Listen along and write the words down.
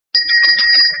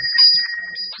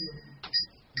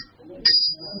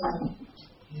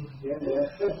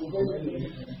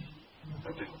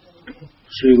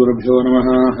ಶ್ರೀಗುರುಭ್ಯೋ ನಮಃ.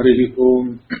 ಹರಿ ಓಂ.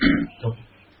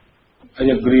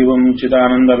 ಹಯಗ್ರೀವಂ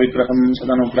ಚಿದಾನಂದ ವಿಗ್ರಹಂ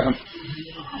ಸದನುಗ್ರಹಂ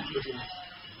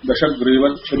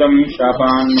ದಶಗ್ರೀವಚ್ಛುದಂ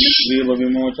ಶಾಪಾನ್ ಗ್ರೀವ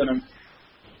ವಿಮೋಚನಂ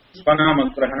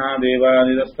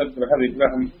ಸ್ವನಾಮಗ್ರಹಣಾದೇವಾನಿದಸ್ತಗ್ರಹ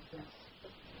ವಿಗ್ರಹಂ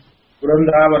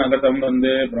ವೃಂದಾವನಗತಂ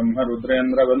ವಂದೇ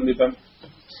ಬ್ರಹ್ಮರುದ್ರೇಂದ್ರವಂದಿತಂ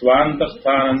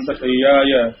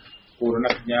ಸ್ವಾಂತಸ್ಥಾನಂತಶಯ್ಯಾಯ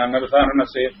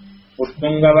ಪೂರ್ಣಜ್ಞಾನರಸಾರ್ಣಸೆ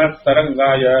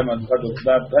ಉತ್ತುಂಗವತ್ತರಂಗಾಯ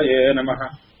ಮಧ್ವದುಗ್ಧಾಬ್ಧಯೇ ನಮಃ.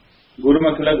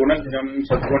 ಗುರುಮಖಿಲ ಗುಣಜ್ಞಂ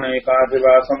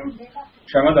ಸದ್ಗುಣೈಕಾಭಿವಾಸಂ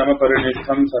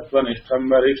ಕ್ಷಮದಮಪರಿನಿಷ್ಠಂ ಸತ್ವನಿಷ್ಠಂ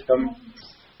ವರಿಷ್ಠಂ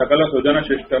ಸಕಲ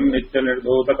ಸುಜನಶಿಷ್ಟಂ ನಿತ್ಯ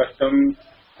ನಿರ್ಧೂತ ಕಷ್ಟಂ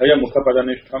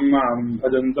ಹಯಮುಖಪದನಿಷ್ಠಂ ಮಾಂ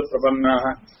ಭಜಂತು ಪ್ರಪನ್ನಾಃ.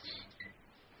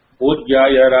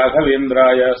 ಪೂಜ್ಯಾಯ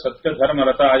ರಾಘವೇಂದ್ರಾಯ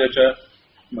ಸತ್ಯಧರ್ಮರತಾಯ ಚ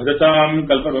ಭಜತಾಂ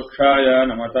ಕಲ್ಪವೃಕ್ಷಾಯ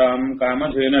ನಮತಾಂ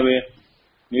ಕಾಮಧೇನವೇ.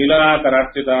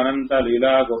 ನೀಲಾಕರಾರ್ಚಿತಾನಂತ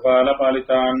ಲೀಲಾ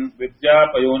ಗೋಪಾಲಪಾಲಿತಾನ್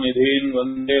ವಿದ್ಯಾಪಯೋನಿಧೀನ್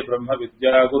ವಂದೇ ಬ್ರಹ್ಮ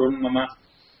ವಿದ್ಯಾಗುರುನ್ ಮಮ.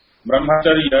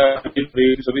 ಬ್ರಹ್ಮಚರ್ಯ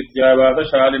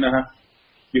ಸುವಿದ್ಯಾವಾದಶಾಲಿನಃ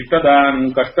ಇಷ್ಟದಾನ್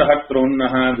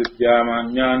ಕಷ್ಟಹರ್ತॄನ್ನಃ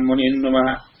ವಿದ್ಯಾಮಾನ್ಯಾನ್ ಮುನೀನ್ ನಮಃ.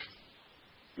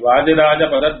 ವಾದಿರಾಜ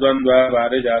ಪದದ್ವಂದ್ವ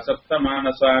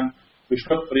ವಾರಿಜಾಸಪ್ತಮಾನಸಾನ್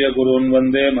ವಿಶ್ವಪ್ರಿಯ ಗುರೂನ್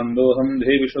ವಂದೇ ಮಂದೋಹಂ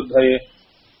ದೇವಿ ಶುದ್ಧಯೇ.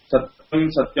 ಸತ್ಯಂ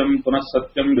ಸತ್ಯಂ ಪುನಃ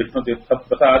ಸತ್ಯಂ ವಿಷ್ಣುತೀರ್ಥ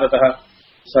ಪ್ರಸಾದತಃ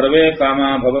ಸರ್ವೇ ಕಾಮಾ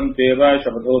ಭವಂತೇವ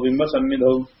ಶಪಥೋ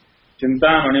ಬಿಂಬಸನ್ನಿಧೌ.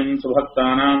 ಚಿಂತಾಮಣಿಂ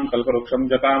ಸುಭಕ್ತಾನಾಂ ಕಲ್ಪವೃಕ್ಷಂ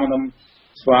ಚ ಕಾಮದಂ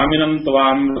ಸ್ವಾಮಿನಂ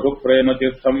ತ್ವಾಂ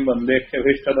ರಘುಪ್ರೇಮತೀರ್ಥಂ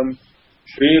ವಂದೇಹ್ಯಭೀಷ್ಟದಂ.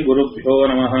 ಶ್ರೀಗುರುಭ್ಯೋ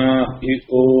ನಮಃ. ಹರಿ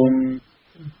ಓಂ.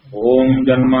 ಓಂ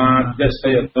ಜನ್ಮಾದ್ಯಸ್ಯ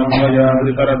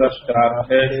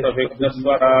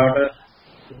ಯತ್ನಮಯಾದಿತರದಶ್ಚಾರ್ಥೇಷ್ವಭಿಘ್ನಸ್ವರಾಟ್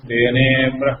ತೇನೇ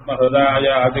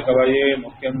ಬ್ರಹ್ಮಹೃದಾಯಾದಿಕವಯೇ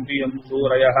ಮುಖ್ಯಂತಿ ಯಂ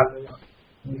ಸೂರಯಃ.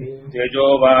 ತೇಜೋ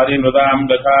ವಾರಿ ಮೃದಾಂ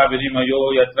ದಶಾ ವಿನಿಮಯೋ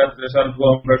ಯತ್ರ ತ್ರಿಸರ್ಗೋ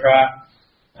ಮೃಷಾ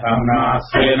ಧಾಮ್ನಾ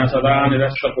ಸ್ವೇನ ಸದಾ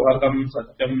ನಿರಸ್ತಕುಹಕಂ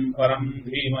ಸತ್ಯಂ ಪರಂ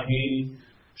ಧೀಮಹಿ.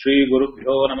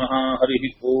 ಶ್ರೀಗುರುಭ್ಯೋ ನಮಃ. ಹರಿ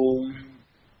ಓಂ.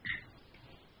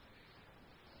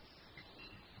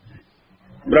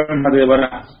 ಬ್ರಹ್ಮದೇವರ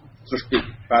ಸೃಷ್ಟಿ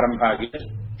ಪ್ರಾರಂಭ ಆಗಿದೆ.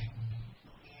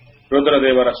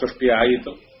 ರುದ್ರದೇವರ ಸೃಷ್ಟಿ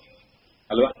ಆಯಿತು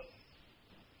ಅಲ್ವಾ?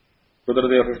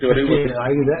 ರುದ್ರದೇವರ ಸೃಷ್ಟಿವರೆಗೂ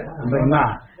ಆಗಿದೆ.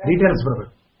 ಡೀಟೇಲ್ಸ್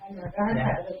ಬರಬೇಕು.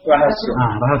 ರಹಸ್ಯ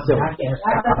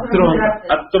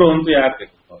ಹತ್ರು ಅಂತ ಯಾಕೆ?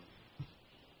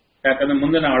 ಯಾಕಂದ್ರೆ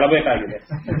ಮುಂದೆ ನಾವು ಅಳಬೇಕಾಗಿದೆ.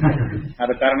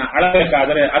 ಆದ ಕಾರಣ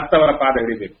ಅಳಬೇಕಾದ್ರೆ ಹತ್ತವರ ಪಾದ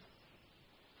ಹಿಡಿಬೇಕು.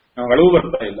 ನಾವು ಅಳುವು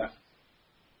ಬರ್ತಾ ಇಲ್ಲ.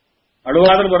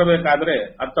 ಅಳುವಾದ್ರೂ ಬರಬೇಕಾದ್ರೆ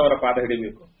ಹತ್ತವರ ಪಾದ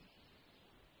ಹಿಡಿಬೇಕು.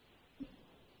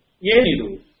 ಏನಿದು?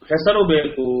 ಹೆಸರು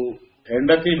ಬೇಕು,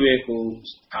 ಹೆಂಡತಿ ಬೇಕು,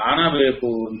 ಸ್ಥಾನ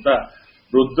ಬೇಕು ಅಂತ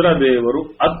ರುದ್ರದೇವರು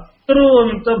ಅತ್ರು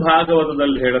ಅಂತ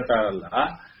ಭಾಗವತದಲ್ಲಿ ಹೇಳ್ತಾರಲ್ಲ.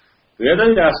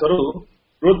 ವೇದವ್ಯಾಸರು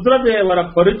ರುದ್ರದೇವರ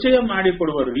ಪರಿಚಯ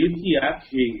ಮಾಡಿಕೊಡುವ ರೀತಿ ಯಾಕೆ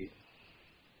ಹೀಗೆ?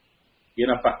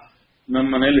 ಏನಪ್ಪ, ನಮ್ಮ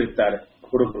ಮನೇಲಿ ಇರ್ತಾರೆ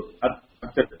ಹುಡುಗರು,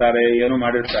 ಹತ್ತಿರ್ತಾರೆ, ಏನು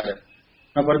ಮಾಡಿರ್ತಾರೆ.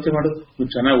 ನಾವು ಪರಿಚಯ ಮಾಡೋದು,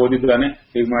 ಚೆನ್ನಾಗಿ ಓದಿದ್ದಾನೆ,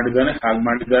 ಹೀಗೆ ಮಾಡಿದ್ದಾನೆ, ಹಾಗೆ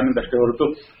ಮಾಡಿದ್ದಾನೆ ಅಂತಷ್ಟೇ ಹೊರತು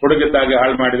ಹುಡುಗಿದ್ದಾಗೆ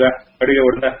ಹಾಳು ಮಾಡಿದ, ಅಡಿಗೆ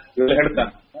ಹೊಡೆದ ಇವೆಲ್ಲ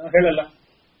ಹೇಳ್ತಾನೆ, ಹೇಳಲ್ಲ.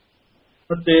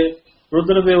 ಮತ್ತೆ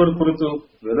ರುದ್ರದೇವರ ಕುರಿತು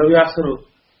ವೇದವ್ಯಾಸರು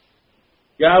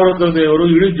ಯಾವ ರುದ್ರದೇವರು?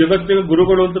 ಇಡೀ ಜಗತ್ತಿಗೆ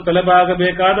ಗುರುಗಳು ಅಂತ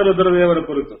ತಲೆಬಾಗಬೇಕಾದ ರುದ್ರದೇವರ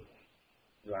ಕುರಿತು.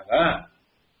 ಇವಾಗ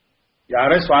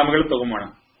ಯಾರೇ ಸ್ವಾಮಿಗಳು ತಗೊಂಬೋಣ,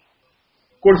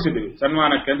 ಕೂಡಿಸಿದ್ವಿ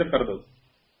ಸನ್ಮಾನಕ್ಕೆ ಅಂತ ಕರೆದೋದು.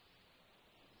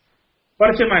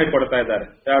 ಪರಿಚಯ ಮಾಡಿಕೊಡ್ತಾ ಇದ್ದಾರೆ.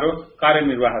 ಯಾರು?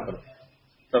 ಕಾರ್ಯನಿರ್ವಾಹಕರು,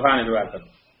 ಸಭಾ ನಿರ್ವಾಹಕರು.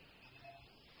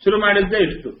 ಶುರು ಮಾಡಿದ್ದೇ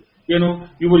ಇಷ್ಟು. ಏನು?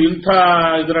 ಇವರು ಇಂಥ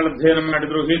ಇದರಲ್ಲಿ ಅಧ್ಯಯನ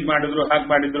ಮಾಡಿದ್ರು, ಹೀಗೆ ಮಾಡಿದ್ರು, ಹಾಗೆ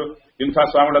ಮಾಡಿದ್ರು, ಇಂಥ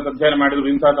ಸ್ವಾಮಿಗಳ ಅಧ್ಯಯನ ಮಾಡಿದ್ರು,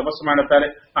 ಇಂಥ ತಪಸ್ಸು ಮಾಡುತ್ತಾರೆ.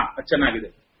 ಚೆನ್ನಾಗಿದೆ.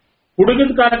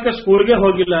 ಹುಡುಗಿದ ಕಾಲಕ್ಕೆ ಸ್ಕೂಲ್ಗೆ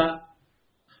ಹೋಗಿಲ್ಲ,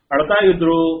 ಅಳ್ತಾ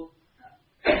ಇದ್ರು.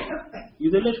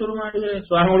 ಇದೆಲ್ಲ ಶುರು ಮಾಡಿದ್ರೆ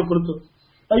ಸ್ವಾಮಿಗಳ ಕುರಿತು.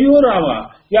 ಅಯ್ಯೋ ರಾಮ,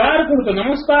 ಯಾರ ಕುರಿತು?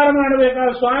 ನಮಸ್ಕಾರ ಮಾಡಬೇಕಾದ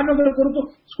ಸ್ವಾಮಿಗಳ ಕುರಿತು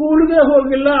ಸ್ಕೂಲ್ಗೆ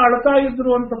ಹೋಗಿಲ್ಲ, ಅಳ್ತಾ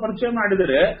ಇದ್ರು ಅಂತ ಪರಿಚಯ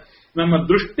ಮಾಡಿದರೆ ನಮ್ಮ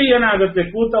ದೃಷ್ಟಿ ಏನಾಗುತ್ತೆ?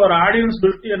 ಕೂತವರ ಆಡಿಯನ್ಸ್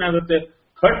ದೃಷ್ಟಿ ಏನಾಗುತ್ತೆ?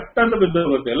 ಕಟ್ ಅಂತ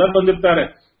ಬಿದ್ದೋಗುತ್ತೆ. ಎಲ್ಲ ಬಂದಿರ್ತಾರೆ,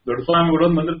 ದೊಡ್ಡ ಸ್ವಾಮಿಗಳು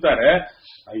ಬಂದಿರ್ತಾರೆ.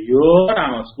 ಅಯ್ಯೋ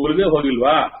ರಾಮ, ಸ್ಕೂಲ್ಗೆ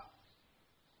ಹೋಗಿಲ್ವಾ?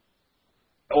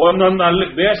 ಒಂದೊಂದು ಅಲ್ಲಿ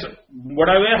ಬೇಸ್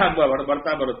ಬುಡವೇ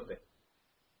ಬರ್ತಾ ಬರುತ್ತೆ.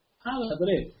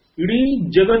 ಹಾಗಾದ್ರೆ ಇಡೀ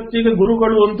ಜಗತ್ತಿಗೆ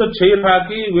ಗುರುಗಳು ಅಂತ ಚೈಲ್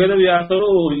ಹಾಕಿ ವೇದವ್ಯಾಸರು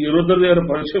ರುದ್ರದೇವರ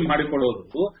ಪರಿಚಯ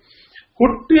ಮಾಡಿಕೊಳ್ಳೋದು.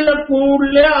 ಹುಟ್ಟಿದ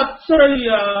ಕೂಡಲೇ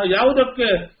ಹತ್ರಯ್ಯ, ಯಾವುದಕ್ಕೆ?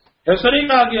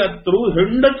 ಹೆಸರಿಗಾಗಿ ಹತ್ರು,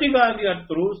 ಹೆಂಡತಿಗಾಗಿ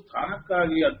ಹತ್ರು,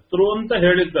 ಸ್ಥಾನಕ್ಕಾಗಿ ಹತ್ರು ಅಂತ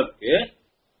ಹೇಳಿದ್ದಕ್ಕೆ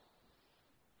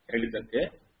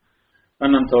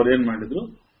ನನ್ನಂಥವ್ರು ಏನ್ ಮಾಡಿದ್ರು?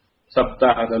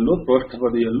 ಸಪ್ತಾಹದಲ್ಲೂ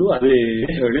ಪ್ರೋಷ್ಠಪದಿಯಲ್ಲೂ ಅದೇ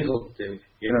ಹೇಳಿ ಹೋಗ್ತೇವೆ.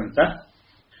 ಏನಂತ?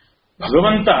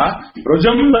 ಭಗವಂತ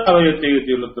ರುಜಂಬಾವಯತೆ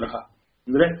ರುದ್ರ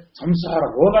ಅಂದ್ರೆ ಸಂಸಾರ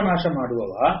ರೋಗನಾಶ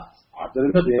ಮಾಡುವವ.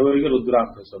 ಆದ್ದರಿಂದ ದೇವರಿಗೆ ರುದ್ರ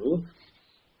ಅಂತ ಹೆಸರು.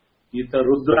 ಈತ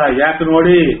ರುದ್ರ ಯಾಕೆ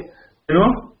ನೋಡಿ? ಏನು?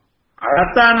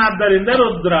 ಅಳತಾನಾದ್ದರಿಂದ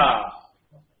ರುದ್ರ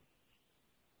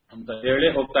ಅಂತ ಹೇಳಿ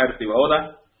ಹೋಗ್ತಾ ಇರ್ತೀವಿ. ಹೌದಾ?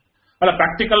 ಅಲ್ಲ,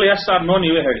 ಪ್ರಾಕ್ಟಿಕಲ್ ಎಸ್ ಆರ್ ನೋ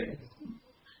ನೀವೇ ಹೇಳಿ.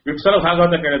 ಇಷ್ಟು ಸಲ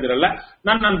ಭಾಗವತ ಕೇಳಿದಿರಲ್ಲ,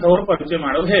 ನನ್ನಂಥವ್ರು ಪರಿಚಯ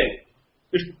ಮಾಡೋದು ಹೇಗೆ?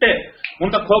 ಇಷ್ಟೇ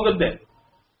ಮುಂದಕ್ಕೆ ಹೋಗುತ್ತೆ.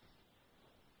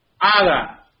 ಆಗ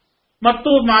ಮತ್ತು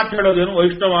ಮಾತು ಹೇಳೋದೇನು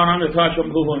ವೈಷ್ಣವಾನ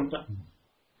ಯಥಾಶಂಭು ಅಂತ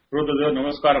ರುದ್ರದೇವರು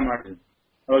ನಮಸ್ಕಾರ ಮಾಡಿ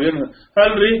ಅವಾಗೇನು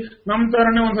ಅಲ್ರಿ ನಮ್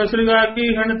ತರನೇ ಒಂದ್ ಹೆಸರಿಗಾಗಿ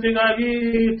ಹೆಂಡತಿಗಾಗಿ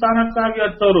ಸ್ಥಾನಕ್ಕಾಗಿ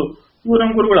ಹತ್ತವರು ಇವು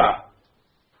ನಮ್ ಗುರುಗಳ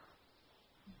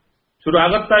ಶುರು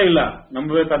ಆಗತ್ತಾ ಇಲ್ಲ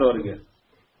ನಂಬಬೇಕಾದವರಿಗೆ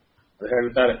ಅದು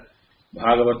ಹೇಳ್ತಾರೆ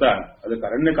ಭಾಗವತ ಅದಕ್ಕೆ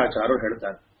ಅರಣ್ಯಕಾಚಾರ್ಯರು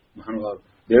ಹೇಳ್ತಾರೆ ಮಹಾನುಭಾವರು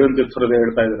ದೇವೇಂದ್ರ ತೀರ್ಥರದೇ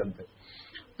ಹೇಳ್ತಾ ಇದ್ರಂತೆ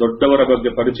ದೊಡ್ಡವರ ಬಗ್ಗೆ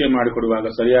ಪರಿಚಯ ಮಾಡಿಕೊಡುವಾಗ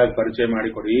ಸರಿಯಾಗಿ ಪರಿಚಯ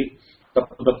ಮಾಡಿಕೊಡಿ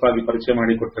ತಪ್ಪಾಗಿ ಪರಿಚಯ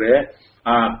ಮಾಡಿಕೊಟ್ರೆ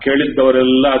ಆ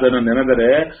ಕೇಳಿದ್ದವರೆಲ್ಲ ಅದನ್ನು ನೆನೆದರೆ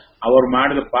ಅವರು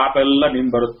ಮಾಡಿದ ಪಾಪ ಎಲ್ಲ ನಿಮ್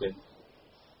ಬರುತ್ತೆ.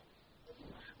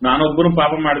 ನಾನೊಬ್ಬನು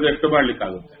ಪಾಪ ಮಾಡಿದ್ರೆ ಎಷ್ಟು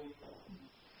ಮಾಡ್ಲಿಕ್ಕಾಗುತ್ತೆ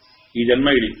ಈ ಜನ್ಮ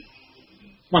ಇಡೀ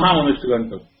ಮಹಾ ಒಂದಿಷ್ಟು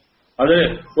ಗಂಟು. ಅದೇ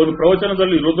ಒಂದು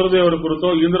ಪ್ರವಚನದಲ್ಲಿ ರುದ್ರದೇವರ ಕುರಿತೋ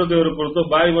ಇಂದ್ರದೇವರ ಕುರಿತೋ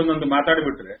ಬಾಯಿ ಬಂದಂತೆ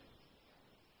ಮಾತಾಡಿಬಿಟ್ರೆ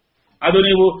ಅದು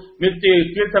ನೀವು ನಿತ್ಯ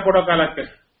ತೀರ್ಥ ಕೊಡೋ ಕಾಲಕ್ಕೆ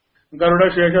ಗರುಡ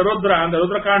ಶೇಷ ರುದ್ರ ಅಂತ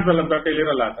ರುದ್ರ ಕಾಣಿಸಲ್ಲ ಅಂತ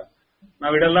ಇರಲ್ಲ ಆತ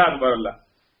ನಾವಿಡಲ್ಲ ಅದು ಬರಲ್ಲ.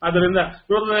 ಆದ್ರಿಂದ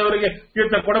ರುದ್ರದೇವರಿಗೆ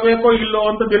ತೀರ್ಥ ಕೊಡಬೇಕೋ ಇಲ್ಲೋ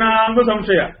ಅಂತ ದಿನಾಂಗೂ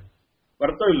ಸಂಶಯ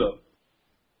ಬರ್ತೋ ಇಲ್ಲೋ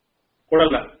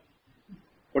ಕೊಡಲ್ಲ.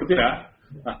 ಕೊಡ್ತೀರಾ?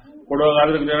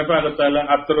 ಕೊಡುವಾಗಾದ್ರೆ ನೆನಪ ಆಗುತ್ತಾ ಇಲ್ಲ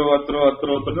ಹತ್ತು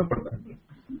ಕೊಡ್ತಾರೆ.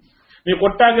 ನೀವು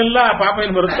ಕೊಟ್ಟಾಗೆಲ್ಲ ಪಾಪ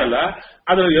ಏನು ಬರುತ್ತಲ್ಲ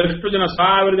ಅದ್ರ ಎಷ್ಟು ಜನ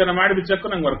 1000 ಜನ ಮಾಡಿದ ಚೆಕ್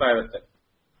ನಂಗೆ ಬರ್ತಾ ಇರುತ್ತೆ.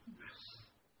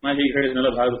 ನಾ ಹೀಗೆ ಹೇಳಿದ್ನೆಲ್ಲ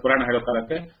ಭಾರತ ಪುರಾಣ ಹೇಳೋ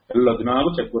ಕಾಲಕ್ಕೆ ಎಲ್ಲ ದಿನಾಗೂ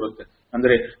ಚೆಕ್ ಬರುತ್ತೆ.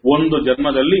 ಅಂದ್ರೆ ಒಂದು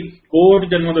ಜನ್ಮದಲ್ಲಿ ಕೋಟಿ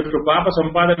ಜನ್ಮದಷ್ಟು ಪಾಪ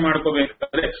ಸಂಪಾದನೆ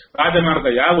ಮಾಡ್ಕೋಬೇಕಾದ್ರೆ ರಾಜಮಾರ್ಗ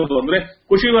ಯಾವುದು ಅಂದ್ರೆ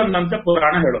ಖುಷಿವಂದಂತೆ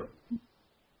ಪುರಾಣ ಹೇಳೋದು.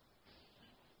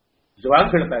 ನಿಜವಾಗಿ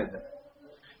ಹೇಳ್ತಾ ಇದ್ದಾರೆ.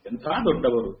 ಎಂಥ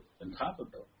ದೊಡ್ಡವರು.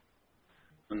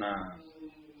 ನನ್ನ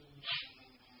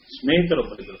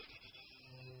ಸ್ನೇಹಿತರೊಬ್ಬರಿದ್ರು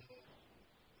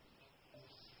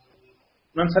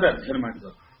ನನ್ನ ಸರಿ ಅಧ್ಯಯನ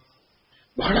ಮಾಡಿದರು.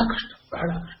 ಬಹಳ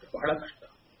ಕಷ್ಟ.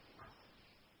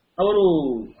 ಅವರು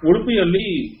ಉಡುಪಿಯಲ್ಲಿ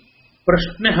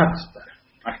ಪ್ರಶ್ನೆ ಹಾಕಿಸ್ತಾರೆ,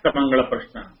 ಅಷ್ಟಮಂಗಳ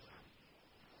ಪ್ರಶ್ನೆ.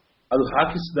 ಅದು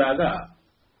ಹಾಕಿಸಿದಾಗ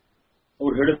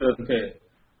ಅವ್ರು ಹೇಳಿದಂತೆ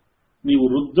ನೀವು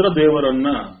ರುದ್ರದೇವರನ್ನ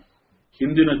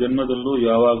ಹಿಂದಿನ ಜನ್ಮದಲ್ಲೂ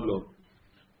ಯಾವಾಗಲೂ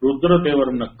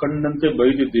ರುದ್ರದೇವರನ್ನ ಕಂಡಂತೆ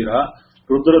ಬೈದಿದ್ದೀರಾ,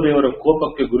 ರುದ್ರದೇವರ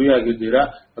ಕೋಪಕ್ಕೆ ಗುರಿಯಾಗಿದ್ದೀರಾ,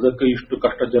 ಅದಕ್ಕೆ ಇಷ್ಟು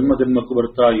ಕಷ್ಟ ಜನ್ಮಕ್ಕೂ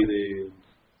ಬರ್ತಾ ಇದೆ.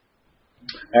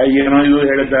 ಏನೋ ಇದು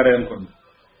ಹೇಳಿದ್ದಾರೆ ಅನ್ಕೊಂಡು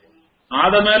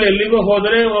ಆದ ಮೇಲೆ ಎಲ್ಲಿಗೂ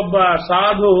ಹೋದರೆ ಒಬ್ಬ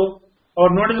ಸಾಧು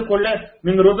ಅವ್ರು ನೋಡಿದ ಕೊಳ್ಳೆ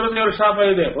ನಿಮ್ಗೆ ರುದ್ರದೇವರ ಶಾಪ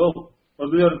ಇದೆ, ಹೋಗು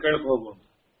ರುದ್ರದೇವ್ರ ಕೇಳಕ್ ಹೋಗು.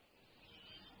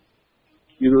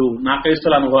 ಇದು 4-5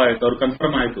 ಸಲ ಅನುಭವ ಆಯ್ತು. ಅವ್ರು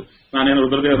ಕನ್ಫರ್ಮ್ ಆಯ್ತು ನಾನೇನು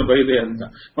ರುದ್ರದೇವರು ಬೈದೆ ಅಂತ.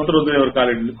 ಮತ್ತು ರುದ್ರದೇವರ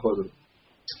ಕಾಲಿಡ್ಲಿಕ್ಕೆ ಹೋದ್ರು.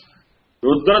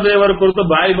 ರುದ್ರದೇವರ ಕುರಿತು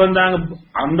ಬಾಯಿ ಬಂದಾಗ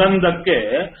ಅಂದಂದಕ್ಕೆ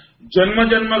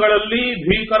ಜನ್ಮಗಳಲ್ಲಿ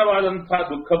ಭೀಕರವಾದಂತಹ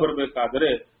ದುಃಖ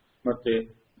ಬರಬೇಕಾದರೆ ಮತ್ತೆ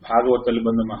ಭಾಗವತದಲ್ಲಿ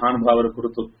ಬಂದ ಮಹಾನುಭಾವರ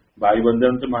ಕುರಿತು ಬಾಯಿ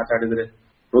ಬಂದಂತೆ ಮಾತಾಡಿದರೆ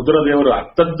ರುದ್ರದೇವರು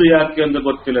ಅತ್ತದ್ದು ಯಾಕೆ ಅಂತ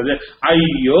ಗೊತ್ತಿಲ್ಲದೆ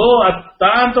ಅಯ್ಯೋ ಅತ್ತ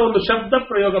ಅಂತ ಒಂದು ಶಬ್ದ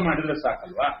ಪ್ರಯೋಗ ಮಾಡಿದ್ರೆ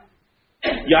ಸಾಕಲ್ವಾ?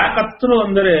 ಯಾಕತ್ರು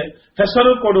ಅಂದರೆ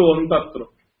ಹೆಸರು ಕೊಡುವಂತತ್ರು.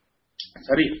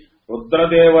 ಸರಿ,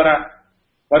 ರುದ್ರದೇವರ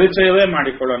ಪರಿಚಯವೇ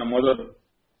ಮಾಡಿಕೊಳ್ಳೋಣ ಮೊದಲು.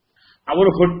 ಅವರು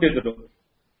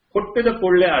ಹುಟ್ಟಿದ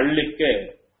ಕೂಡಲೇ ಅಳ್ಳಿಕ್ಕೆ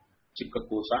ಚಿಕ್ಕ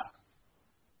ಕೂಸ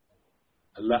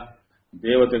ಅಲ್ಲ,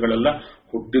 ದೇವತೆಗಳೆಲ್ಲ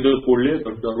ಹುಟ್ಟಿದ ಕೂಡಲೇ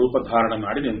ದೊಡ್ಡ ರೂಪ ಧಾರಣ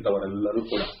ಮಾಡಿ ನಿಂತವರೆಲ್ಲರೂ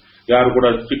ಕೂಡ. ಯಾರು ಕೂಡ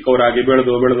ಚಿಕ್ಕವರಾಗಿ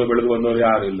ಬೆಳೆದು ಬಂದವರು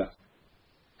ಯಾರು ಇಲ್ಲ.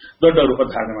 ದೊಡ್ಡ ರೂಪ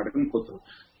ಧಾರಣೆ ಮಾಡಿಕೊಂಡು ಕೂತರು.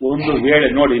 ಒಂದು ವೇಳೆ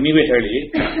ನೋಡಿ, ನೀವೇ ಹೇಳಿ,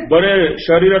 ಬರೇ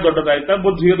ಶರೀರ ದೊಡ್ಡದಾಯ್ತಾ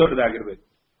ಬುದ್ಧಿಯೂ ದೊಡ್ಡದಾಗಿರ್ಬೇಕು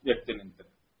ವ್ಯಕ್ತಿ ನಿಂತರೆ.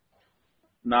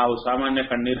 ನಾವು ಸಾಮಾನ್ಯ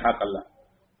ಕಣ್ಣೀರು ಹಾಕಲ್ಲ,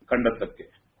 ಕಂಡದ್ದಕ್ಕೆ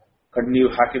ಕಣ್ಣೀರು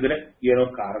ಹಾಕಿದ್ರೆ ಏನೋ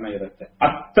ಕಾರಣ ಇರುತ್ತೆ.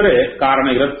 ಅತ್ರೆ ಕಾರಣ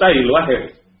ಇರುತ್ತಾ ಇಲ್ವಾ ಹೇಳಿ?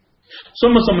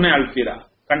 ಸುಮ್ಮನೆ ಅಳ್ತೀರಾ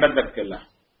ಕಂಡದ್ದಕ್ಕೆಲ್ಲ?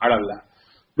 ಅಳಲ್ಲ.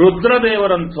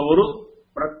 ರುದ್ರದೇವರಂಥವರು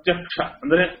ಪ್ರತ್ಯಕ್ಷ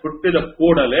ಅಂದ್ರೆ ಹುಟ್ಟಿದ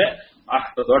ಕೂಡಲೇ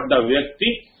ಅಷ್ಟು ದೊಡ್ಡ ವ್ಯಕ್ತಿ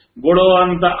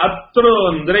ಗುಡುವಂತ ಅತ್ರು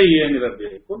ಅಂದ್ರೆ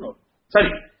ಏನಿರಬೇಕು ನೋಡಿ.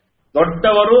 ಸರಿ,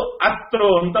 ದೊಡ್ಡವರು ಅತ್ರು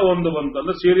ಅಂತ ಒಂದು ಬಂತು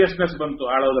ಅಂದ್ರೆ ಸೀರಿಯಸ್ನೆಸ್ ಬಂತು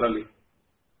ಆಳೋದ್ರಲ್ಲಿ.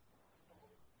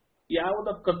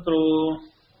 ಯಾವುದಕ್ಕತ್ರು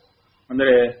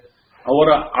ಅಂದ್ರೆ ಅವರ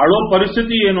ಅಳೋ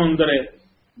ಪರಿಸ್ಥಿತಿ ಏನು ಅಂದರೆ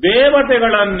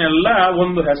ದೇವತೆಗಳನ್ನೆಲ್ಲ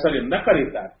ಒಂದು ಹೆಸರಿಂದ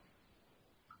ಕರೀತಾರೆ.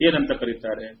 ಏನಂತ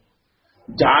ಕರೀತಾರೆ?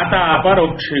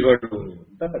 ಜಾತಾಪರೋಕ್ಷಿಗಳು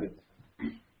ಅಂತ ಕರೀತಾರೆ.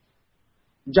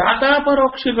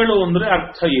 ಜಾತಾಪರೋಕ್ಷಿಗಳು ಅಂದ್ರೆ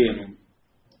ಅರ್ಥ ಏನು?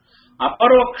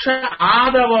 ಅಪರೋಕ್ಷ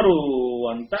ಆದವರು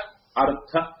ಅಂತ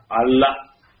ಅರ್ಥ ಅಲ್ಲ.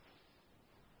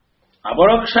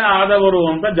 ಅಪರೋಕ್ಷ ಆದವರು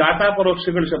ಅಂತ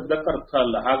ಜಾತಾಪರೋಕ್ಷಿಗಳ ಶಬ್ದಕ್ಕೆ ಅರ್ಥ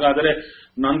ಅಲ್ಲ. ಹಾಗಾದರೆ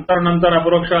ನಂತರ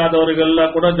ಅಪರೋಕ್ಷ ಆದವರಿಗೆಲ್ಲ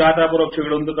ಕೂಡ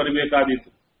ಜಾತಾಪರೋಕ್ಷಿಗಳು ಅಂತ ಕರಿಬೇಕಾದೀತು.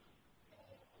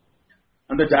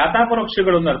 ಅಂದ್ರೆ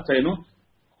ಜಾತಾಪರೋಕ್ಷಿಗಳು ಅಂದ್ರೆ ಅರ್ಥ ಏನು?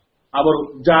 ಅವರು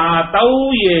ಜಾತೌ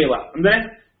ಏವ ಅಂದ್ರೆ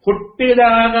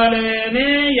ಹುಟ್ಟಿದಾಗಲೇನೆ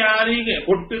ಯಾರಿಗೆ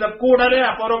ಹುಟ್ಟಿದ ಕೂಡಲೇ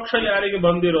ಅಪರೋಕ್ಷ ಯಾರಿಗೆ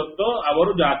ಬಂದಿರುತ್ತೋ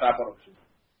ಅವರು ಜಾತಾಪರೋಕ್ಷ.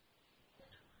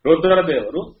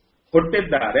 ರುದ್ರದೇವರು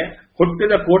ಹುಟ್ಟಿದ್ದಾರೆ,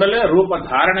 ಹುಟ್ಟಿದ ಕೂಡಲೇ ರೂಪ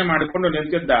ಧಾರಣೆ ಮಾಡಿಕೊಂಡು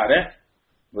ನಿಂತಿದ್ದಾರೆ,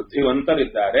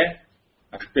 ಬುದ್ಧಿವಂತರಿದ್ದಾರೆ.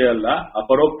 ಅಷ್ಟೇ ಅಲ್ಲ,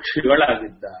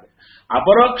 ಅಪರೋಕ್ಷಿಗಳಾಗಿದ್ದಾರೆ.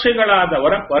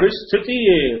 ಅಪರೋಕ್ಷಿಗಳಾದವರ ಪರಿಸ್ಥಿತಿ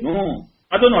ಏನು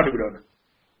ಅದು ನೋಡಿಬಿಡೋಣ.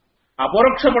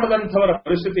 ಅಪರೋಕ್ಷ ಪಡೆದಂಥವರ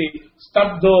ಪರಿಸ್ಥಿತಿ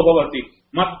ಸ್ತಬ್ಧೋ ಭವತಿ,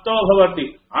 ಮತ್ತೋ ಭವತಿ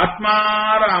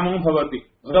ಆತ್ಮಾರಾಮೋ ಭವತಿ.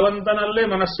 ಭಗವಂತನಲ್ಲೇ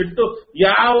ಮನಸ್ಸಿಟ್ಟು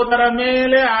ಯಾವುದರ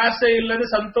ಮೇಲೆ ಆಸೆ ಇಲ್ಲದೆ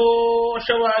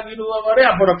ಸಂತೋಷವಾಗಿರುವವರೇ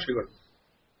ಅಪರೋಕ್ಷಗಳು.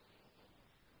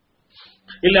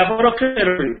 ಇಲ್ಲಿ ಅಪರೋಕ್ಷ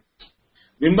ಎರಡು,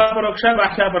 ಬಿಂಬಾಪರೋಕ್ಷ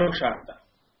ಬಾಹ್ಯಾಪರೋಕ್ಷ ಅಂತ.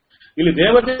 ಇಲ್ಲಿ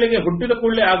ದೇವತೆಗಳಿಗೆ ಹುಟ್ಟಿದ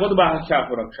ಕೂಡಲೇ ಆಗೋದು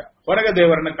ಬಾಹ್ಯಾಪರೋಕ್ಷ, ಹೊರಗೆ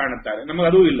ದೇವರನ್ನ ಕಾಣುತ್ತಾರೆ.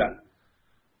 ನಮಗದೂ ಇಲ್ಲ,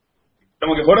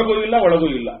 ನಮಗೆ ಹೊರಗೂ ಇಲ್ಲ ಒಳಗೂ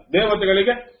ಇಲ್ಲ.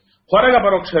 ದೇವತೆಗಳಿಗೆ ಹೊರಗೆ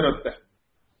ಪರೋಕ್ಷ ಇರುತ್ತೆ,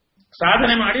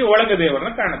 ಸಾಧನೆ ಮಾಡಿ ಒಳಗೆ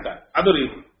ದೇವರನ್ನ ಕಾಣುತ್ತಾರೆ. ಅದು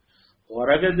ರೀತಿ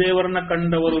ಹೊರಗೆ ದೇವರನ್ನ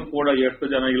ಕಂಡವರು ಕೂಡ ಎಷ್ಟು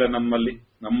ಜನ ಇಲ್ಲ ನಮ್ಮಲ್ಲಿ.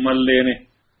 ನಮ್ಮಲ್ಲೇನೆ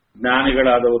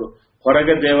ಜ್ಞಾನಿಗಳಾದವರು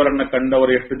ಹೊರಗೆ ದೇವರನ್ನ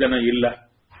ಕಂಡವರು ಎಷ್ಟು ಜನ ಇಲ್ಲ.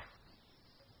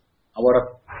 ಅವರ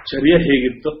ಚರ್ಯ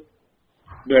ಹೇಗಿತ್ತು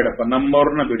ಬೇಡಪ್ಪ,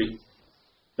 ನಮ್ಮವ್ರನ್ನ ಬಿಡಿ.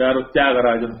 ಯಾರು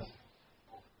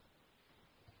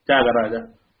ತ್ಯಾಗರಾಜ,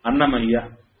 ಅನ್ನಮಯ್ಯ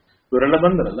ಇವರೆಲ್ಲ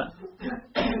ಬಂದರಲ್ಲ,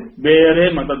 ಬೇರೆ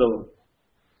ಮತದವರು.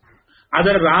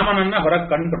 ಆದರೆ ರಾಮನನ್ನ ಹೊರಗೆ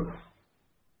ಕಂಡ್ರು.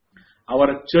 ಅವರ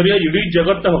ಚರ್ಯ ಇಡೀ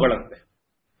ಜಗತ್ತ ಹೊಗಳತ್ತೆ.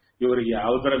 ಇವರಿಗೆ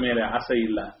ಯಾವುದರ ಮೇಲೆ ಆಸೆ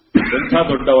ಇಲ್ಲ, ಎಂಥ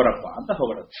ದೊಡ್ಡವರಪ್ಪ ಅಂತ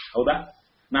ಹೊಗಳತ್ತೆ. ಹೌದಾ?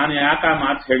 ನಾನು ಯಾಕೆ ಆ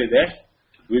ಮಾತು ಹೇಳಿದೆ?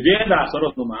 ವಿಜಯದಾಸರು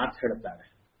ಒಂದು ಮಾತು ಹೇಳ್ತಾರೆ.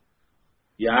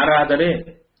 ಯಾರಾದರೆ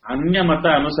ಅನ್ಯ ಮತ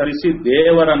ಅನುಸರಿಸಿ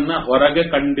ದೇವರನ್ನ ಹೊರಗೆ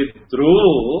ಕಂಡಿದ್ರೂ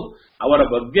ಅವರ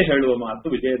ಬಗ್ಗೆ ಹೇಳುವ ಮಾತು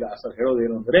ವಿಜಯದಾಸರು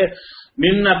ಹೇಳೋದೇನು ಅಂದ್ರೆ,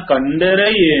 ನಿನ್ನ ಕಂಡರೆ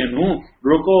ಏನು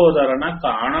ಋಕೋದರನ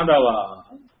ಕಾಣದವ.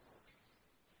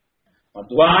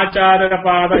 ಮಧ್ವಾಚಾರ್ಯರ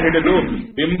ಪಾದ ಹಿಡಿದು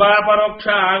ಬಿಂಬಾಪರೋಕ್ಷ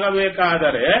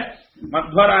ಆಗಬೇಕಾದರೆ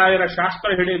ಮಧ್ವರಾಯರ ಶಾಸ್ತ್ರ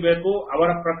ಹಿಡಿಬೇಕು, ಅವರ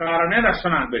ಪ್ರಕಾರನೇ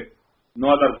ದರ್ಶನ ಆಗ್ಬೇಕು.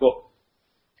 ನೋದರ್ಗೋ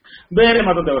ಬೇರೆ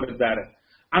ಮತದವರಿದ್ದಾರೆ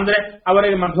ಅಂದ್ರೆ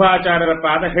ಅವರಿಗೆ ಮಧ್ವಾಚಾರ್ಯರ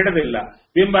ಪಾದ ಹಿಡಿದಿಲ್ಲ,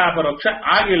 ಬಿಂಬಾಪರೋಕ್ಷ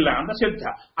ಆಗಿಲ್ಲ ಅಂತ ಸಿದ್ಧ.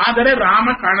 ಆದರೆ ರಾಮ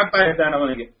ಕಾಣುತ್ತಾ ಇದ್ದಾನೆ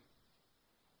ಅವನಿಗೆ.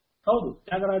 ಹೌದು,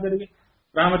 ತ್ಯಾಗರಾಜರಿಗೆ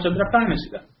ರಾಮಚಂದ್ರ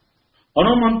ಕಾಣಿಸಿದ.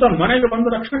 ಹನುಮಂತ ಮನೆಗೆ ಬಂದು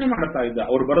ರಕ್ಷಣೆ ಮಾಡುತ್ತಾ ಇದ್ದ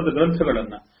ಅವರು ಬರೆದ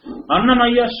ಗ್ರಂಥಗಳನ್ನ.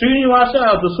 ಅನ್ನಮಯ್ಯ ಶ್ರೀನಿವಾಸ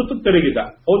ಅದು ಸುತ್ತು ತಿರುಗಿದ.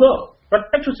 ಹೌದು,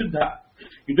 ಪ್ರತ್ಯಕ್ಷ ಸಿದ್ಧ.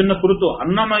 ಇದನ್ನ ಕುರಿತು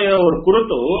ಅನ್ನಮಯ್ಯ ಅವರ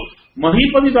ಕುರಿತು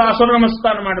ಮಹಿಪತಿ ದಾಸರು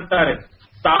ನಮಸ್ಕಾರ ಮಾಡುತ್ತಾರೆ.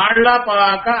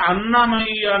 ತಾಳ್ಳಪಾಕ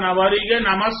ಅನ್ನಮಯ್ಯನವರಿಗೆ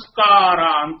ನಮಸ್ಕಾರ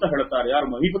ಅಂತ ಹೇಳ್ತಾರೆ. ಯಾರು?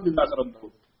 ಮಹಿಪತಿ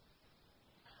ದಾಸರಂತವರು.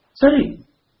 ಸರಿ,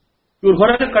 ಇವ್ರು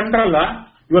ಹೊರಗೆ ಕಂಡ್ರಲ್ಲ,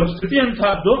 ಇವರ ಸ್ಥಿತಿ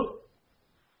ಅಂತಹದ್ದು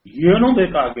ಏನೂ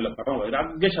ಬೇಕಾಗಿಲ್ಲ, ಪರಮ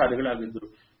ವೈರಾಗ್ಯಶಾಲಿಗಳಾಗಿದ್ರು.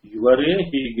 ಇವರೇ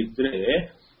ಹೀಗಿದ್ರೆ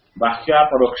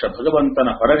ಬಾಹ್ಯಾಪರೋಕ್ಷ ಭಗವಂತನ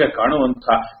ಹೊರಗೆ ಕಾಣುವಂಥ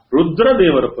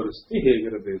ರುದ್ರದೇವರ ಪರಿಸ್ಥಿತಿ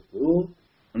ಹೇಗಿರಬೇಕು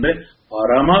ಅಂದ್ರೆ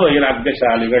ಪರಮ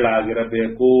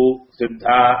ವೈರಾಗ್ಯಶಾಲಿಗಳಾಗಿರಬೇಕು. ಸಿದ್ಧ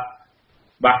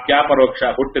ಬಾಹ್ಯಾಪರೋಕ್ಷ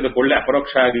ಹುಟ್ಟಿದ ಕೊಳ್ಳೆ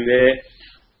ಅಪರೋಕ್ಷ ಆಗಿದೆ,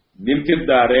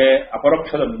 ನಿಂತಿದ್ದಾರೆ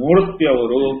ಅಪರೋಕ್ಷದ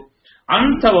ಮೂರ್ತಿಯವರು.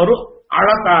 ಅಂಥವರು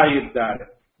ಅಳತಾ ಇದ್ದಾರೆ.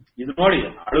 ಇದು ನೋಡಿ,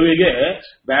 ಅಳುವಿಗೆ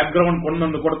ಬ್ಯಾಕ್ ಗ್ರೌಂಡ್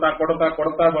ಕೊಂಡೊಂದು ಕೊಡ್ತಾ ಕೊಡ್ತಾ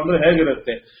ಕೊಡ್ತಾ ಬಂದ್ರೆ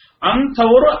ಹೇಗಿರುತ್ತೆ.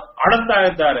 ಅಂಥವರು ಅಳತಾ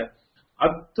ಇದ್ದಾರೆ.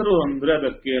 ಅತ್ತರು ಅಂದ್ರೆ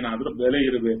ಅದಕ್ಕೇನಾದ್ರೂ ಬೆಲೆ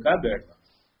ಇರಬೇಕಾ ಬೇಡ?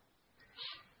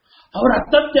 ಅವ್ರ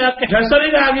ಅತ್ತತ್ಯಾಕೆ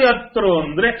ಹೆಸರಿಗಾಗಿ ಅತ್ತರು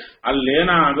ಅಂದ್ರೆ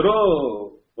ಅಲ್ಲೇನಾದ್ರೂ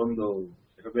ಒಂದು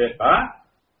ಇರಬೇಕಾ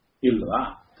ಇಲ್ವಾ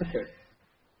ಅಂತ ಹೇಳಿ.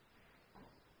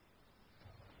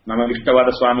 ನಮಗಿಷ್ಟವಾದ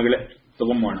ಸ್ವಾಮಿಗಳೇ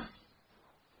ತಗೊಂಬೋಣ.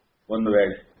 ಒಂದು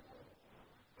ವೇಳೆ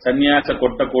ಸನ್ಯಾಸ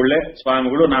ಕೊಟ್ಟ ಕೂಡಲೇ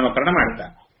ಸ್ವಾಮಿಗಳು ನಾಮಕರಣ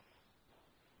ಮಾಡ್ತಾರೆ.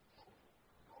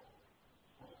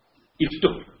 ಇಷ್ಟು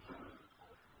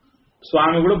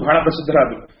ಸ್ವಾಮಿಗಳು ಬಹಳ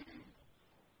ಪ್ರಸಿದ್ಧರಾದರು.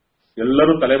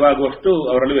 ಎಲ್ಲರೂ ತಲೆಬಾಗುವಷ್ಟು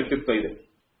ಅವರಲ್ಲಿ ವ್ಯಕ್ತಿತ್ವ ಇದೆ.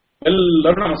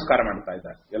 ಎಲ್ಲರೂ ನಮಸ್ಕಾರ ಮಾಡ್ತಾ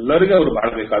ಇದ್ದಾರೆ. ಎಲ್ಲರಿಗೂ ಅವರು ಬಹಳ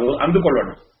ಬೇಕಾದ್ರು ಅಂದುಕೊಳ್ಳೋಣ.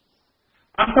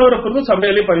 ಅಂಥವರ ಕುರಿತು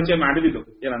ಸಭೆಯಲ್ಲಿ ಪರಿಚಯ ಮಾಡಿದ್ದು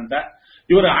ಏನಂತ,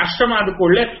 ಇವರ ಆಶ್ರಮ ಆದ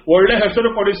ಕೂಡಲೇ ಒಳ್ಳೆ ಹೆಸರು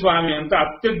ಕೊಡಿ ಸ್ವಾಮಿ ಅಂತ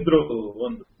ಅತ್ತಿದ್ರು.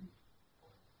 ಒಂದು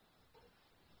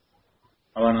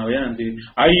ನಾವೇನಂತೀವಿ,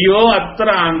 ಅಯ್ಯೋ ಹತ್ರ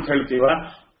ಅಂತ ಹೇಳ್ತೀವ.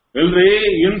 ಇಲ್ರಿ,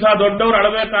 ಇಂಥ ದೊಡ್ಡವ್ರು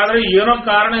ಅಳಬೇಕಾದ್ರೆ ಏನೋ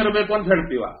ಕಾರಣ ಇರಬೇಕು ಅಂತ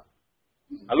ಹೇಳ್ತೀವ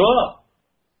ಅಲ್ವೋ?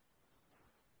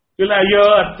 ಇಲ್ಲ ಅಯ್ಯೋ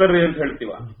ಹತ್ತರ್ರಿ ಅಂತ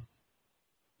ಹೇಳ್ತೀವ.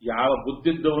 ಯಾವ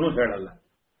ಬುದ್ಧಿದ್ದವನು ಹೇಳಲ್ಲ.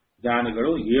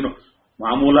 ಜ್ಞಾನಿಗಳು ಏನು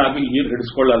ಮಾಮೂಲಾಗಿ ಏನು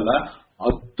ಹಿಡಿಸ್ಕೊಳ್ಳಲ್ಲ.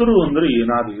 ಹತ್ತರು ಅಂದ್ರೆ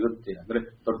ಏನಾದ್ರು ಇರುತ್ತೆ, ಅಂದ್ರೆ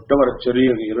ದೊಡ್ಡವರ ಚರ್ಯ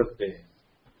ಇರುತ್ತೆ.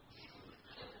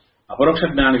 ಅಪರೋಕ್ಷ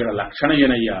ಜ್ಞಾನಿಗಳ ಲಕ್ಷಣ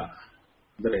ಏನಯ್ಯ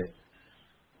ಅಂದ್ರೆ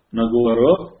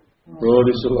ನಗುವರು,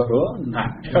 ರೋಧಿಸುವರು,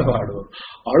 ನಾಟ್ಯವಾಡುವರು.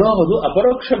 ಅಳೋದು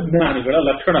ಅಪರೋಕ್ಷ ಜ್ಞಾನಿಗಳ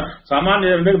ಲಕ್ಷಣ. ಸಾಮಾನ್ಯ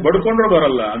ಜನರಿಗೆ ಬಡ್ಕೊಂಡ್ರು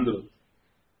ಬರಲ್ಲ ಅಂದ್ರು.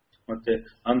 ಮತ್ತೆ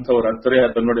ಅಂಥವ್ರ ಹತ್ತರೆ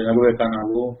ಅದನ್ನ ನೋಡಿ ನಗಬೇಕಾ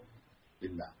ನಾವು?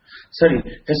 ಇಲ್ಲ. ಸರಿ,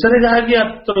 ಹೆಸರಿಗಾಗಿ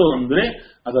ಹತ್ತರು ಅಂದ್ರೆ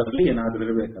ಅದರಲ್ಲಿ ಏನಾದ್ರೂ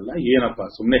ಇರಬೇಕಲ್ಲ. ಏನಪ್ಪ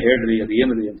ಸುಮ್ಮನೆ ಹೇಳ್ರಿ, ಅದು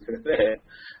ಏನಿದೆ ಅಂತ ಹೇಳಿದ್ರೆ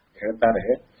ಹೇಳ್ತಾರೆ,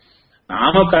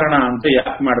 ನಾಮಕರಣ ಅಂತ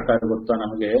ಯಾಕೆ ಮಾಡ್ತಾರೆ ಗೊತ್ತಾ?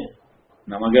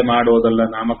 ನಮಗೆ ಮಾಡೋದಲ್ಲ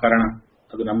ನಾಮಕರಣ.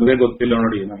 ಅದು ನಮಗೆ ಗೊತ್ತಿಲ್ಲ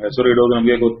ನೋಡಿ. ನಮ್ಮ ಹೆಸರು ಇಡೋದು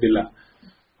ನಮಗೆ ಗೊತ್ತಿಲ್ಲ.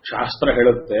 ಶಾಸ್ತ್ರ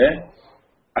ಹೇಳುತ್ತೆ,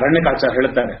 ಅರಣ್ಯಕಾಚಾರ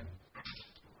ಹೇಳ್ತಾರೆ,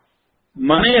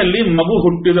 ಮನೆಯಲ್ಲಿ ಮಗು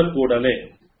ಹುಟ್ಟಿದ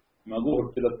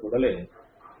ಕೂಡಲೇ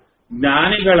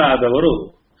ಜ್ಞಾನಿಗಳಾದವರು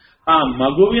ಆ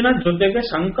ಮಗುವಿನ ಜೊತೆಗೆ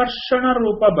ಸಂಕರ್ಷಣ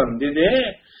ರೂಪ ಬಂದಿದೆ,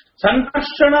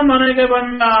 ಸಂಕರ್ಷಣ ಮನೆಗೆ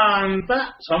ಬಂದ ಅಂತ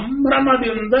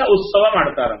ಸಂಭ್ರಮದಿಂದ ಉತ್ಸವ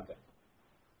ಮಾಡ್ತಾರಂತೆ.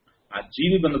 ಆ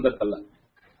ಜೀವಿ ಬಂದದಕ್ಕಲ್ಲ.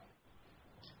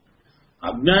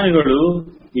 ಅಜ್ಞಾನಿಗಳು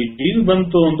ಈ ಜೀವಿ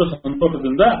ಬಂತು ಅಂತ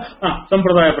ಸಂತೋಷದಿಂದ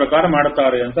ಸಂಪ್ರದಾಯ ಪ್ರಕಾರ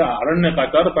ಮಾಡುತ್ತಾರೆ ಅಂತ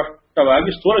ಅರಣ್ಯಕಾಚಾರ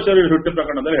ಸ್ಪಷ್ಟವಾಗಿ ಸ್ಥೂಲ ಶರೀರ ಹುಟ್ಟಿ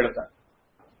ಪ್ರಕರಣದಲ್ಲಿ ಹೇಳ್ತಾರೆ.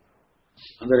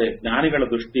 ಅಂದರೆ ಜ್ಞಾನಿಗಳ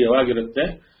ದೃಷ್ಟಿ ಯಾವಾಗಿರುತ್ತೆ?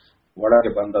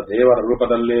 ಒಳಗೆ ಬಂದ ದೇವರ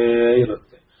ರೂಪದಲ್ಲೇ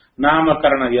ಇರುತ್ತೆ.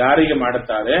 ನಾಮಕರಣ ಯಾರಿಗೆ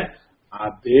ಮಾಡುತ್ತಾರೆ? ಆ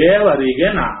ದೇವರಿಗೆ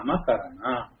ನಾಮಕರಣ.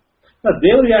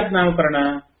 ದೇವರಿಗೆ ಯಾಕೆ ನಾಮಕರಣ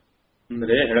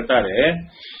ಅಂದ್ರೆ ಹೇಳ್ತಾರೆ,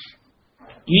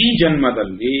 ಈ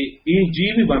ಜನ್ಮದಲ್ಲಿ ಈ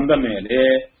ಜೀವಿ ಬಂದ ಮೇಲೆ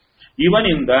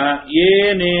ಇವನಿಂದ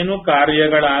ಏನೇನು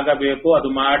ಕಾರ್ಯಗಳಾಗಬೇಕು ಅದು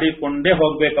ಮಾಡಿಕೊಂಡೇ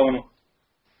ಹೋಗ್ಬೇಕವನು.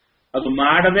 ಅದು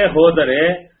ಮಾಡದೆ ಹೋದರೆ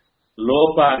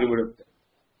ಲೋಪ ಆಗಿಬಿಡುತ್ತೆ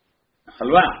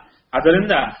ಅಲ್ವಾ?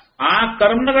 ಅದರಿಂದ ಆ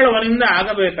ಕರ್ಮಗಳು ಅವನಿಂದ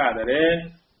ಆಗಬೇಕಾದರೆ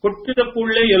ಕೊಟ್ಟಿದ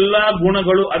ಕೂಡಲೇ ಎಲ್ಲಾ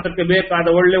ಗುಣಗಳು, ಅದಕ್ಕೆ ಬೇಕಾದ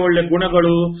ಒಳ್ಳೆ ಒಳ್ಳೆ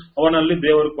ಗುಣಗಳು ಅವನಲ್ಲಿ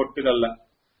ದೇವರು ಕೊಟ್ಟಿರಲ್ಲ.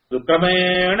 ಅದು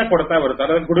ಕ್ರಮೇಣ ಕೊಡ್ತಾ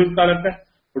ಬರ್ತಾರೆ. ಅದಕ್ಕೆ ಹುಡುಕ್ತಾರತ್ತೆ,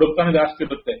 ಹುಡುಕ್ತಾನೆ ಜಾಸ್ತಿ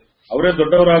ಇರುತ್ತೆ. ಅವರೇ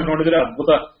ದೊಡ್ಡವರಾಗಿ ನೋಡಿದ್ರೆ ಅದ್ಭುತ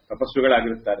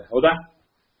ತಪಸ್ವಿಗಳಾಗಿರುತ್ತಾರೆ. ಹೌದಾ?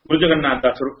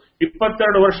 ಗುರುಜಗನ್ನಾಥಾಸರು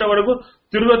 22 ವರ್ಷವರೆಗೂ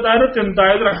ತಿರುಗುತ್ತಾ ಇದ್ರು, ತಿಂತಾ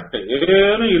ಇದ್ರು, ಅಷ್ಟೇ,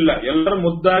 ಏನೂ ಇಲ್ಲ. ಎಲ್ಲರೂ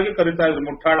ಮುದ್ದಾಗಿ ಕರಿತಾ ಇದ್ರು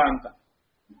ಮುಟ್ಟಾಳ ಅಂತ,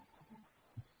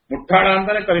 ಮುಟ್ಟಾಳ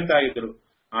ಅಂತಾನೆ ಕರಿತಾ ಇದ್ರು.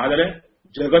 ಆದರೆ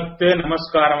ಜಗತ್ತೇ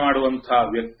ನಮಸ್ಕಾರ ಮಾಡುವಂತಹ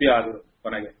ವ್ಯಕ್ತಿ ಆದರು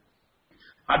ಕೊನೆಗೆ.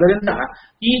 ಅದರಿಂದ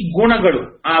ಈ ಗುಣಗಳು,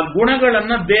 ಆ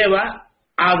ಗುಣಗಳನ್ನ ದೇವ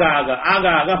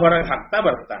ಆಗಾಗ ಹೊರಗೆ ಹಾಕ್ತಾ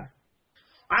ಬರ್ತಾನೆ.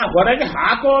 ಆ ಹೊರಗೆ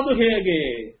ಹಾಕೋದು ಹೇಗೆ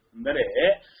ಅಂದರೆ,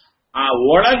 ಆ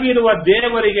ಒಳಗಿರುವ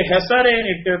ದೇವರಿಗೆ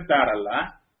ಹೆಸರೇನಿಟ್ಟಿರ್ತಾರಲ್ಲ,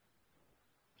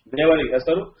 ದೇವರಿಗೆ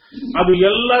ಹೆಸರು, ಅದು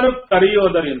ಎಲ್ಲರೂ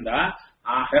ಕರೆಯೋದರಿಂದ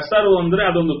ಆ ಹೆಸರು ಅಂದ್ರೆ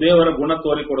ಅದೊಂದು ದೇವರ ಗುಣ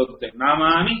ತೋರಿಕೊಡುತ್ತೆ.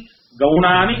 ನಾಮಾನಿ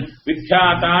ಗೌಣಾನಿ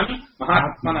ವಿಖ್ಯಾತಾನಿ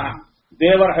ಮಹಾತ್ಮನ.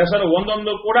 ದೇವರ ಹೆಸರು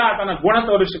ಒಂದೊಂದು ಕೂಡ ಆತನ ಗುಣ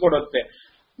ತೋರಿಸಿಕೊಡುತ್ತೆ.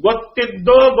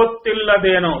 ಗೊತ್ತಿದ್ದೋ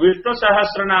ಗೊತ್ತಿಲ್ಲದೇನೋ ವಿಷ್ಣು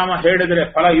ಸಹಸ್ರನಾಮ ಹೇಳಿದರೆ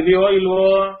ಫಲ ಇದೆಯೋ ಇಲ್ವೋ?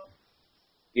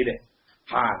 ಇದೆ.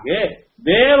 ಹಾಗೆ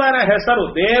ದೇವರ ಹೆಸರು,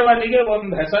 ದೇವರಿಗೆ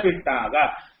ಒಂದು ಹೆಸರಿಟ್ಟಾಗ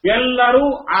ಎಲ್ಲರೂ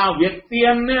ಆ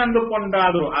ವ್ಯಕ್ತಿಯನ್ನೇ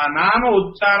ಅಂದುಕೊಂಡಾದ್ರು ಆ ನಾಮ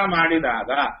ಉಚ್ಚಾರ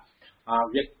ಮಾಡಿದಾಗ ಆ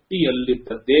ವ್ಯಕ್ತಿಯಲ್ಲಿದ್ದ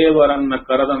ದೇವರನ್ನ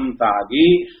ಕರೆದಂತಾಗಿ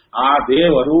ಆ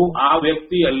ದೇವರು ಆ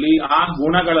ವ್ಯಕ್ತಿಯಲ್ಲಿ ಆ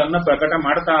ಗುಣಗಳನ್ನ ಪ್ರಕಟ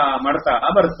ಮಾಡ್ತಾ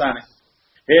ಬರ್ತಾನೆ.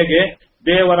 ಹೇಗೆ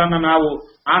ದೇವರನ್ನ ನಾವು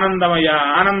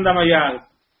ಆನಂದಮಯ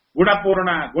ಗುಣಪೂರ್ಣ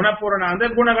ಅಂದ್ರೆ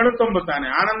ಗುಣಗಳು ತುಂಬುತ್ತಾನೆ,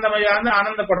 ಆನಂದಮಯ ಅಂದ್ರೆ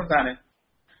ಆನಂದ ಕೊಡ್ತಾನೆ,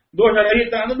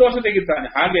 ದೋಷರಹಿತ ಅಂದ್ರೆ ದೋಷ ತೆಗಿತಾನೆ.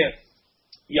 ಹಾಗೆ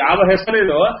ಯಾವ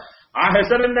ಹೆಸರಿದೋ ಆ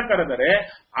ಹೆಸರಿಂದ ಕರೆದರೆ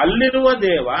ಅಲ್ಲಿರುವ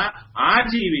ದೇವ ಆ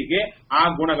ಜೀವಿಗೆ ಆ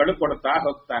ಗುಣಗಳು ಕೊಡ್ತಾ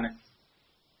ಹೋಗ್ತಾನೆ.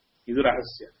 ಇದು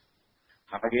ರಹಸ್ಯ.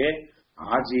 ಹಾಗೆ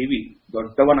ಆ ಜೀವಿ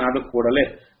ದೊಡ್ಡವನಾದ ಕೂಡಲೇ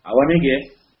ಅವನಿಗೆ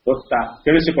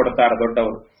ತಿಳಿಸಿಕೊಡ್ತಾರೆ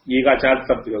ದೊಡ್ಡವರು. ಈಗ ಚಾರ್ಜ್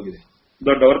ತಪ್ಪಿ ಹೋಗಿದೆ.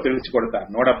 ದೊಡ್ಡವರು ತಿಳಿಸಿಕೊಡ್ತಾರೆ,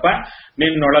 ನೋಡಪ್ಪ,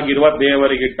 ನಿನ್ನೊಳಗಿರುವ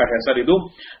ದೇವರಿಗಿಟ್ಟ ಹೆಸರಿದು.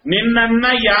 ನಿನ್ನನ್ನ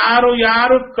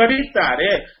ಯಾರು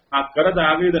ಕರೀತಾರೆ, ಆ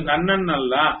ಕರೆದಾಗ ಇದು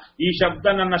ನನ್ನನ್ನಲ್ಲ, ಈ ಶಬ್ದ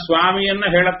ನನ್ನ ಸ್ವಾಮಿಯನ್ನ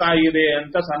ಹೇಳುತ್ತಾ ಇದೆ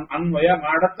ಅಂತ ಅನ್ವಯ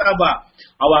ಮಾಡುತ್ತಾ ಬಾ.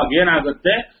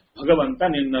 ಅವಾಗೇನಾಗುತ್ತೆ, ಭಗವಂತ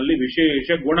ನಿನ್ನಲ್ಲಿ ವಿಶೇಷ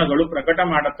ಗುಣಗಳು ಪ್ರಕಟ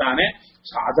ಮಾಡುತ್ತಾನೆ,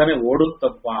 ಸಾಧನೆ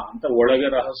ಓಡುತ್ತಪ್ಪ ಅಂತ ಒಳಗೆ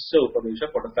ರಹಸ್ಯ ಉಪದೇಶ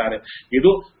ಕೊಡ್ತಾರೆ.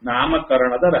 ಇದು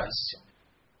ನಾಮಕರಣದ ರಹಸ್ಯ.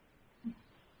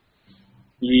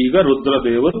 ಈಗ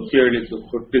ರುದ್ರದೇವರು ಕೇಳಿದ್ದು,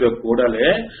 ಹುಟ್ಟಿದ ಕೂಡಲೇ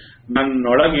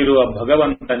ನನ್ನೊಳಗಿರುವ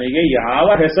ಭಗವಂತನಿಗೆ ಯಾವ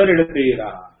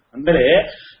ಹೆಸರಿಡುತ್ತೀರಾ ಅಂದರೆ,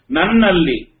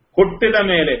 ನನ್ನಲ್ಲಿ ಹುಟ್ಟಿದ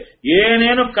ಮೇಲೆ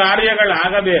ಏನೇನು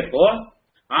ಕಾರ್ಯಗಳಾಗಬೇಕೋ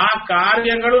ಆ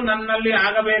ಕಾರ್ಯಗಳು ನನ್ನಲ್ಲಿ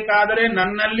ಆಗಬೇಕಾದರೆ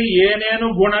ನನ್ನಲ್ಲಿ ಏನೇನು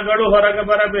ಗುಣಗಳು ಹೊರಗೆ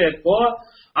ಬರಬೇಕೋ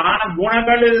ಆ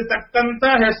ಗುಣಗಳಿರ್ತಕ್ಕಂಥ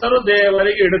ಹೆಸರು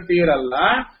ದೇವರಿಗೆ ಇಡುತ್ತೀರಲ್ಲ.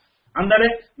 ಅಂದರೆ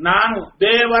ನಾನು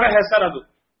ದೇವರ ಹೆಸರದು,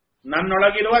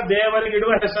 ನನ್ನೊಳಗಿರುವ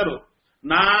ದೇವರಿಗಿಡುವ ಹೆಸರು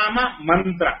ನಾಮ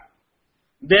ಮಂತ್ರ.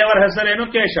 ದೇವರ ಹೆಸರೇನು?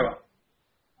 ಕೇಶವ.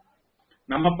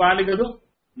 ನಮ್ಮ ಪಾಲಿಗದು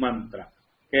ಮಂತ್ರ.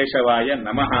 ಕೇಶವಾಯ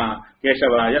ನಮಃ,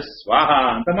 ಕೇಶವಾಯ ಸ್ವಾಹ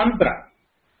ಅಂತ ಮಂತ್ರ,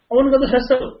 ಅವನಿಗದು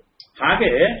ಹೆಸರು.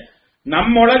 ಹಾಗೆ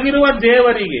ನಮ್ಮೊಳಗಿರುವ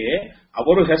ದೇವರಿಗೆ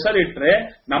ಅವರು ಹೆಸರಿಟ್ರೆ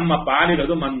ನಮ್ಮ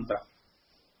ಪಾಲಿಗದು ಮಂತ್ರ.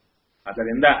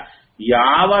 ಅದರಿಂದ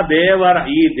ಯಾವ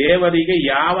ಈ ದೇವರಿಗೆ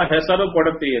ಯಾವ ಹೆಸರು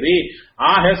ಕೊಡುತ್ತೀರಿ,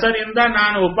 ಆ ಹೆಸರಿಂದ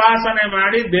ನಾನು ಉಪಾಸನೆ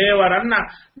ಮಾಡಿ ದೇವರನ್ನ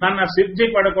ನನ್ನ ಸಿದ್ಧಿ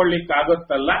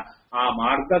ಪಡ್ಕೊಳ್ಳಿಕ್ಕಾಗುತ್ತಲ್ಲ, ಆ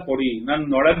ಮಾರ್ಗ ಕೊಡಿ.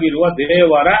 ನನ್ನೊಳಗಿರುವ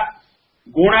ದೇವರ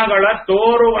ಗುಣಗಳ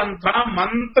ತೋರುವಂಥ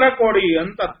ಮಂತ್ರ ಕೊಡಿ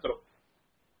ಅಂತತ್ರು.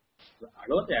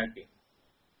 ಅಳೋದು ಯಾಕೆ?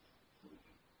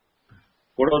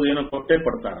 ಕೊಡೋದೇನು ಕೊಟ್ಟೇ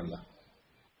ಕೊಡ್ತಾರಲ್ಲ.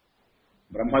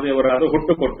 ಬ್ರಹ್ಮದೇವರಾದ್ರು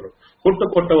ಹುಟ್ಟು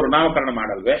ಕೊಟ್ಟವರು ನಾಮಕರಣ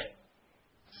ಮಾಡಲ್ವೇ?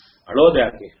 ಅಳೋದು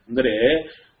ಯಾಕೆ ಅಂದ್ರೆ,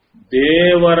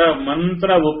 ದೇವರ ಮಂತ್ರ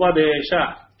ಉಪದೇಶ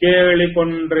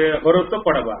ಕೇಳಿಕೊಂಡ್ರೆ ಹೊರತು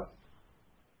ಕೊಡಬಾರದು.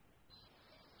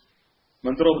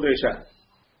 ಮಂತ್ರೋಪದೇಶ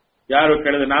ಯಾರು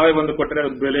ಕೇಳಿದ್ರೆ ನಾವೇ ಬಂದು ಕೊಟ್ಟರೆ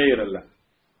ಅದು ಬೆಲೆ ಇರಲ್ಲ.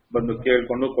 ಬಂದು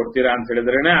ಕೇಳ್ಕೊಂಡು ಕೊಡ್ತೀರಾ ಅಂತ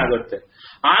ಹೇಳಿದ್ರೇನೆ ಆಗುತ್ತೆ.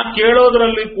 ಆ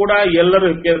ಕೇಳೋದ್ರಲ್ಲಿ ಕೂಡ ಎಲ್ಲರೂ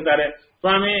ಕೇಳ್ತಾರೆ,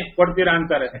 ಸ್ವಾಮಿ ಕೊಡ್ತೀರಾ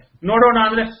ಅಂತಾರೆ. ನೋಡೋಣ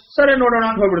ಅಂದ್ರೆ ಸರಿ ನೋಡೋಣ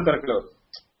ಅಂತ ಹೋಗ್ಬಿಡ್ತಾರೆ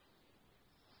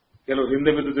ಕೆಲವರು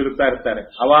ಹಿಂದೆ ಬಿದ್ದು ತಿರುಗ್ತಾ ಇರ್ತಾರೆ.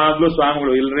 ಅವಾಗ್ಲೂ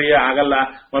ಸ್ವಾಮಿಗಳು ಇಲ್ರಿ ಆಗಲ್ಲ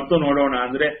ಮತ್ತು ನೋಡೋಣ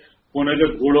ಅಂದ್ರೆ ಪುನಗೆ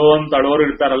ಗುಳೋ ಅಂತ ಅಳೋರು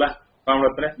ಇರ್ತಾರಲ್ಲ ಸ್ವಾಮಿ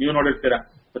ಹತ್ರ, ನೀವು ನೋಡಿರ್ತೀರಾ,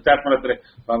 ಹುಚ್ಚಾತ್ಮರ ಹತ್ರ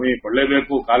ಸ್ವಾಮಿ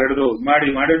ಕೊಳ್ಳೇಬೇಕು, ಕಾಲಿಡಿದು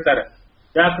ಮಾಡಿರ್ತಾರೆ.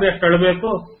 ಯಾಕ್ರಿ ಅಷ್ಟು ಅಳಬೇಕು?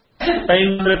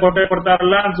 ಟೈಮ್ ಅಂದ್ರೆ ಕೋಟೆ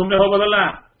ಕೊಡ್ತಾರಲ್ಲ ಅಂತ ಸುಮ್ಮನೆ ಹೋಗೋದಲ್ಲ.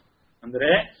 ಅಂದ್ರೆ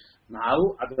ನಾವು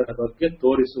ಅದರ ಬಗ್ಗೆ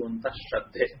ತೋರಿಸುವಂತ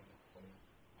ಶ್ರದ್ಧೆ,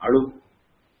 ಅಳು.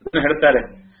 ಅದನ್ನ ಹೇಳ್ತಾರೆ,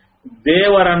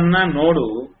 ದೇವರನ್ನ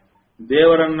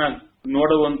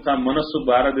ನೋಡುವಂತ ಮನಸ್ಸು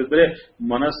ಬಾರದಿದ್ರೆ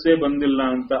ಮನಸ್ಸೇ ಬಂದಿಲ್ಲ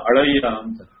ಅಂತ ಅಳಯ್ಯ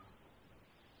ಅಂತ.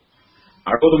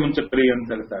 ಅಳೋದು ಮುಂಚೆ ಕಲಿ ಅಂತ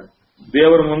ಹೇಳ್ತಾರೆ.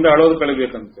 ದೇವರ ಮುಂದೆ ಅಳೋದು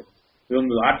ಕಲಿಬೇಕಂತೆ.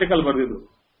 ಇದೊಂದು ಆರ್ಟಿಕಲ್ ಬರೆದಿದ್ರು,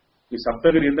 ಈ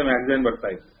ಸಪ್ತಗಿರಿ ಅಂತ ಮ್ಯಾಗಝೈನ್ ಬರ್ತಾ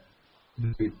ಇತ್ತು.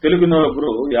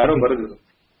 ತೆಲುಗಿನೊಬ್ಬರು ಯಾರೋ ಬರೆದಿದ್ರು,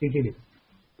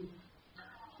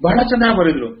 ಬಹಳ ಚೆನ್ನಾಗಿ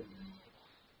ಬರೆದಿದ್ರು.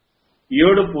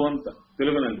 ಏಡುಪು ಅಂತ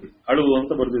ತೆಲುಗಿನಲ್ಲಿ, ಅಳುವು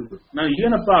ಅಂತ ಬರೆದಿದ್ರು. ನಾನು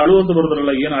ಏನಪ್ಪ ಅಳು ಅಂತ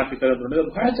ಬರೆದ್ರಲ್ಲ, ಏನ್ ಆರ್ಟಿಕಲ್ ಅಂತ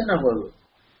ನೋಡಿದ್ರೆ ಬಹಳ ಚೆನ್ನಾಗಿ ಬರೆದ್ರು.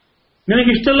 ನಿನಗೆ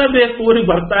ಇಷ್ಟೆಲ್ಲ ಬೇಕು, ಊರಿಗೆ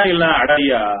ಬರ್ತಾ ಇಲ್ಲ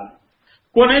ಅಡಯ್ಯ.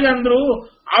 ಕೊನೆಗಂದ್ರು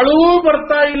ಅಳು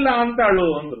ಬರ್ತಾ ಇಲ್ಲ ಅಂತ ಅಳು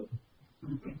ಅಂದ್ರು.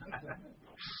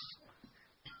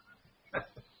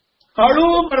 ಅಳು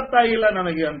ಬರ್ತಾ ಇಲ್ಲ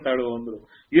ನನಗೆ ಅಂತ ಅಳು ಅಂದ್ರು.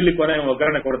 ಇಲ್ಲಿ ಕೊನೆ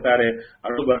ಒಗ್ಗರಣೆ ಕೊಡ್ತಾರೆ,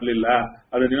 ಅಳು ಬರ್ಲಿಲ್ಲ,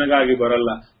 ಅದು ನಿನಗಾಗಿ ಬರಲ್ಲ,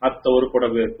 ಹತ್ತವರು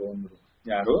ಕೊಡಬೇಕು ಅಂದ್ರು.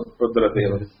 ಯಾರು?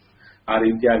 ರುದ್ರದೇವರು. ಆ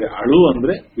ರೀತಿಯಾಗಿ ಅಳು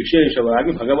ಅಂದ್ರೆ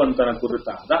ವಿಶೇಷವಾಗಿ ಭಗವಂತನ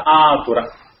ಕುರಿತಾದ ಆತುರ.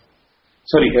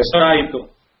 ಸರಿ, ಹೆಸರಾಯಿತು.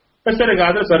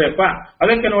 ಹೆಸರಿಗಾದ್ರೆ ಸರಿಯಪ್ಪ,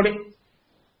 ಅದಕ್ಕೆ ನೋಡಿ,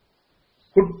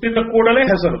 ಹುಟ್ಟಿದ ಕೂಡಲೇ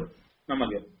ಹೆಸರು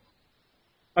ನಮಗೆ,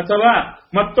 ಅಥವಾ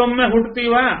ಮತ್ತೊಮ್ಮೆ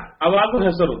ಹುಡ್ತೀವ ಅವಾಗೂ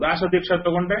ಹೆಸರು. ದಾಸ ದೀಕ್ಷಾ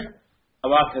ತಗೊಂಡ್ರೆ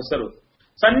ಅವಾಗ ಹೆಸರು,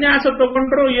 ಸನ್ಯಾಸ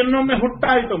ತಗೊಂಡ್ರು ಇನ್ನೊಮ್ಮೆ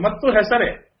ಹುಟ್ಟಾಯಿತು ಮತ್ತು ಹೆಸರೇ.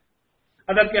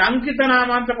 ಅದಕ್ಕೆ ಅಂಕಿತ ನಾಮ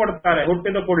ಅಂತ ಕೊಡ್ತಾರೆ.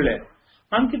 ಹುಟ್ಟಿದ ಕೂಡಲೇ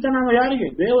ಅಂಕಿತ ನಾಮ ಯಾರಿಗೆ?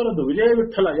 ದೇವರದ್ದು. ವಿಜಯ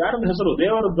ವಿಠಲ ಯಾರದ್ದು ಹೆಸರು?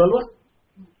 ದೇವರದ್ದು ಅಲ್ವಾ?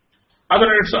 ಅದರ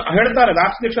ಹೇಳ್ತಾರೆ,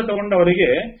 ದಾಸ ದೀಕ್ಷಾ ತಗೊಂಡವರಿಗೆ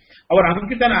ಅವರ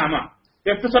ಅಂಕಿತ ನಾಮ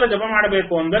ಎಷ್ಟು ಸಲ ಜಪ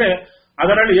ಮಾಡಬೇಕು ಅಂದರೆ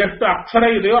ಅದರಲ್ಲಿ ಎಷ್ಟು ಅಕ್ಷರ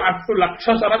ಇದೆಯೋ ಅಷ್ಟು ಲಕ್ಷ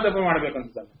ಸಲ ಜಪ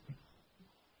ಮಾಡಬೇಕಂತ.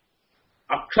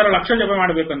 ಅಕ್ಷರ ಲಕ್ಷ ಜಪ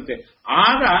ಮಾಡಬೇಕಂತೆ.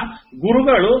 ಆಗ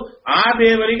ಗುರುಗಳು ಆ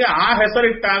ದೇವರಿಗೆ ಆ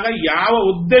ಹೆಸರಿಟ್ಟಾಗ ಯಾವ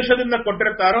ಉದ್ದೇಶದಿಂದ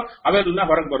ಕೊಟ್ಟಿರ್ತಾರೋ ಅವೆಲ್ಲ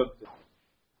ಹೊರಗೆ ಬರುತ್ತೆ.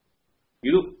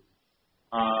 ಇದು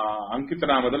ಆ ಅಂಕಿತ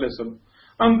ನಾಮದಲ್ಲಿ ಹೆಸರು.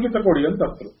 ಅಂಕಿತ ಕೊಡಿ ಅಂತ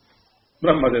ಹತ್ರ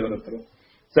ಬ್ರಹ್ಮದೇವರ ಹತ್ರ.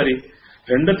 ಸರಿ,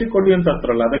 ಹೆಂಡತಿ ಕೊಡಿ ಅಂತ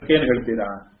ಹತ್ರಲ್ಲ, ಅದಕ್ಕೇನು ಹೇಳ್ತೀರಾ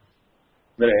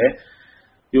ಅಂದ್ರೆ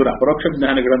ಇವರ ಅಪರೋಕ್ಷ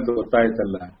ಜ್ಞಾನಿಗಳಂತೂ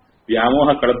ಗೊತ್ತಾಯ್ತಲ್ಲ, ವ್ಯಾಮೋಹ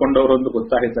ಕಳ್ಕೊಂಡವರಂತೂ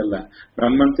ಗೊತ್ತಾಯ್ತಲ್ಲ,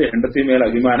 ನಮ್ಮಂತೆ ಹೆಂಡತಿ ಮೇಲೆ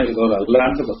ಅಭಿಮಾನ ಇರೋರು ಅಲ್ಲ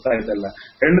ಅಂತ ಗೊತ್ತಾಯ್ತಲ್ಲ.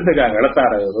 ಹೆಂಡತಿಗಾಗಿ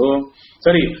ಅಳತಾರ ಇವರು.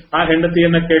 ಸರಿ, ಆ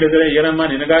ಹೆಂಡತಿಯನ್ನ ಕೇಳಿದ್ರೆ ಏನಮ್ಮ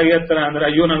ನಿನಗಾಗಿ ಹತ್ರ ಅಂದ್ರೆ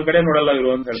ಅಯ್ಯೋ ನನ್ನ ಕಡೆ ನೋಡಲ್ಲ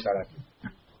ಇವರು ಅಂತ ಹೇಳ್ತಾರೆ.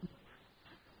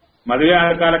 ಮದುವೆ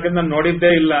ಆದ ಕಾಲಕ್ಕೆ ನಾನು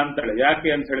ನೋಡಿದ್ದೇ ಇಲ್ಲ ಅಂತೇಳಿ.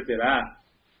 ಯಾಕೆ ಅಂತ ಹೇಳ್ತೀರಾ?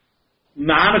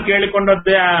 ನಾನು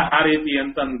ಕೇಳಿಕೊಂಡದ್ದೇ ಆ ರೀತಿ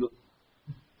ಅಂತ ಅಂದು.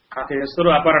 ಆಕೆ ಹೆಸರು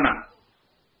ಅಪರ್ಣ,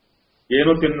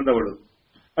 ಏನೂ ತಿನ್ನದವಳು.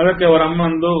 ಅದಕ್ಕೆ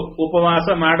ಅವರಮ್ಮಂದು ಉಪವಾಸ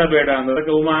ಮಾಡಬೇಡ ಅಂದ್ರೆ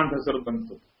ಅದಕ್ಕೆ ಉಮಾ ಅಂತ ಹೆಸರು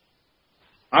ಬಂತು.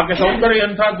 ಆಕೆ ಸೌಂದರ್ಯ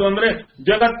ಎಂಥದ್ದು ಅಂದ್ರೆ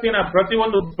ಜಗತ್ತಿನ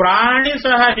ಪ್ರತಿಯೊಂದು ಪ್ರಾಣಿ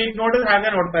ಸಹ ಹೀಗೆ ನೋಡಿದ್ರೆ ಹಾಗೆ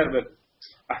ನೋಡ್ತಾ ಇರ್ಬೇಕು,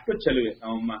 ಅಷ್ಟು ಚೆಲುವೆ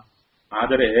ನಮ್ಮಮ್ಮ.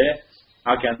 ಆದರೆ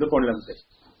ಆಕೆ ಅಂದುಕೊಂಡಂತೆ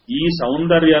ಈ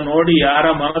ಸೌಂದರ್ಯ ನೋಡಿ ಯಾರ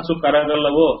ಮನಸ್ಸು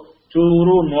ಕರಗಲ್ಲವೋ,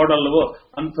 ಚೂರು ನೋಡಲ್ವೋ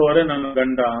ಅಂಥವರೇ ನನ್ನ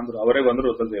ಗಂಡ ಅಂದ್ರು. ಅವರೇ ಬಂದ್ರು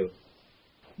ರುದ್ರದೇವರು.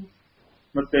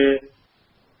 ಮತ್ತೆ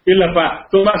ಇಲ್ಲಪ್ಪ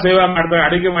ತುಂಬಾ ಸೇವಾ ಮಾಡ್ತಾರೆ,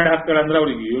 ಅಡಿಗೆ ಮಾಡಿ ಹಾಕ್ತಾರೆ ಅಂದ್ರೆ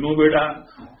ಅವ್ರಿಗೆ ಏನೂ ಬೇಡ,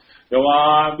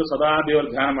 ಯಾವಾಗ್ಲೂ ಸದಾ ದೇವರ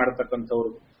ಧ್ಯಾನ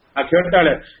ಮಾಡತಕ್ಕಂಥವ್ರು. ಆಕೆ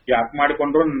ಹೇಳ್ತಾಳೆ, ಯಾಕೆ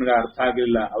ಮಾಡಿಕೊಂಡ್ರು ನನಗೆ ಅರ್ಥ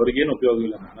ಆಗಿಲ್ಲ, ಅವ್ರಿಗೇನು ಉಪಯೋಗ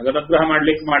ಇಲ್ಲ, ನನಗೆ ಅನುಗ್ರಹ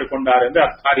ಮಾಡ್ಲಿಕ್ಕೆ ಮಾಡಿಕೊಂಡಾರೆ ಅಂದ್ರೆ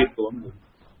ಅರ್ಥ ಆಗಿತ್ತು ಒಂದು.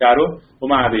 ಯಾರು?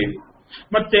 ಉಮಾದೇವಿ.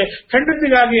 ಮತ್ತೆ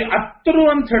ಹೆಂಡತಿಗಾಗಿ ಅತ್ತರು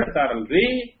ಅಂತ ಹೇಳ್ತಾರಲ್ರಿ,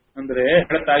 ಅಂದ್ರೆ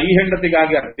ಹೇಳ್ತಾ ಈ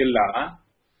ಹೆಂಡತಿಗಾಗಿ ಅರ್ತಿಲ್ಲ,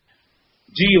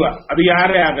 ಜೀವ ಅದು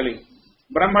ಯಾರೇ ಆಗಲಿ,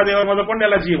 ಬ್ರಹ್ಮದೇವ ಮೊದಲುಕೊಂಡು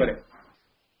ಎಲ್ಲ ಜೀವರೇ.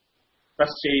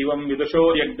 ತಸ್ಯೈವಂ ವಿದುಷೋ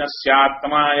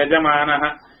ಯಜ್ಞಸ್ಯಾತ್ಮ ಯಜಮಾನ.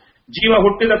 ಜೀವ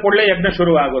ಹುಟ್ಟಿದ ಕೂಡಲೇ ಯಜ್ಞ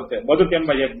ಶುರುವಾಗುತ್ತೆ,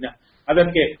 ಬದುಕೆಂಬ ಯಜ್ಞ.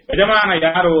 ಅದಕ್ಕೆ ಯಜಮಾನ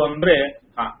ಯಾರು ಅಂದ್ರೆ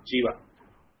ಜೀವ.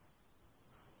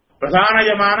 ಪ್ರಧಾನ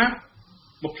ಯಜಮಾನ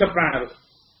ಮುಖ್ಯ ಪ್ರಾಣರು,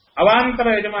 ಅವಾಂತರ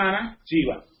ಯಜಮಾನ ಜೀವ.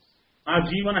 ಆ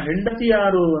ಜೀವನ ಹೆಂಡತಿ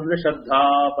ಯಾರು ಅಂದ್ರೆ ಶ್ರದ್ಧಾ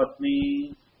ಪತ್ನಿ.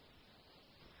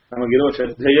 ನಮಗಿರುವ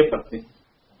ಶ್ರದ್ಧೆಯೇ ಪತ್ನಿ.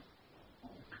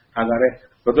 ಹಾಗಾದ್ರೆ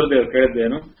ರುದ್ರದೇವರು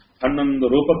ಕೇಳಿದ್ದೇನು? 11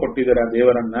 ರೂಪ ಕೊಟ್ಟಿದ್ದೀರಾ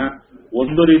ದೇವರನ್ನ,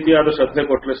 ಒಂದು ರೀತಿಯಾದ ಶ್ರದ್ಧೆ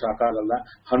ಕೊಟ್ಟರೆ ಸಾಕಾಗಲ್ಲ,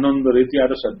 11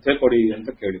 ರೀತಿಯಾದ ಶ್ರದ್ಧೆ ಕೊಡಿ ಅಂತ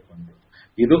ಕೇಳಿಕೊಂಡು.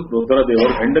 ಇದು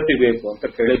ರುದ್ರದೇವರು ಹೆಂಡತಿ ಬೇಕು ಅಂತ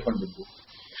ಕೇಳಿಕೊಂಡಿದ್ದು.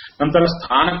 ನಂತರ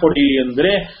ಸ್ಥಾನ ಕೊಡಿ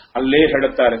ಅಂದ್ರೆ ಅಲ್ಲೇ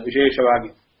ಹೇಳುತ್ತಾರೆ ವಿಶೇಷವಾಗಿ.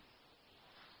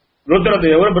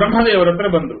 ರುದ್ರದೇವರು ಬ್ರಹ್ಮದೇವರ ಹತ್ರ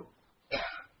ಬಂದ್ರು,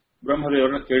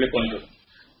 ಬ್ರಹ್ಮದೇವರನ್ನ ಕೇಳಿಕೊಂಡ್ರು,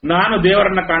 ನಾನು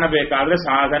ದೇವರನ್ನ ಕಾಣಬೇಕಾದ್ರೆ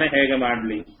ಸಾಧನೆ ಹೇಗೆ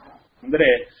ಮಾಡಲಿ ಅಂದ್ರೆ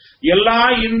ಎಲ್ಲಾ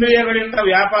ಇಂದ್ರಿಯಗಳಿಂದ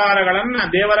ವ್ಯಾಪಾರಗಳನ್ನ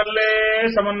ದೇವರಲ್ಲೇ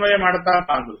ಸಮನ್ವಯ ಮಾಡ್ತಾ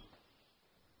ಅಂದ್ರು.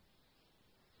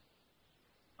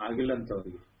 ಆಗಿಲ್ಲ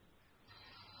ಅಂತವರಿಗೆ,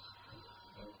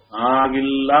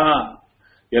 ಆಗಿಲ್ಲ.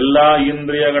 ಎಲ್ಲಾ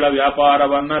ಇಂದ್ರಿಯಗಳ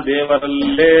ವ್ಯಾಪಾರವನ್ನ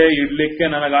ದೇವರಲ್ಲೇ ಇಡ್ಲಿಕ್ಕೆ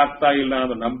ನನಗಾಗ್ತಾ ಇಲ್ಲ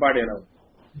ಅಂದ್ರೆ ನಂಪಾಡಿ ನಾವು.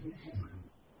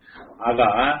 ಆಗ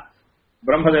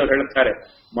ಬ್ರಹ್ಮದೇವರು ಹೇಳ್ತಾರೆ,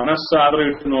 ಮನಸ್ಸಾದ್ರೂ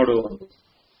ಇಟ್ಟು ನೋಡು.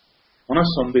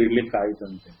 ಮನಸ್ಸೊಂದು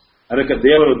ಇಡ್ಲಿಕ್ಕಾಯ್ತಂತೆ. ಅದಕ್ಕೆ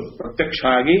ದೇವರು ಪ್ರತ್ಯಕ್ಷ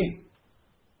ಆಗಿ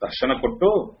ದರ್ಶನ ಕೊಟ್ಟು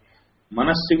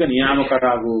ಮನಸ್ಸಿಗೆ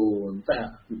ನಿಯಾಮಕರಾಗು ಅಂತ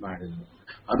ಮಾಡಿದ್ರು.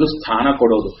 ಅದು ಸ್ಥಾನ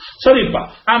ಕೊಡೋದು. ಸರಿಪ್ಪ,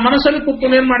 ಆ ಮನಸ್ಸಲ್ಲಿ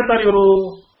ಕೂತ್ಕೊಂಡು ಏನ್ ಮಾಡ್ತಾರೆ ಇವರು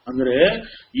ಅಂದ್ರೆ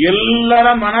ಎಲ್ಲರ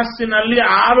ಮನಸ್ಸಿನಲ್ಲಿ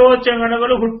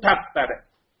ಆಲೋಚನೆಗಳು ಹುಟ್ಟಾಕ್ತಾರೆ.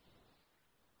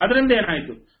 ಅದರಿಂದ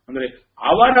ಏನಾಯ್ತು ಅಂದ್ರೆ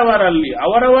ಅವರವರಲ್ಲಿ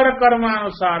ಅವರವರ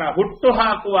ಕರ್ಮಾನುಸಾರ ಹುಟ್ಟು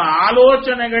ಹಾಕುವ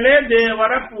ಆಲೋಚನೆಗಳೇ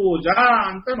ದೇವರ ಪೂಜಾ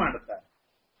ಅಂತ ಮಾಡ್ತಾರೆ.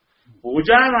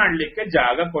 ಪೂಜಾ ಮಾಡ್ಲಿಕ್ಕೆ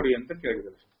ಜಾಗ ಕೊಡಿ ಅಂತ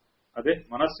ಕೇಳಿದರು. ಅದೇ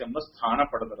ಮನಸ್ಸೆಂಬ ಸ್ಥಾನ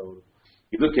ಪಡೆದರವರು.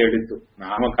 ಇದು ಕೇಳಿದ್ದು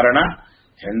ನಾಮಕರಣ,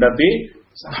 ಹೆಂಡತಿ,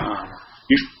 ಸ್ಥಾನ.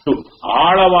 ಇಷ್ಟು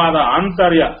ಆಳವಾದ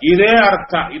ಆಂತರ್ಯ, ಇದೇ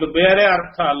ಅರ್ಥ, ಇದು ಬೇರೆ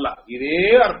ಅರ್ಥ ಅಲ್ಲ, ಇದೇ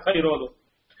ಅರ್ಥ ಇರೋದು.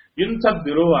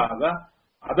 ಇಂಥದ್ದಿರುವಾಗ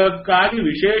ಅದಕ್ಕಾಗಿ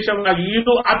ವಿಶೇಷವಾಗಿ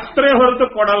ಇದು ಅತ್ರೆ ಹೊರತು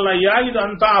ಕೊಡಲ್ಲಯ್ಯ, ಇದು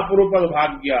ಅಂತ ಅಪರೂಪದ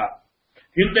ಭಾಗ್ಯ,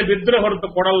 ಹಿಂದೆ ಬಿದ್ರೆ ಹೊರತು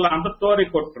ಕೊಡಲ್ಲ ಅಂತ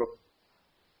ತೋರಿಕೊಟ್ರು.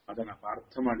 ಅದನ್ನ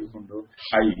ಅರ್ಥ ಮಾಡಿಕೊಂಡು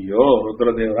ಅಯ್ಯೋ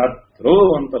ರುದ್ರದೇವರ ಹತ್ರು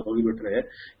ಅಂತ ಹೋಗಿಬಿಟ್ರೆ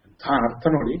ಎಂಥ ಅರ್ಥ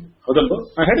ನೋಡಿ. ಹೌದಲ್ವ?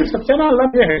 ನಾ ಹೇಳಿ ಸತ್ಯನಾ ಅಲ್ಲ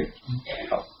ಅಂತ ಹೇಳಿ.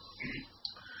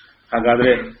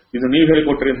 ಹಾಗಾದ್ರೆ ಇದು ನೀವು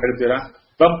ಹೇಳಿಕೊಟ್ರಿ ಅಂತ ಹೇಳ್ತೀರಾ?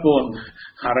 ತಪ್ಪು ಅಂತ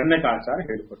ಅರಣ್ಯಕಾಚಾರ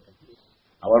ಹೇಳಿಕೊಟ್ಟ,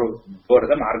 ಅವರು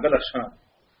ತೋರಿದ ಮಾರ್ಗದರ್ಶನ.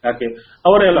 ಯಾಕೆ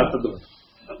ಅವರೇ ಎಲ್ಲ ಹತ್ತದ್ದು,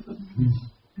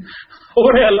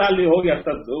 ಅವರೇ ಅಲ್ಲ ಅಲ್ಲಿ ಹೋಗಿ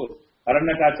ಹತ್ತದ್ದು.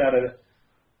 ಅರಣ್ಯಕಾಚಾರ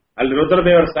ಅಲ್ಲಿ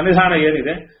ರುದ್ರದೇವರ ಸನ್ನಿಧಾನ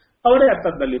ಏನಿದೆ ಅವರೇ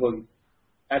ಹತ್ತದ್ದಲ್ಲಿ ಹೋಗಿ.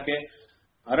 ಯಾಕೆ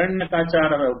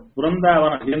ಅರಣ್ಯಕಾಚಾರರ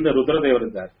ಬೃಂದಾವನ ಹಿಂದೆ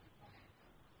ರುದ್ರದೇವರಿದ್ದಾರೆ,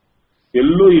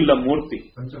 ಎಲ್ಲೂ ಇಲ್ಲ ಮೂರ್ತಿ.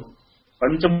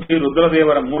 ಪಂಚಮುಖಿ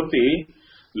ರುದ್ರದೇವರ ಮೂರ್ತಿ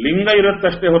ಲಿಂಗ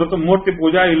ಇರುತ್ತಷ್ಟೇ ಹೊರತು ಮೂರ್ತಿ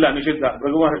ಪೂಜಾ ಇಲ್ಲ, ನಿಷಿದ್ಧ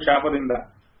ಭೃಗುವರ ಶಾಪದಿಂದ.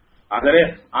 ಆದರೆ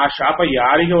ಆ ಶಾಪ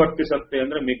ಯಾರಿಗೆ ವರ್ತಿಸುತ್ತೆ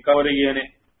ಅಂದ್ರೆ ಮಿಕ್ಕವರಿಗೇನೆ,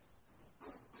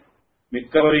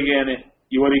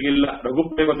 ಇವರಿಗಿಲ್ಲ.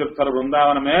 ರಘುಪ್ರೇಮ ತೀರ್ಥರ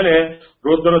ವೃಂದಾವನ ಮೇಲೆ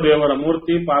ರುದ್ರದೇವರ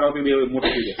ಮೂರ್ತಿ, ಪಾರ್ವತಿ ದೇವರ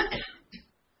ಮೂರ್ತಿ ಇದೆ.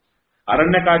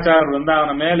 ಅರಣ್ಯಕಾಚಾರ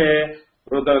ವೃಂದಾವನ ಮೇಲೆ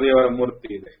ರುದ್ರದೇವರ ಮೂರ್ತಿ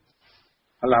ಇದೆ.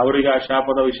 ಅಲ್ಲ, ಅವರಿಗೆ ಆ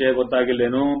ಶಾಪದ ವಿಷಯ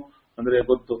ಗೊತ್ತಾಗಿಲ್ಲೇನು ಅಂದ್ರೆ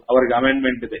ಗೊತ್ತು, ಅವರಿಗೆ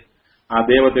ಅಮೆಂಡ್ಮೆಂಟ್ ಇದೆ. ಆ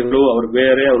ದೇವತೆಗಳು ಅವರು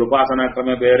ಬೇರೆ, ಅವ್ರ ಉಪಾಸನಾ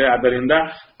ಕ್ರಮ ಬೇರೆ, ಆದ್ದರಿಂದ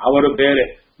ಅವರು ಬೇರೆ,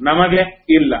 ನಮಗೆ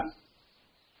ಇಲ್ಲ.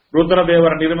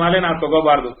 ರುದ್ರದೇವರ ನಿರ್ಮಾಲೆ ನಾವು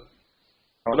ತಗೋಬಾರ್ದು,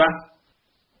 ಹೌದಾ?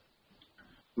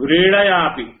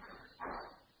 ವ್ರೀಡಯಾಪಿ,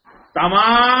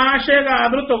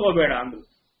 ತಮಾಷೆಗಾದ್ರೂ ತಗೋಬೇಡ ಅಂದ್ರು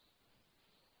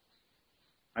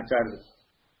ಆಚಾರ್ಯರು.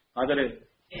 ಆದರೆ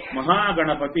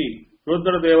ಮಹಾಗಣಪತಿ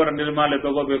ರುದ್ರದೇವರ ನಿರ್ಮಾಲೆ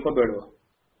ತಗೋಬೇಕೋ ಬೇಡವೋ?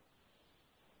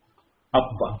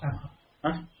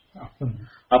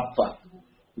 ಅಪ್ಪ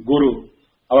ಗುರು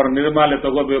ಅವರ ನಿರ್ಮಾಲೆ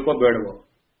ತಗೋಬೇಕೋ ಬೇಡವೋ?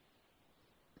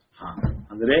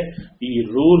 ಅಂದ್ರೆ ಈ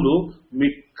ರೂಲು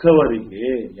ಮಿಕ್ಕವರಿಗೆ,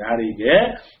 ಯಾರಿಗೆ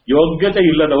ಯೋಗ್ಯತೆ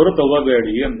ಇಲ್ಲದವರು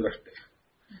ತಗೋಬೇಡಿ ಅಂದ್ರಷ್ಟೇ.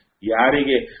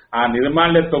 ಯಾರಿಗೆ ಆ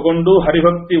ನಿರ್ಮಾಲ್ಯ ತಗೊಂಡು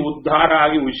ಹರಿಭಕ್ತಿ ಉದ್ಧಾರ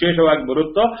ಆಗಿ ವಿಶೇಷವಾಗಿ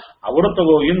ಬರುತ್ತೋ ಅವರು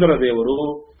ತಗೋ. ಇಂದ್ರದೇವರು,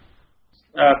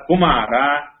 ಕುಮಾರ,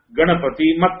 ಗಣಪತಿ,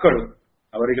 ಮಕ್ಕಳು,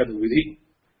 ಅವರಿಗದು ವಿಧಿ.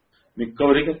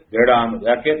 ಮಿಕ್ಕವರಿಗೆ ಬೇಡ ಅನ್ನೋದು.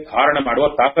 ಯಾಕೆ? ಧಾರಣೆ ಮಾಡುವ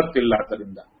ತಾಕತ್ತಿಲ್ಲ,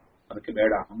 ಆದ್ದರಿಂದ ಅದಕ್ಕೆ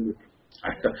ಬೇಡ ಅಂದ್ಬಿಟ್ಟು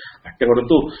ಅಷ್ಟೇ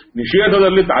ಹೊರತು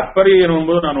ನಿಷೇಧದಲ್ಲಿ ತಾತ್ಪರ್ಯ ಏನು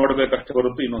ಎಂಬುದು ನಾವು ನೋಡಬೇಕಷ್ಟೇ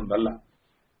ಹೊರತು ಇನ್ನೊಂದಲ್ಲ.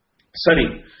 ಸರಿ,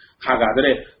 ಹಾಗಾದರೆ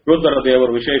ರುದ್ರ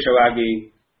ದೇವರು ವಿಶೇಷವಾಗಿ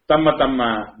ತಮ್ಮ ತಮ್ಮ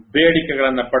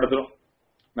ಬೇಡಿಕೆಗಳನ್ನ ಪಡೆದ್ರು.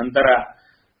 ನಂತರ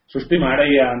ಸೃಷ್ಟಿ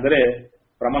ಮಾಡಯ್ಯ ಅಂದರೆ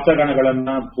ಪ್ರಮಥಗಣಗಳನ್ನ,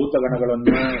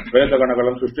 ಭೂತಗಣಗಳನ್ನ,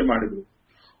 ಶ್ವೇತಗಣಗಳನ್ನು ಸೃಷ್ಟಿ ಮಾಡಿದ್ರು.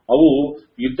 ಅವು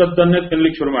ಇದ್ದದ್ದನ್ನೇ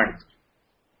ತಿನ್ಲಿಕ್ಕೆ ಶುರು ಮಾಡಿದ್ರು.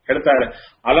 ಹೇಳ್ತಾರೆ,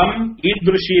 ಅಲಂ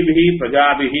ಈದೃಶೀಭಿ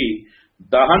ಪ್ರಜಾಭಿ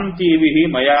ದಹಂತೀಭಿ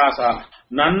ಮಯಾಸ,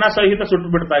 ನನ್ನ ಸಹಿತ ಸುಟ್ಟು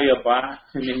ಬಿಡ್ತಾಯಪ್ಪ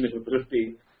ನಿನ್ನ ಸೃಷ್ಟಿ,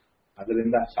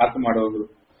 ಅದರಿಂದ ಸಾಕು ಮಾಡೋದು.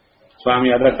 ಸ್ವಾಮಿ,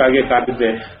 ಅದಕ್ಕಾಗಿಯೇ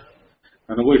ಕಾದಿದ್ದೆ,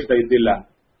 ನನಗೂ ಇಷ್ಟ ಇದ್ದಿಲ್ಲ,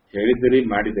 ಹೇಳಿದ್ದೀರಿ,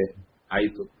 ಮಾಡಿದೆ,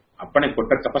 ಆಯಿತು, ಅಪ್ಪಣೆ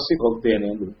ಕೊಟ್ಟ ತಪಸ್ಸಿಗೆ ಹೋಗ್ತೇನೆ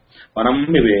ಎಂದು ವನಂ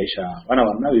ನಿವೇಶ,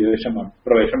 ವನವನ್ನ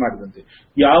ಪ್ರವೇಶ ಮಾಡಿದಂತೆ.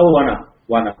 ಯಾವ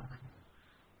ವನ?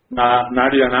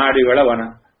 ನಾಡಿಗಳ ವನ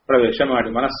ಪ್ರವೇಶ ಮಾಡಿ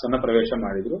ಮನಸ್ಸನ್ನ ಪ್ರವೇಶ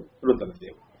ಮಾಡಿದ್ರು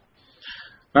ರುದ್ರದೇವರು.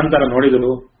 ನಂತರ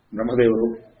ನೋಡಿದರು ಬ್ರಹ್ಮದೇವರು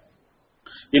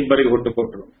ಇಬ್ಬರಿಗೆ ಹುಟ್ಟು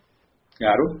ಕೊಟ್ಟರು.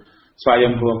 ಯಾರು?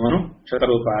 ಸ್ವಯಂಭುವಮ್ಮನು,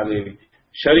 ಶತರೂಪಾದೇವಿ.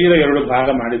 ಶರೀರ 2 ಭಾಗ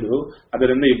ಮಾಡಿದ್ರು,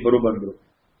 ಅದರಿಂದ ಇಬ್ಬರು ಬಂದರು.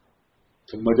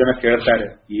 ತುಂಬಾ ಜನ ಕೇಳ್ತಾರೆ,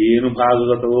 ಏನು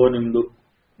ಭಾಗವತವೋ ನಿಮ್ದು,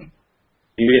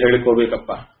 ನೀವೇ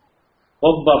ಹೇಳಿಕೋಬೇಕಪ್ಪ.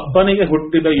 ಒಬ್ಬ ಅಪ್ಪನಿಗೆ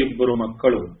ಹುಟ್ಟಿದ 2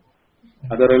 ಮಕ್ಕಳು,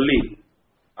 ಅದರಲ್ಲಿ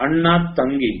ಅಣ್ಣ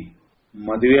ತಂಗಿ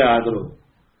ಮದುವೆ ಆದರು.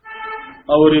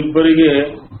 ಅವರಿಬ್ಬರಿಗೆ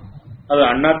ಅದು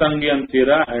ಅಣ್ಣ ತಂಗಿ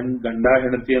ಅಂತೀರಾ, ಗಂಡ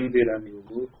ಹೆಂಡತಿ ಅಂತೀರಾ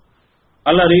ನೀವು?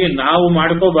 ಅಲ್ಲ ರೀ, ನಾವು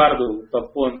ಮಾಡ್ಕೋಬಾರದು,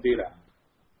 ತಪ್ಪು ಅಂತೀರಾ,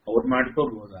 ಅವ್ರು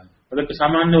ಮಾಡ್ಕೋಬಹುದಾ? ಅದಕ್ಕೆ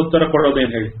ಸಾಮಾನ್ಯ ಉತ್ತರ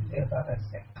ಕೊಡೋದೇನು ಹೇಳಿ?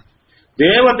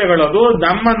 ದೇವತೆಗಳದು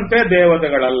ನಮ್ಮಂತೆ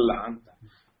ದೇವತೆಗಳಲ್ಲ ಅಂತ.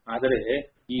 ಆದರೆ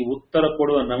ಈ ಉತ್ತರ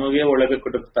ಕೊಡುವ ನಮಗೆ ಒಳಗೆ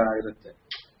ಕುಟುಕ್ತಾ ಇರುತ್ತೆ.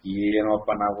 ಏನೋಪ್ಪ,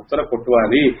 ನಾವು ಉತ್ತರ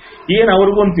ಕೊಟ್ಟುವಾರಿ ಏನ್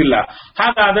ಅವ್ರಿಗಂತಿಲ್ಲ.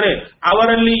 ಹಾಗಾದ್ರೆ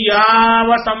ಅವರಲ್ಲಿ ಯಾವ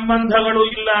ಸಂಬಂಧಗಳು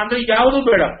ಇಲ್ಲ ಅಂದ್ರೆ ಯಾವುದು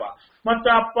ಬೇಡಪ್ಪ. ಮತ್ತೆ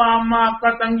ಅಪ್ಪ, ಅಮ್ಮ, ಅಕ್ಕ,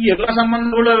 ತಂಗಿ ಎಲ್ಲ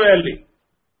ಸಂಬಂಧಗಳು ಅಲ್ಲಿ.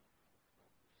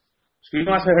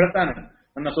 ಶ್ರೀನಿವಾಸ ಹೇಳ್ತಾನೆ,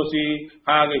 ನನ್ನ ಸೊಸಿ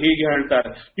ಹಾಗೆ ಹೀಗೆ ಹೇಳ್ತಾರೆ.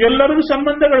 ಎಲ್ಲರಿಗೂ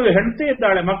ಸಂಬಂಧಗಳಿವೆ, ಹೆಂಡತಿ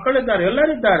ಇದ್ದಾಳೆ, ಮಕ್ಕಳಿದ್ದಾರೆ,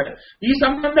 ಎಲ್ಲರಿದ್ದಾರೆ. ಈ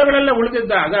ಸಂಬಂಧಗಳೆಲ್ಲ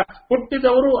ಉಳಿದಿದ್ದಾಗ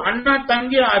ಹುಟ್ಟಿದವರು ಅಣ್ಣ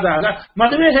ತಂಗಿ ಆದಾಗ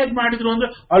ಮದುವೆ ಹೇಗೆ ಮಾಡಿದ್ರು ಅಂದ್ರೆ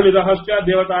ಅಲ್ಲಿ ರಹಸ್ಯ,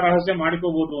 ದೇವತಾ ರಹಸ್ಯ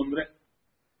ಮಾಡಿಕೋಬಹುದು ಅಂದ್ರೆ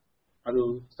ಅದು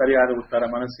ಸರಿಯಾದ ಉತ್ತರ,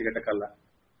 ಮನಸ್ಸಿಗೆ ಟಕಲ್ಲ.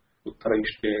 ಉತ್ತರ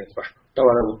ಇಷ್ಟೇ,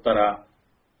 ಸ್ಪಷ್ಟವಾದ ಉತ್ತರ.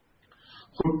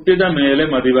 ಹುಟ್ಟಿದ ಮೇಲೆ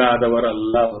ಮದುವೆ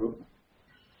ಆದವರಲ್ಲ ಅವರು,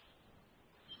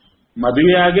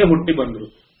 ಮದುವೆಯಾಗೇ ಹುಟ್ಟಿ ಬಂದರು.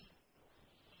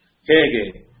 ಹೇಗೆ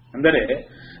ಅಂದರೆ,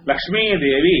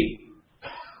 ಲಕ್ಷ್ಮೀದೇವಿ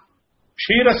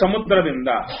ಕ್ಷೀರ ಸಮುದ್ರದಿಂದ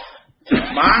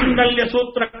ಮಾಂಗಲ್ಯ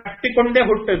ಸೂತ್ರ ಕಟ್ಟಿಕೊಂಡೇ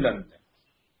ಹುಟ್ಟಿದಂತೆ.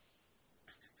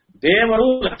 ದೇವರು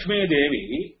ಲಕ್ಷ್ಮೀದೇವಿ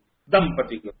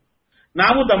ದಂಪತಿಗಳು,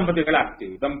 ನಾವು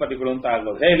ದಂಪತಿಗಳಾಗ್ತೀವಿ. ದಂಪತಿಗಳು ಅಂತ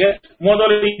ಆಗೋದು ಹೇಗೆ?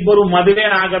 ಮೊದಲು ಇಬ್ಬರು ಮದುವೆ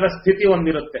ಆಗದ ಸ್ಥಿತಿ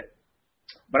ಒಂದಿರುತ್ತೆ,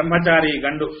 ಬ್ರಹ್ಮಚಾರಿ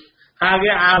ಗಂಡು,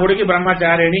 ಹಾಗೆ ಆ ಹುಡುಗಿ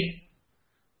ಬ್ರಹ್ಮಚಾರಿಣಿ,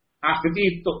 ಆ ಸ್ಥಿತಿ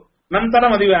ಇತ್ತು. ನಂತರ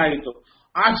ಮದುವೆ ಆಯಿತು,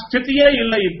 ಆ ಸ್ಥಿತಿಯೇ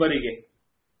ಇಲ್ಲ ಇಬ್ಬರಿಗೆ.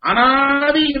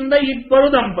 ಅನಾದಿಯಿಂದ ಇಬ್ಬರು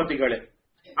ದಂಪತಿಗಳೇ.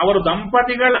 ಅವರು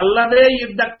ದಂಪತಿಗಳಲ್ಲದೇ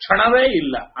ಇದ್ದ ಕ್ಷಣವೇ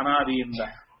ಇಲ್ಲ ಅನಾದಿಯಿಂದ.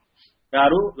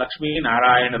 ಯಾರು? ಲಕ್ಷ್ಮೀ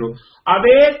ನಾರಾಯಣರು.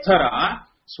 ಅದೇ ಥರ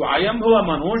ಸ್ವಯಂಭುವ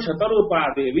ಮನು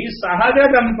ಶತರೂಪಾದೇವಿ ಸಹಜ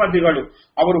ದಂಪತಿಗಳು.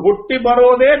 ಅವರು ಹುಟ್ಟಿ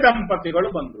ಬರೋದೇ ದಂಪತಿಗಳು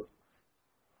ಬಂದರು.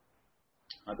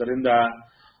 ಅದರಿಂದ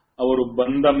ಅವರು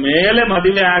ಬಂದ ಮೇಲೆ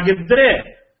ಮದುವೆ ಆಗಿದ್ರೆ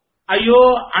ಅಯ್ಯೋ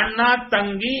ಅಣ್ಣ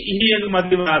ತಂಗಿ ಹೀಗೆ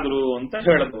ಮದುವೆ ಆದ್ರು ಅಂತ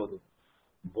ಹೇಳಬಹುದು.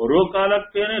 ಬರೋ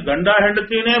ಕಾಲಕ್ಕೇನೆ ಗಂಡ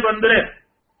ಹೆಂಡತಿನೇ ಬಂದ್ರೆ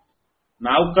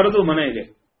ನಾವು ಕರೆದು ಮನೆಗೆ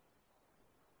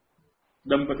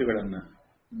ದಂಪತಿಗಳನ್ನ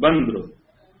ಬಂದ್ರು,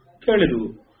 ಕೇಳಿದ್ವು,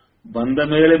 ಬಂದ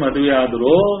ಮೇಲೆ ಮದುವೆ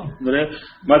ಆದ್ರು ಅಂದ್ರೆ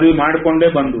ಮದುವೆ ಮಾಡಿಕೊಂಡೇ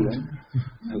ಬಂದ್ರು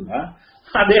ಅಲ್ವಾ?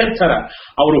 ಅದೇ ತರ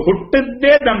ಅವರು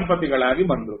ಹುಟ್ಟಿದ್ದೇ ದಂಪತಿಗಳಾಗಿ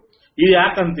ಬಂದ್ರು. ಇದು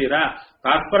ಯಾಕಂತೀರಾ?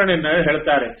 ತಾತ್ಪರ್ಯ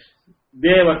ಹೇಳ್ತಾರೆ,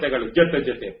 ದೇವತೆಗಳು ಜೊತೆ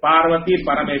ಜೊತೆ ಪಾರ್ವತಿ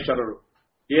ಪರಮೇಶ್ವರರು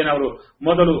ಏನವರು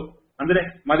ಮೊದಲು ಅಂದ್ರೆ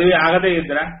ಮದುವೆ ಆಗದೇ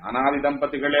ಇದ್ರ ಅನಾದಿ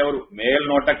ದಂಪತಿಗಳೇ ಅವರು.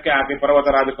 ಮೇಲ್ನೋಟಕ್ಕೆ ಆಕೆ ಪರ್ವತ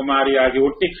ರಾಜಕುಮಾರಿಯಾಗಿ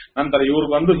ಹುಟ್ಟಿ ನಂತರ ಇವರು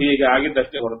ಬಂದು ಹೀಗೆ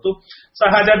ಆಗಿದ್ದಷ್ಟೇ ಹೊರತು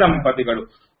ಸಹಜ ದಂಪತಿಗಳು.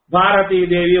 ಭಾರತೀ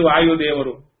ದೇವಿ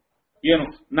ವಾಯುದೇವರು ಏನು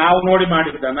ನಾವು ನೋಡಿ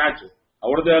ಮಾಡಿದ್ದ ಮ್ಯಾಚ್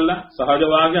ಅವ್ರದ್ದೇ ಅಲ್ಲ,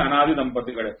 ಸಹಜವಾಗಿ ಅನಾದಿ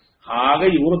ದಂಪತಿಗಳೇ. ಹಾಗೆ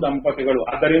ಇವರು ದಂಪತಿಗಳು.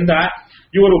 ಆದ್ದರಿಂದ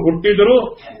ಇವರು ಹುಟ್ಟಿದ್ರು,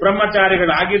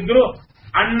 ಬ್ರಹ್ಮಚಾರಿಗಳಾಗಿದ್ರು,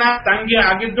 ಅಣ್ಣ ತಂಗಿ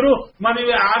ಆಗಿದ್ರು,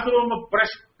 ಮದುವೆ ಆದ್ರೂ ಎಂಬ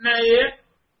ಪ್ರಶ್ನೆಯೇ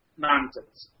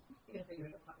ನಾನ್ಸೆನ್ಸ್.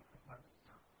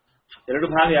 ಎರಡು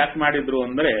ಭಾಗ ಯಾಕೆ ಮಾಡಿದ್ರು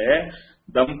ಅಂದ್ರೆ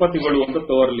ದಂಪತಿಗಳು ಅಂತ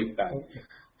ತೋರ್ಲಿಕ್ಕಾಗಿ.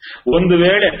 ಒಂದು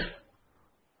ವೇಳೆ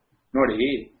ನೋಡಿ,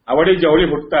 ಅವಳಿ ಜವಳಿ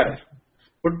ಹುಟ್ಟುತ್ತಾರೆ,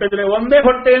 ಹುಟ್ಟಿದ್ರೆ ಒಂದೇ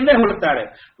ಹೊಟ್ಟೆಯಿಂದೇ ಹುಟ್ಟುತ್ತಾರೆ,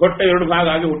 ಹೊಟ್ಟೆ ಎರಡು ಭಾಗ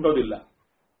ಆಗಿ ಹುಟ್ಟೋದಿಲ್ಲ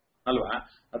ಅಲ್ವಾ?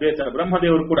 ಅದೇ ತರ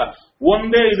ಬ್ರಹ್ಮದೇವರು ಕೂಡ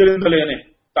ಒಂದೇ ಇದರಿಂದಲೇನೆ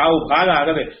ತಾವು ಭಾಗ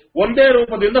ಆಗದೆ ಒಂದೇ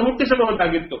ರೂಪದಿಂದ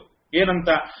ಹುಟ್ಟಿಸಬಹುದಾಗಿತ್ತು. ಏನಂತ?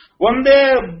 ಒಂದೇ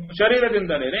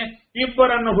ಶರೀರದಿಂದಲೇನೆ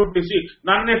ಇಬ್ಬರನ್ನು ಹುಟ್ಟಿಸಿ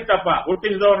ನನ್ನೆಷ್ಟಪ್ಪ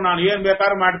ಹುಟ್ಟಿಸಿದವರು ನಾನು ಏನ್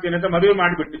ಬೇಕಾದ್ರೂ ಮಾಡ್ತೀನಿ ಅಂತ ಮದುವೆ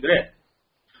ಮಾಡಿಬಿಟ್ಟಿದ್ರೆ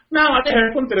ನಾವು ಅದೇ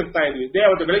ಹೇಳ್ಕೊಂಡು ತಿರುಗ್ತಾ ಇದ್ವಿ,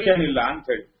 ದೇವತೆಗಳಿಗೆ ಏನಿಲ್ಲ ಅಂತ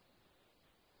ಹೇಳಿ.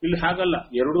 ಇಲ್ಲಿ ಹಾಗಲ್ಲ,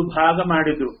 ಎರಡು ಭಾಗ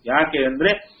ಮಾಡಿದ್ರು. ಯಾಕೆ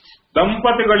ಅಂದ್ರೆ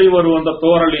ದಂಪತಿಗಳಿವರು ಅಂತ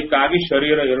ತೋರಲಿಕ್ಕಾಗಿ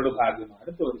ಶರೀರ ಎರಡು ಭಾಗ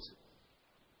ಮಾಡಿ ತೋರಿಸಿ.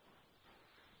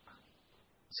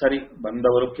 ಸರಿ,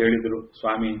 ಬಂದವರು ಕೇಳಿದ್ರು,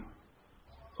 ಸ್ವಾಮಿ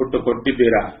ಹುಟ್ಟು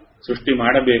ಕೊಟ್ಟಿದ್ದೀರಾ, ಸೃಷ್ಟಿ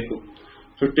ಮಾಡಬೇಕು,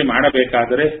 ಸೃಷ್ಟಿ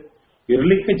ಮಾಡಬೇಕಾದರೆ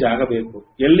ಇರ್ಲಿಕ್ಕೆ ಜಾಗ ಬೇಕು,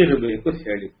 ಎಲ್ಲಿರಬೇಕು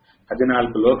ಹೇಳಿ.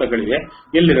 14 ಲೋಕಗಳಿವೆ,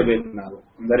 ಎಲ್ಲಿರಬೇಕು ನಾವು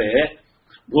ಅಂದರೆ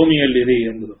ಭೂಮಿಯಲ್ಲಿರಿ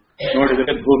ಎಂದ್ರು.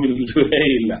 ನೋಡಿದರೆ ಭೂಮಿ ಇಲ್ಲವೇ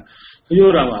ಇಲ್ಲ. ಅಯ್ಯೋ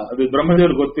ರಾಮ, ಅದು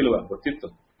ಬ್ರಹ್ಮದೇವರು ಗೊತ್ತಿಲ್ವಾ? ಗೊತ್ತಿತ್ತು.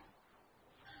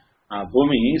 ಆ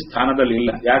ಭೂಮಿ ಸ್ಥಾನದಲ್ಲಿ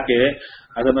ಇಲ್ಲ. ಯಾಕೆ?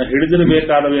 ಅದನ್ನ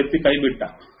ಹಿಡಿದಿರಬೇಕಾದ ವ್ಯಕ್ತಿ ಕೈ ಬಿಟ್ಟ.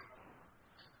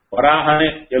 ವರಾಹನೇ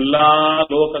ಎಲ್ಲಾ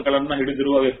ಲೋಕಗಳನ್ನ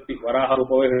ಹಿಡಿದಿರುವ ವ್ಯಕ್ತಿ, ವರಾಹ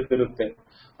ರೂಪವೇ ಹಿಡಿದಿರುತ್ತೆ,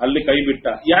 ಅಲ್ಲಿ ಕೈ ಬಿಟ್ಟ.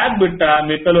 ಯಾಕೆ ಬಿಟ್ಟ?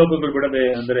 ಮಿಕ್ಕ ಲೋಕಗಳು ಬಿಡದೆ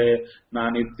ಅಂದ್ರೆ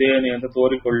ನಾನಿದ್ದೇನೆ ಅಂತ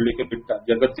ತೋರಿಕೊಳ್ಳಲಿಕ್ಕೆ ಬಿಟ್ಟ.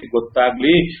 ಜಗತ್ತಿಗೆ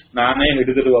ಗೊತ್ತಾಗ್ಲಿ ನಾನೇ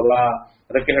ಹಿಡಿದಿರುವವ.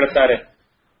 ಅದಕ್ಕೆ ಹೇಳ್ತಾರೆ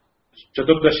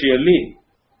ಚತುರ್ದಶಿಯಲ್ಲಿ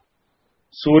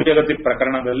ಸೂರ್ಯಗತಿ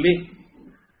ಪ್ರಕರಣದಲ್ಲಿ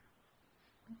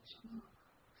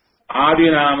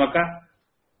ಆದಿನಾಮಕ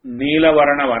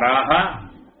ನೀಲವರ್ಣ ವರಾಹ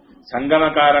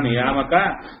ಸಂಗಮಕಾರ ನಿಯಾಮಕ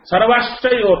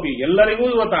ಸರ್ವಾಶ್ರಯೋಪಿ, ಎಲ್ಲರಿಗೂ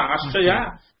ಇವತ್ತು ಆಶ್ರಯ,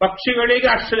 ಪಕ್ಷಿಗಳಿಗೆ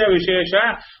ಆಶ್ರಯ ವಿಶೇಷ,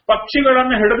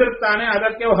 ಪಕ್ಷಿಗಳನ್ನು ಹಿಡಿದಿರ್ತಾನೆ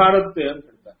ಅದಕ್ಕೆ ಹಾರುತ್ತೆ ಅಂತ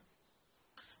ಹೇಳ್ತಾನೆ.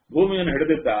 ಭೂಮಿಯನ್ನು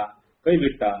ಹಿಡಿದಿದ್ದ, ಕೈ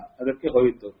ಬಿಟ್ಟ, ಅದಕ್ಕೆ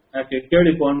ಹೋಯಿತು. ಯಾಕೆ?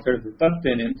 ಕೇಳಿಕೋ ಅಂತ ಹೇಳಿದ್ರು,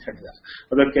 ತರ್ತೇನೆ ಅಂತ ಹೇಳಿದ.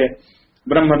 ಅದಕ್ಕೆ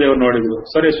ಬ್ರಹ್ಮದೇವರು ನೋಡಿದ್ರು,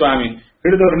 ಸರಿ ಸ್ವಾಮಿ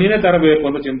ಹಿಡಿದವರು ನೀನೇ ತರಬೇಕು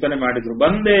ಅಂತ ಚಿಂತನೆ ಮಾಡಿದ್ರು.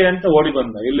 ಬಂದೆ ಅಂತ ಓಡಿ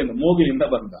ಬಂದ. ಇಲ್ಲಿಂದ ಮೂಗಿನಿಂದ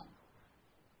ಬಂದ,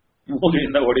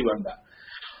 ಮೂಗಿನಿಂದ ಓಡಿ ಬಂದ.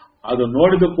 ಅದು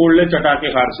ನೋಡಿದ ಕೂಡಲೇ ಚಟಾಕಿ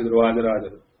ಹಾರಿಸಿದ್ರು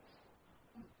ವಾದಿರಾಜರು.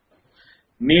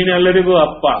 ನೀನೆಲ್ಲರಿಗೂ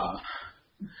ಅಪ್ಪ,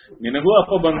 ನಿನಗೂ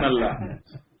ಅಪ್ಪ ಬಂದಲ್ಲ.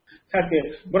 ಯಾಕೆ?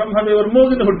 ಬ್ರಹ್ಮದೇವರು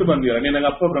ಮೂಗಿನ ಹುಟ್ಟು ಬಂದಿರ,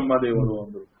 ನಿನಗಪ್ಪ ಬ್ರಹ್ಮದೇವರು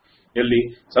ಅಂದ್ರು. ಎಲ್ಲಿ?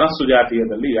 ಸರಸ್ಸು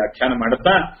ಜಾತೀಯದಲ್ಲಿ ವ್ಯಾಖ್ಯಾನ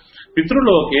ಮಾಡುತ್ತಾ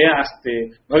ಪಿತೃಲೋಕೆ ಆಸ್ತೆ,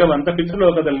 ಭಗವಂತ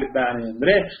ಪಿತೃಲೋಕದಲ್ಲಿದ್ದಾನೆ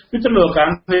ಅಂದ್ರೆ ಪಿತೃಲೋಕ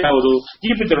ಅಂದ್ರೆ ಯಾವುದು?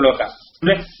 ಈ ಪಿತೃಲೋಕ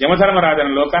ಅಂದ್ರೆ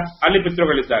ಯಮಧರ್ಮರಾಜನ ಲೋಕ, ಅಲ್ಲಿ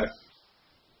ಪಿತೃಗಳಿದ್ದಾರೆ,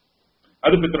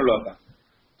 ಅದು ಪಿತೃಲೋಕ.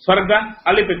 ಸ್ವರ್ಗ,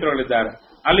 ಅಲ್ಲಿ ಪಿತೃಗಳಿದ್ದಾರೆ,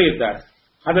 ಅಲ್ಲಿ ಇದ್ದಾರೆ.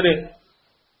 ಆದರೆ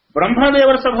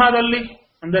ಬ್ರಹ್ಮದೇವರ ಸಭಾದಲ್ಲಿ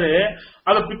ಅಂದರೆ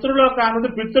ಅದು ಪಿತೃಲೋಕ ಅನ್ನೋದು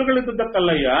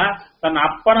ಪಿತೃಗಳಿದ್ದಕ್ಕಲ್ಲಯ್ಯ, ತನ್ನ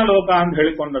ಅಪ್ಪನ ಲೋಕ ಅಂತ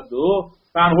ಹೇಳಿಕೊಂಡದ್ದು.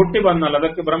 ತಾನು ಹುಟ್ಟಿ ಬಂದಲ್ಲ,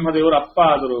 ಅದಕ್ಕೆ ಬ್ರಹ್ಮದೇವರು ಅಪ್ಪ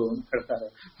ಆದರು ಅಂತ ಹೇಳ್ತಾರೆ.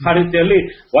 ಆ ರೀತಿಯಲ್ಲಿ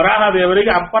ವರಾಹ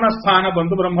ದೇವರಿಗೆ ಅಪ್ಪನ ಸ್ಥಾನ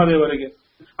ಬಂದು ಬ್ರಹ್ಮದೇವರಿಗೆ.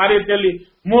 ಆ ರೀತಿಯಲ್ಲಿ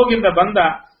ಮೂಗಿಂದ ಬಂದ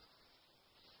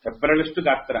ಹೆಬ್ಬೆರಳಿಷ್ಟು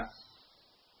ಗಾತ್ರ.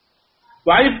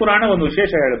 ವಾಯುಪುರಾಣ ಒಂದು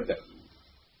ವಿಶೇಷ ಹೇಳುತ್ತೆ.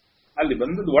 ಅಲ್ಲಿ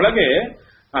ಬಂದದ ಒಳಗೆ,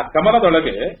 ಆ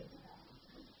ಕಮಲದೊಳಗೆ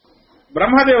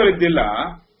ಬ್ರಹ್ಮದೇವರಿದ್ದಿಲ್ಲ,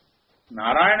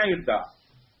 ನಾರಾಯಣ ಇದ್ದ.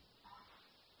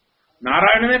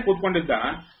 ನಾರಾಯಣನೇ ಕೂತ್ಕೊಂಡಿದ್ದ.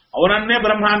 ಅವನನ್ನೇ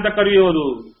ಬ್ರಹ್ಮ ಅಂತ ಕರೆಯೋದು.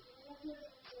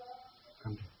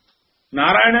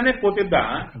 ನಾರಾಯಣನೇ ಕೂತಿದ್ದ.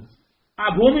 ಆ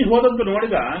ಭೂಮಿ ಹೋದದ್ದು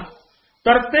ನೋಡಿದ,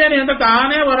 ತರ್ತೇನೆ ಅಂತ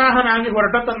ತಾನೇ ವರಾಹನಾಗಿ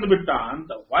ಹೊರಟ ತಂದು ಬಿಟ್ಟ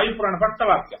ಅಂತ ವಾಯುಪುರಾಣ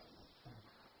ಪಟ್ಟವಾಕ್ಯ.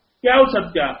 ಯಾವ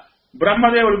ಸತ್ಯ?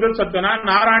 ಬ್ರಹ್ಮದೇವರಿದ್ದ ಸತ್ಯನ,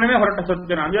 ನಾರಾಯಣನೇ ಹೊರಟ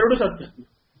ಸತ್ಯನ? ಅದೆರಡು ಸತ್ಯ.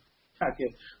 ಯಾಕೆ?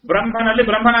 ಬ್ರಹ್ಮನಲ್ಲಿ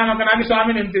ಬ್ರಹ್ಮನಾಮಕನಾಗಿ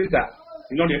ಸ್ವಾಮಿ ನಿಂತಿದ್ದ.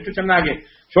 ನೋಡಿ ಎಷ್ಟು ಚೆನ್ನಾಗಿ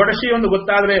ಷೋಡಶಿ ಒಂದು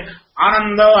ಗೊತ್ತಾದ್ರೆ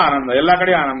ಆನಂದ, ಆನಂದ ಎಲ್ಲ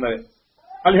ಕಡೆ ಆನಂದವೇ.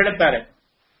 ಅಲ್ಲಿ ಹೇಳುತ್ತಾರೆ,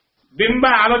 ಬಿಂಬ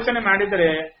ಆಲೋಚನೆ ಮಾಡಿದರೆ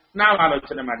ನಾವು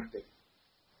ಆಲೋಚನೆ ಮಾಡುತ್ತೇವೆ.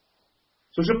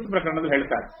 ಸುಷುಪ್ತ ಪ್ರಕರಣದಲ್ಲಿ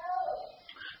ಹೇಳ್ತಾರೆ,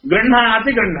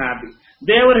 ಗೃಹಾತಿ ಗೃಹಾತಿ,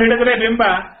 ದೇವರು ಹಿಡಿದ್ರೆ ಬಿಂಬ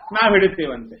ನಾವು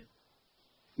ಹಿಡಿತೇವಂತೆ.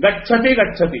 ಗಚ್ಚತಿ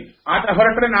ಗಚ್ಚತಿ, ಆತ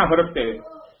ಹೊರಟ್ರೆ ನಾವು ಹೊರಡ್ತೇವೆ.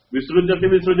 ವಿಸೃಜತಿ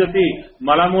ವಿಸೃಜತಿ,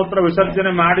 ಮಲಮೂತ್ರ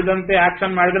ವಿಸರ್ಜನೆ ಮಾಡಿದಂತೆ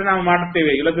ಆಕ್ಷನ್ ಮಾಡಿದ್ರೆ ನಾವು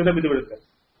ಮಾಡುತ್ತೇವೆ, ಇಲ್ಲದಿದ್ದರೆ ಬಿದ್ದು ಬಿಡುತ್ತೇವೆ.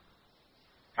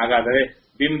 ಹಾಗಾದರೆ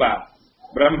ಬಿಂಬ,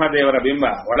 ಬ್ರಹ್ಮದೇವರ ಬಿಂಬ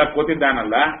ಒಳಗೆ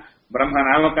ಕೂತಿದ್ದಾನಲ್ಲ,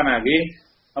 ಬ್ರಹ್ಮನಾಮಕನಾಗಿ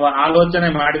ಅವ ಆಲೋಚನೆ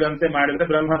ಮಾಡಿದಂತೆ ಮಾಡಿದ್ರೆ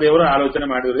ಬ್ರಹ್ಮದೇವರು ಆಲೋಚನೆ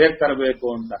ಮಾಡಿದ್ರು ಹೇಗೆ ತರಬೇಕು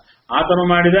ಅಂತ. ಆತನು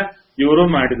ಮಾಡಿದ, ಇವರು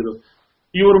ಮಾಡಿದ್ರು.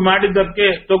 ಇವರು ಮಾಡಿದ್ದಕ್ಕೆ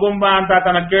ತಗೊಂಬ ಅಂತ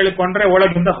ಆತನ ಕೇಳಿಕೊಂಡ್ರೆ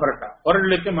ಒಳಗಿಂದ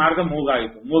ಹೊರಡಲಿಕ್ಕೆ ಮಾರ್ಗ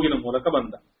ಮೂಗಾಯಿತು. ಮೂಗಿನ ಮೂಲಕ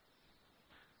ಬಂದ.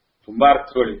 ತುಂಬಾ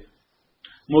ಅರ್ಥಗಳಿವೆ.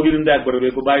 ಮೂಗಿನಿಂದ ಯಾಕೆ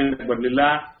ಬರಬೇಕು, ಬಾಯಿಂದ ಬರಲಿಲ್ಲ?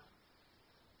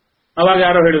 ಅವಾಗ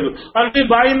ಯಾರೋ ಹೇಳಿದ್ರು, ಅಲ್ಲಿ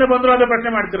ಬಾಯಿಂದ ಬಂದ್ರು ಅದೇ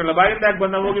ಪ್ರಶ್ನೆ ಮಾಡ್ತಿರಲ್ಲ, ಬಾಯಿಂದ ಯಾಕೆ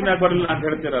ಬಂದ, ಮೂಗಿಂದ ಯಾಕೆ ಬರಲಿಲ್ಲ ಅಂತ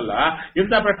ಹೇಳ್ತಿರಲ್ಲ,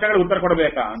 ಇಂಥ ಪ್ರಶ್ನೆಗಳಿಗೆ ಉತ್ತರ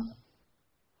ಕೊಡಬೇಕಾ ಅಂತ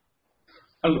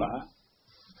ಅಲ್ವಾ?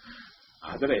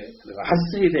 ಆದರೆ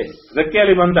ರಹಸ್ಯ ಇದೆ. ಅದಕ್ಕೆ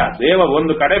ಅಲ್ಲಿ ಬಂದ ದೇವ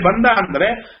ಒಂದು ಕಡೆ ಬಂದ ಅಂದ್ರೆ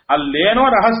ಅಲ್ಲೇನೋ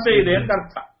ರಹಸ್ಯ ಇದೆ ಅಂತ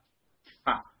ಅರ್ಥ.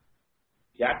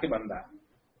 ಯಾಕೆ ಬಂದ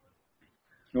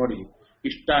ನೋಡಿ.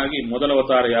 ಇಷ್ಟಾಗಿ ಮೊದಲ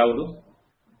ಅವತಾರ ಯಾವುದು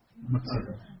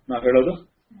ನಾವು ಹೇಳೋದು?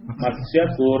 ಮತ್ಸ್ಯ,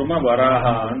 ಕೂರ್ಮ, ವರಾಹ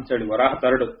ಅಂತ ಹೇಳಿ. ವರಾಹ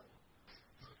ತರಡು.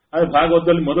 ಅದು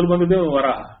ಭಾಗವತದಲ್ಲಿ ಮೊದಲು ಬಂದಿದೆ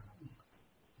ವರಾಹ.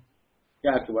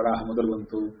 ಯಾಕೆ ವರಾಹ ಮೊದಲು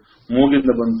ಬಂತು,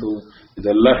 ಮೂಗಿಂದ ಬಂತು,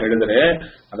 ಇದೆಲ್ಲ ಹೇಳಿದರೆ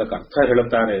ಅದಕ್ಕೆ ಅರ್ಥ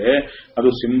ಹೇಳುತ್ತಾರೆ. ಅದು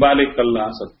ಸಿಂಬಾಲಿಕ್ ಅಲ್ಲ,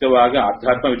 ಸತ್ಯವಾಗಿ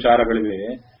ಆಧ್ಯಾತ್ಮ ವಿಚಾರಗಳಿವೆ.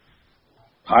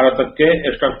 ಭಾರತಕ್ಕೆ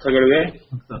ಎಷ್ಟು ಅರ್ಥಗಳಿವೆ?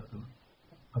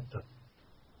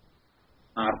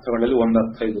 ಆ ಅರ್ಥಗಳಲ್ಲಿ ಒಂದು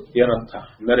ಅರ್ಥ ಇದು. ಏನರ್ಥ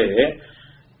ಅಂದರೆ,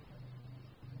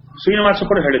 ಶ್ರೀನಿವಾಸ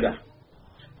ಕೂಡ ಹೇಳಿದ,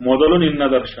 ಮೊದಲು ನಿನ್ನ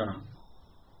ದರ್ಶನ,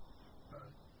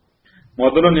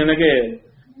 ಮೊದಲು ನಿನಗೆ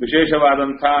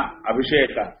ವಿಶೇಷವಾದಂಥ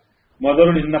ಅಭಿಷೇಕ,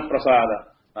 ಮೊದಲು ನಿನ್ನ ಪ್ರಸಾದ,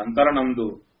 ನಂತರ ನಮ್ದು.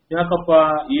 ಯಾಕಪ್ಪ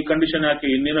ಈ ಕಂಡೀಷನ್ ಯಾಕೆ?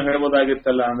 ಇನ್ನೇನು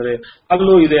ಹೇಳ್ಬೋದಾಗಿತ್ತಲ್ಲ ಅಂದ್ರೆ,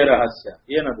 ಅಲ್ಲೂ ಇದೇ ರಹಸ್ಯ.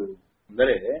 ಏನದು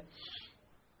ಅಂದರೆ,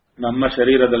 ನಮ್ಮ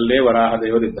ಶರೀರದಲ್ಲೇ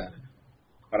ವರಾಹದೇವರಿದ್ದಾರೆ.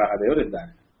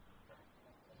 ವರಾಹದೇವರಿದ್ದಾರೆ.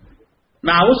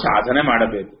 ನಾವು ಸಾಧನೆ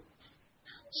ಮಾಡಬೇಕು.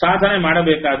 ಸಾಧನೆ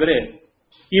ಮಾಡಬೇಕಾದರೆ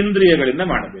ಇಂದ್ರಿಯಗಳಿಂದ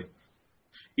ಮಾಡಬೇಕು.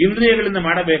 ಇಂದ್ರಿಯಗಳಿಂದ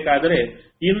ಮಾಡಬೇಕಾದರೆ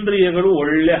ಇಂದ್ರಿಯಗಳು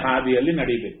ಒಳ್ಳೆ ಹಾದಿಯಲ್ಲಿ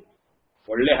ನಡೀಬೇಕು.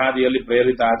 ಒಳ್ಳೆ ಹಾದಿಯಲ್ಲಿ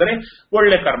ಪ್ರೇರಿತ ಆದರೆ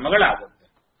ಒಳ್ಳೆ ಕರ್ಮಗಳಾಗುತ್ತೆ.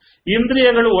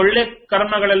 ಇಂದ್ರಿಯಗಳು ಒಳ್ಳೆ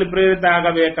ಕರ್ಮಗಳಲ್ಲಿ ಪ್ರೇರಿತ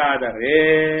ಆಗಬೇಕಾದರೆ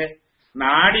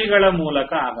ನಾಡಿಗಳ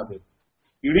ಮೂಲಕ ಆಗಬೇಕು.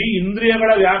 ಇಡೀ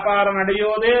ಇಂದ್ರಿಯಗಳ ವ್ಯಾಪಾರ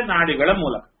ನಡೆಯೋದೇ ನಾಡಿಗಳ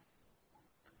ಮೂಲಕ.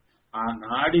 ಆ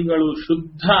ನಾಡಿಗಳು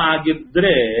ಶುದ್ಧ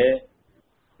ಆಗಿದ್ರೆ,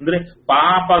 ಅಂದ್ರೆ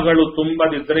ಪಾಪಗಳು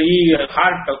ತುಂಬದಿದ್ರೆ, ಈ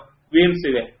ಹಾರ್ಟ್ ವೀನ್ಸ್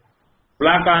ಇವೆ,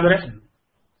 ಬ್ಲಾಕ್ ಆದ್ರೆ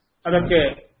ಅದಕ್ಕೆ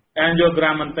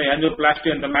ಆಂಜಿಯೋಗ್ರಾಮ್ ಅಂತ, ಆಂಜಿಯೋಪ್ಲಾಸ್ಟಿ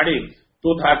ಅಂತ ಮಾಡಿ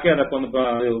ತೂತು ಹಾಕಿ ಅದಕ್ಕೊಂದು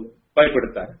ಪೈಪ್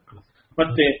ಇಡ್ತಾರೆ.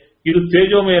 ಮತ್ತೆ ಇದು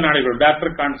ತೇಜೋಮಯ ನಾಡಿಗಳು,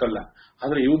 ಡಾಕ್ಟರ್ ಕಾಣಿಸಲ್ಲ,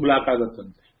 ಆದ್ರೆ ಇವು ಬ್ಲಾಕ್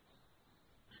ಆಗುತ್ತಂತೆ.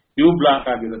 ಇವು ಬ್ಲಾಕ್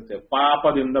ಆಗಿರುತ್ತೆ,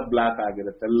 ಪಾಪದಿಂದ ಬ್ಲಾಕ್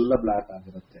ಆಗಿರುತ್ತೆ, ಎಲ್ಲ ಬ್ಲಾಕ್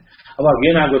ಆಗಿರುತ್ತೆ. ಅವಾಗ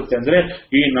ಏನಾಗುತ್ತೆ ಅಂದ್ರೆ,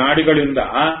 ಈ ನಾಡಿಗಳಿಂದ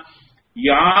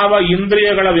ಯಾವ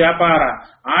ಇಂದ್ರಿಯಗಳ ವ್ಯಾಪಾರ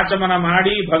ಆಚಮನ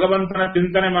ಮಾಡಿ ಭಗವಂತನ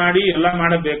ಚಿಂತನೆ ಮಾಡಿ ಎಲ್ಲ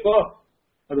ಮಾಡಬೇಕೋ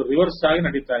ಅದು ರಿವರ್ಸ್ ಆಗಿ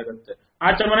ನಡೀತಾ ಇರುತ್ತೆ.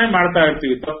 ಆಚಮನೆ ಮಾಡ್ತಾ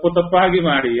ಇರ್ತೀವಿ, ತಪ್ಪು ತಪ್ಪಾಗಿ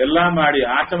ಮಾಡಿ ಎಲ್ಲ ಮಾಡಿ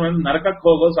ಆಚಮನ ನರಕಕ್ಕೆ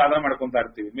ಹೋಗೋ ಸಾಧನೆ ಮಾಡ್ಕೊಂತಾ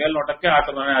ಇರ್ತೀವಿ. ಮೇಲ್ನೋಟಕ್ಕೆ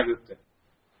ಆಚಮನೆ ಆಗಿರುತ್ತೆ.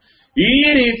 ಈ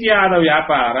ರೀತಿಯಾದ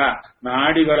ವ್ಯಾಪಾರ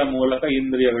ನಾಡಿಗಳ ಮೂಲಕ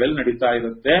ಇಂದ್ರಿಯಗಳಲ್ಲಿ ನಡೀತಾ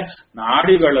ಇರುತ್ತೆ.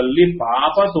 ನಾಡಿಗಳಲ್ಲಿ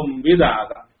ಪಾಪ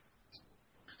ತುಂಬಿದಾಗ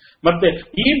ಮತ್ತೆ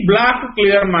ಈ ಬ್ಲಾಕ್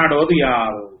ಕ್ಲಿಯರ್ ಮಾಡೋದು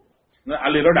ಯಾರು?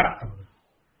 ಅಲ್ಲಿರೋ ಡಾಕ್ಟರ್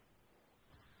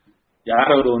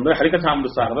ಯಾರವರು ಅಂದ್ರೆ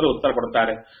ಹರಿಕಥಾಮೃತಸಾರದಲ್ಲಿ ಉತ್ತರ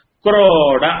ಕೊಡ್ತಾರೆ.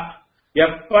 ಕ್ರೋಡ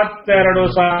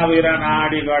 72,000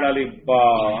 ನಾಡಿಗಳಲ್ಲಿಪ್ಪ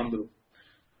ಅಂದ್ರು.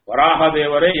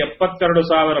 ವರಾಹದೇವರೇ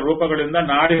 72,000 ರೂಪಗಳಿಂದ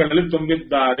ನಾಡಿಗಳಲ್ಲಿ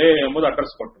ತುಂಬಿದ್ದಾರೆ ಎಂಬುದು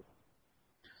ಅಡ್ರೆಸ್ ಕೊಟ್ಟರು.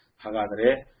 ಹಾಗಾದರೆ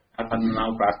ಅದನ್ನು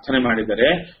ನಾವು ಪ್ರಾರ್ಥನೆ ಮಾಡಿದರೆ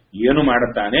ಏನು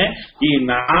ಮಾಡುತ್ತಾನೆ? ಈ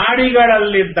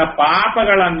ನಾಡಿಗಳಲ್ಲಿದ್ದ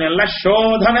ಪಾಪಗಳನ್ನೆಲ್ಲ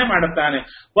ಶೋಧನೆ ಮಾಡುತ್ತಾನೆ.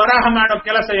 ವರಾಹ ಮಾಡೋ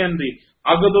ಕೆಲಸ ಏನ್ರಿ?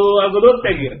 ಅಗದು ಅಗದು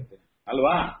ತೆಗೆಯುತ್ತೆ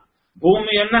ಅಲ್ವಾ?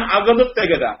 ಭೂಮಿಯನ್ನ ಅಗದು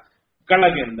ತೆಗೆದ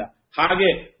ಕೆಳಗಿಂದ, ಹಾಗೆ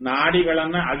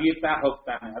ನಾಡಿಗಳನ್ನ ಅಗೀತಾ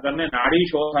ಹೋಗ್ತಾನೆ. ಅದನ್ನೇ ನಾಡಿ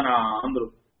ಶೋಧನ ಅಂದ್ರು.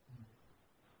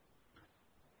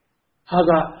 ಆಗ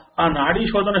ಆ ನಾಡಿ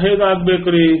ಶೋಧನೆ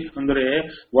ಹೇಗಾಗ್ಬೇಕ್ರಿ ಅಂದ್ರೆ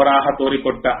ವರಾಹ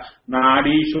ತೋರಿಕೊಟ್ಟ.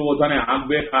 ನಾಡಿ ಶೋಧನೆ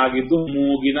ಆಗ್ಬೇಕಾಗಿದ್ದು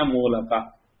ಮೂಗಿನ ಮೂಲಕ,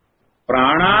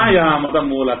 ಪ್ರಾಣಾಯಾಮದ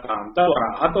ಮೂಲಕ ಅಂತ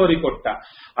ವರಾಹ ತೋರಿಕೊಟ್ಟ.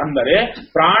 ಅಂದರೆ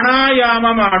ಪ್ರಾಣಾಯಾಮ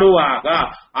ಮಾಡುವಾಗ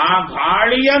ಆ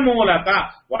ಗಾಳಿಯ ಮೂಲಕ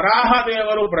ವರಾಹ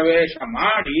ದೇವರು ಪ್ರವೇಶ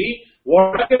ಮಾಡಿ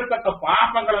ಒಳಗಿರತಕ್ಕ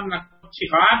ಪಾಪಗಳನ್ನ ಕೊಚ್ಚಿ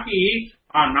ಹಾಕಿ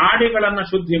ಆ ನಾಡಿಗಳನ್ನ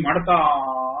ಶುದ್ಧಿ ಮಾಡ್ತಾ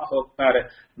ಹೋಗ್ತಾರೆ.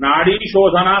 ನಾಡಿ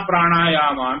ಶೋಧನಾ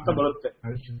ಪ್ರಾಣಾಯಾಮ ಅಂತ ಬರುತ್ತೆ,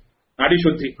 ನಾಡಿ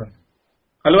ಶುದ್ಧಿ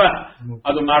ಅಲ್ವಾ?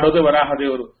 ಅದು ಮಾಡೋದೇ ವರಾಹ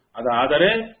ದೇವರು. ಅದಾದರೆ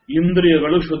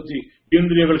ಇಂದ್ರಿಯಗಳು ಶುದ್ಧಿ,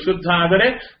 ಇಂದ್ರಿಯಗಳು ಶುದ್ಧ ಆದರೆ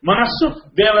ಮನಸ್ಸು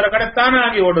ದೇವರ ಕಡೆ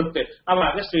ತಾನಾಗಿ ಓಡುತ್ತೆ.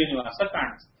 ಅವಾಗ ಶ್ರೀನಿವಾಸ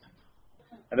ಕಾಣಿಸುತ್ತೆ.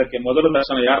 ಅದಕ್ಕೆ ಮೊದಲು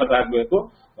ದರ್ಶನ ಯಾರದಾಗಬೇಕು?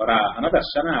 ವರಾಹನ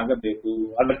ದರ್ಶನ ಆಗಬೇಕು.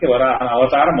 ಅದಕ್ಕೆ ವರಾಹನ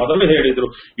ಅವತಾರ ಮೊದಲು ಹೇಳಿದ್ರು.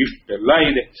 ಇಷ್ಟೆಲ್ಲ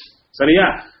ಇದೆ, ಸರಿಯಾ?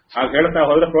 ಹಾಗೆ ಹೇಳ್ತಾ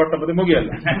ಹೋದ್ರೆ ಪ್ರೋಟಪತಿ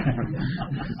ಮುಗಿಯಲ್ಲ.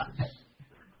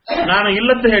 ನಾನು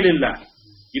ಇಲ್ಲದ್ದು ಹೇಳಿಲ್ಲ,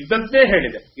 ಇದ್ದದ್ದೇ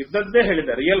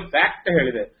ಹೇಳಿದೆ, ರಿಯಲ್ ಫ್ಯಾಕ್ಟ್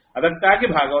ಹೇಳಿದೆ. ಅದಕ್ಕಾಗಿ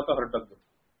ಭಾಗವತ ಹೊರಟದ್ದು.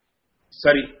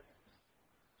 ಸರಿ,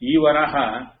 ಈ ವರಾಹ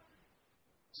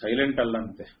ಸೈಲೆಂಟ್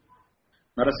ಅಲ್ಲಂತೆ.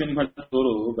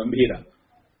 ನರಸಿಂಹಚೂರು ಗಂಭೀರ,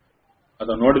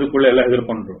 ಅದು ನೋಡಿದ ಕೂಡಲೇ ಎಲ್ಲ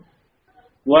ಹೆದರ್ಕೊಂಡ್ರು.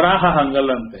 ವರಾಹ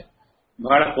ಹಂಗಲ್ಲಂತೆ,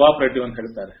 ಬಹಳ ಕೋಆಪರೇಟಿವ್ ಅಂತ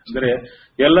ಹೇಳ್ತಾರೆ. ಅಂದ್ರೆ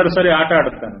ಎಲ್ಲರೂ ಸರಿ ಆಟ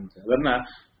ಆಡುತ್ತಾನಂತೆ. ಅದನ್ನ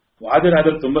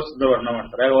ವಾದಿರಾಜರು ತುಂಬಾ ಸುಂದರ ವರ್ಣ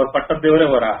ಮಾಡ್ತಾರೆ. ಅವ್ರು ಪಟ್ಟದ ದೇವರೇ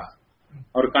ವರಾಹ,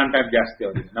 ಅವ್ರ ಕಾಂಟ್ಯಾಕ್ಟ್ ಜಾಸ್ತಿ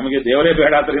ಅವರಿಗೆ. ನಮಗೆ ದೇವರೇ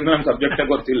ಬೇಡ ಆದ್ರಿಂದ ನಮ್ಮ ಸಬ್ಜೆಕ್ಟೇ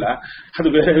ಗೊತ್ತಿಲ್ಲ, ಅದು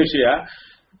ಬೇರೆ ವಿಷಯ.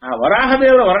 ಆ ವರಾಹ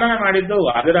ದೇವರ ವರ್ಣನೆ ಮಾಡಿದ್ದು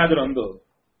ವಾದಿರಾಜರೊಂದು,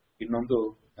 ಇನ್ನೊಂದು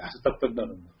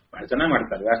ವ್ಯಾಸತತ್ವಜ್ಞರೊಂದು. ಬಹಳ ಚೆನ್ನಾಗಿ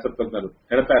ಮಾಡ್ತಾರೆ ವ್ಯಾಸತತ್ವಜ್ಞರು.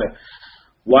 ಹೇಳ್ತಾರೆ,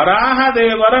 ವರಾಹ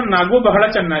ದೇವರ ನಗು ಬಹಳ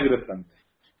ಚೆನ್ನಾಗಿರುತ್ತಂತೆ,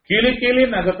 ಕಿಲಿ ಕಿಲಿ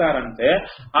ನಗುತ್ತಾರಂತೆ.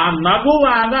 ಆ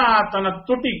ನಗುವಾಗ ಆತನ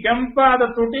ತುಟಿ, ಕೆಂಪಾದ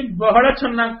ತುಟಿ ಬಹಳ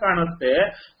ಚೆನ್ನಾಗಿ ಕಾಣುತ್ತೆ.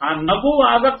 ಆ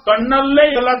ನಗುವಾಗ ಕಣ್ಣಲ್ಲೇ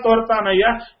ಎಲ್ಲ ತೋರ್ತಾನಯ್ಯ,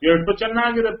 ಎಷ್ಟು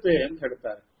ಚೆನ್ನಾಗಿರುತ್ತೆ ಅಂತ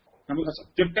ಹೇಳ್ತಾರೆ. ನಮಗೆ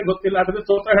ಸಬ್ಜೆಕ್ಟೇ ಗೊತ್ತಿಲ್ಲ, ಅದ್ರಲ್ಲಿ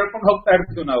ಸ್ತೋತ್ರ ಹೇಳ್ಕೊಂಡು ಹೋಗ್ತಾ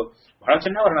ಇರ್ತೀವಿ ನಾವು. ಬಹಳ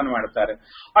ಚೆನ್ನಾಗಿ ವರ್ಣನೆ ಮಾಡ್ತಾರೆ.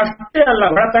 ಅಷ್ಟೇ ಅಲ್ಲ,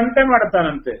 ಬಹಳ ತಂಟೆ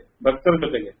ಮಾಡ್ತಾನಂತೆ ಭಕ್ತರ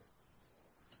ಜೊತೆಗೆ.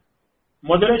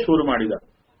 ಮೊದಲೇ ಶುರು ಮಾಡಿದ,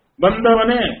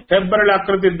 ಬಂದವನೇ ಹೆಬ್ಬರಳ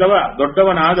ಆಕೃತಿ ಇದ್ದವ,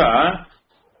 ದೊಡ್ಡವನಾದ,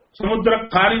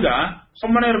 ಸಮುದ್ರಕ್ಕೆ ಹಾರಿದ,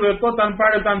 ಸುಮ್ಮನೆ ಇರಬೇಕು, ತನ್ನ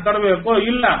ಪಾಡಿ ತಾನು ತರಬೇಕು,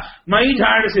 ಇಲ್ಲ ಮೈ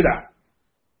ಝಾಡಿಸಿದ.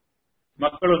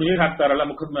 ಮಕ್ಕಳು ನೀರು ಹಾಕ್ತಾರಲ್ಲ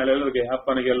ಮುಖದ ಮೇಲೆ ಎಲ್ಲರಿಗೆ,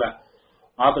 ಅಪ್ಪನಿಗೆಲ್ಲ,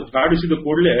 ಆತ ಝಾಡಿಸಿದ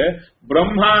ಕೂಡಲೇ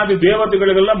ಬ್ರಹ್ಮಾದಿ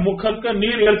ದೇವತೆಗಳಿಗೆಲ್ಲ ಮುಖಕ್ಕೆ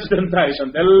ನೀರು ಏರ್ಚಿದಂತ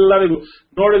ಆಯ್ತಂತೆ. ಎಲ್ಲರಿಗೂ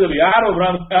ನೋಡಿದ್ರು, ಯಾರು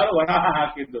ವರಾಹ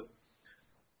ಹಾಕಿದ್ದು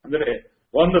ಅಂದ್ರೆ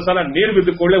ಒಂದು ಸಲ ನೀರು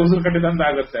ಬಿದ್ದ ಕೂಡಲೇ ಉಸಿರು ಕಟ್ಟಿದಂತ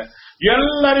ಆಗುತ್ತೆ.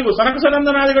 ಎಲ್ಲರಿಗೂ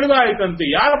ಸನಕಸನಂದನಾದಿಗಳಿಗೂ ಆಯ್ತಂತೆ,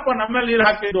 ಯಾರಪ್ಪ ನಮ್ಮೇಲೆ ನೀರು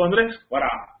ಹಾಕಿದ್ದು ಅಂದ್ರೆ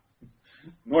ವರಾಹ.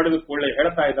 ನೋಡಿದ ಕೂಡಲೇ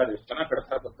ಹೇಳ್ತಾ ಇದ್ದಾರೆ, ಎಷ್ಟು ಚೆನ್ನಾಗಿ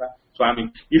ಕಡ್ತಾ ಗೊತ್ತಾ ಸ್ವಾಮಿ,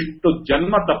 ಇಷ್ಟು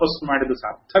ಜನ್ಮ ತಪಸ್ಸು ಮಾಡಿದ್ದು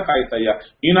ಸಾರ್ಥಕ ಆಯ್ತಯ್ಯ,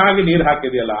 ನೀನಾಗಿ ನೀರು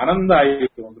ಹಾಕಿದೆಯಲ್ಲ, ಆನಂದ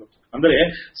ಆಯಿತು ಅಂದ್ರು. ಅಂದ್ರೆ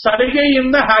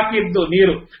ಸಲಿಗೆಯಿಂದ ಹಾಕಿದ್ದು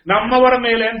ನೀರು, ನಮ್ಮವರ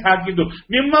ಮೇಲೆ ಅಂತ ಹಾಕಿದ್ದು,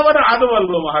 ನಿಮ್ಮವರ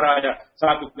ಆದವಲ್ವ ಮಹಾರಾಜ,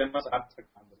 ಸಾಕು ಜನ್ಮ ಸಾರ್ಥಕ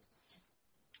ಅಂದ್ರು.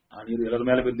 ಆ ನೀರು ಎಲ್ಲರ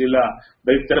ಮೇಲೆ ಬಿದ್ದಿಲ್ಲ,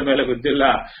 ದೈತ್ಯರ ಮೇಲೆ ಬಿದ್ದಿಲ್ಲ,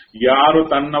 ಯಾರು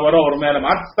ತನ್ನವರೋ ಅವ್ರ ಮೇಲೆ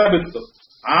ಮಾತ್ರ ಬಿತ್ತು.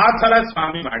 ಆ ಥರ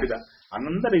ಸ್ವಾಮಿ ಮಾಡಿದ,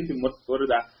 ಆನಂದ ರೀತಿ ಮುತ್ತು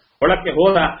ತೋರಿದ. ಒಳಕ್ಕೆ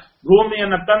ಹೋದ,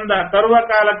 ಭೂಮಿಯನ್ನ ತಂದ, ತರುವ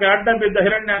ಕಾಲಕ್ಕೆ ಅಡ್ಡ ಬಿದ್ದ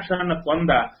ಹಿರಣ್ಯಾಕ್ಷನನ್ನ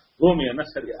ಕೊಂದ, ಭೂಮಿಯನ್ನ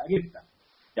ಸರಿಯಾಗಿತ್ತ.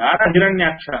 ಯಾರ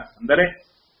ಹಿರಣ್ಯಾಕ್ಷ ಅಂದರೆ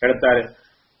ಹೇಳ್ತಾರೆ,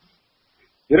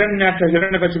 ಹಿರಣ್ಯಾಕ್ಷ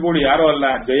ಹಿರಣ್ಯಕಶಿಪುಡು ಯಾರೋ ಅಲ್ಲ,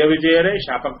 ಜಯ ವಿಜಯರೇ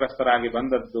ಶಾಪಗ್ರಸ್ತರಾಗಿ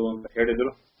ಬಂದದ್ದು ಅಂತ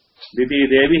ಹೇಳಿದ್ರು.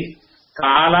 ದಿತಿದೇವಿ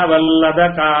ಕಾಲವಲ್ಲದ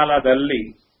ಕಾಲದಲ್ಲಿ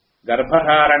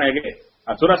ಗರ್ಭಧಾರಣೆಗೆ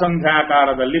ಅಸುರ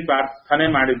ಸಂಧ್ಯಾಕಾಲದಲ್ಲಿ ಪ್ರಾರ್ಥನೆ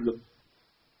ಮಾಡಿದ್ದು.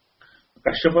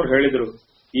 ಕಶ್ಯಪರು ಹೇಳಿದ್ರು,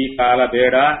 ಈ ಕಾಲ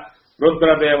ಬೇಡ,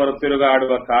 ರುದ್ರದೇವರು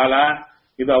ತಿರುಗಾಡುವ ಕಾಲ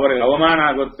ಇದು, ಅವರಿಗೆ ಅವಮಾನ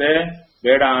ಆಗುತ್ತೆ,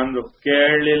 ಬೇಡ ಅಂದ್ರು.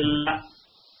 ಕೇಳಲಿಲ್ಲ,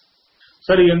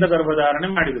 ಸರಿ ಎಂದು ಗರ್ಭಧಾರಣೆ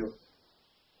ಮಾಡಿದ್ರು.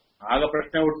 ಆಗ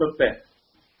ಪ್ರಶ್ನೆ ಹುಟ್ಟುತ್ತೆ,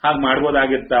 ಹಾಗೆ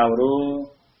ಮಾಡ್ಬೋದಾಗಿತ್ತ ಅವರು?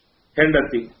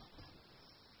 ಹೆಂಡತಿ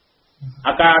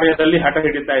ಅಕಾರ್ಯದಲ್ಲಿ ಹಠ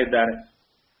ಹಿಡಿತಾ ಇದ್ದಾರೆ,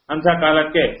 ಅಂಥ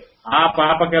ಕಾಲಕ್ಕೆ ಆ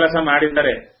ಪಾಪ ಕೆಲಸ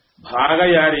ಮಾಡಿದರೆ ಭಾಗ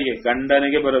ಯಾರಿಗೆ?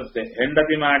 ಗಂಡನಿಗೆ ಬರುತ್ತೆ.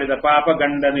 ಹೆಂಡತಿ ಮಾಡಿದ ಪಾಪ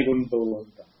ಗಂಡನಿಗುಂಟು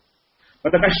ಅಂತ.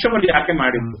 ಮತ್ತೆ ಕಶ್ಯಪರು ಯಾಕೆ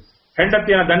ಮಾಡಿದ್ದು?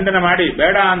 ಹೆಂಡತಿಯನ್ನ ದಂಡನೆ ಮಾಡಿ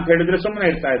ಬೇಡ ಅಂತ ಹೇಳಿದ್ರೆ ಸುಮ್ಮನೆ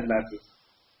ಇರ್ತಾ ಇದ್ದಾಕಿ.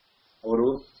 ಅವರು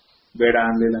ಬೇಡ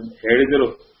ಅನ್ಲಿಲ್ಲ, ಹೇಳಿದ್ರು,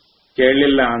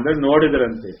 ಕೇಳಲಿಲ್ಲ ಅಂದ್ರೆ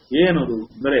ನೋಡಿದ್ರಂತೆ. ಏನದು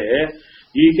ಅಂದ್ರೆ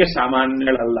ಈಕೆ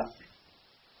ಸಾಮಾನ್ಯಳಲ್ಲ,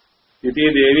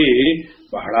 ದಿತಿದೇವಿ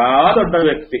ಬಹಳ ದೊಡ್ಡ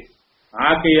ವ್ಯಕ್ತಿ.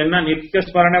 ಆಕೆಯನ್ನ ನಿತ್ಯ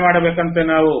ಸ್ಮರಣೆ ಮಾಡಬೇಕಂತೆ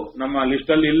ನಾವು, ನಮ್ಮ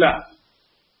ಲಿಸ್ಟ್ ಅಲ್ಲಿ ಇಲ್ಲ.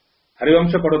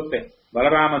 ಹರಿವಂಶ ಕೊಡುತ್ತೆ,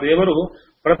 ಬಲರಾಮ ದೇವರು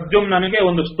ಪ್ರದ್ಯುಮ್ನನಿಗೆ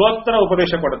ಒಂದು ಸ್ತೋತ್ರ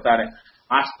ಉಪದೇಶ ಕೊಡುತ್ತಾರೆ.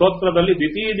 ಆ ಸ್ತೋತ್ರದಲ್ಲಿ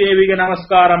ದಿತಿದೇವಿಗೆ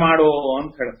ನಮಸ್ಕಾರ ಮಾಡು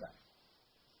ಅಂತ ಹೇಳ್ತಾರೆ.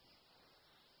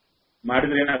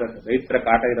 ಮಾಡಿದ್ರೆ ಏನಾಗುತ್ತೆ? ರೈತರ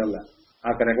ಕಾಟ ಇರಲ್ಲ.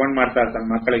 ಆಕೆ ರೆಕಮೆಂಡ್ ಮಾಡ್ತಾ ಇರ್ತಾನೆ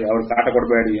ಮಕ್ಕಳಿಗೆ, ಅವ್ರು ಕಾಟ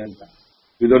ಕೊಡಬೇಡಿ ಅಂತ.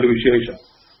 ಇದೊಂದು ವಿಶೇಷ.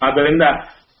 ಆದ್ದರಿಂದ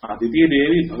ಆ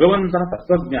ದಿತಿದೇವಿ ಭಗವಂತನ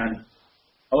ತತ್ವಜ್ಞಾನಿ.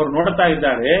 ಅವರು ನೋಡ್ತಾ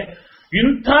ಇದ್ದಾರೆ,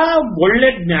 ಇಂಥ ಒಳ್ಳೆ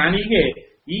ಜ್ಞಾನಿಗೆ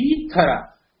ಈ ತರ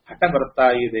ಹಠ ಬರ್ತಾ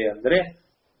ಇದೆ ಅಂದ್ರೆ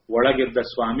ಒಳಗಿದ್ದ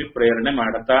ಸ್ವಾಮಿ ಪ್ರೇರಣೆ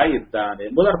ಮಾಡ್ತಾ ಇದ್ದಾನೆ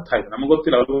ಎಂಬುದು ಅರ್ಥ ಇದೆ. ನಮ್ಗೆ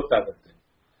ಗೊತ್ತಿಲ್ಲ, ಅವ್ರಿಗೆ ಗೊತ್ತಾಗುತ್ತೆ.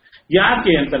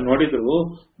 ಯಾಕೆ ಅಂತ ನೋಡಿದ್ರು,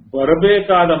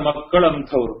 ಬರಬೇಕಾದ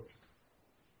ಮಕ್ಕಳಂಥವ್ರು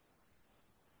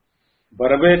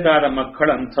ಬರಬೇಕಾದ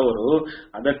ಮಕ್ಕಳಂಥವರು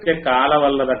ಅದಕ್ಕೆ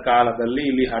ಕಾಲವಲ್ಲದ ಕಾಲದಲ್ಲಿ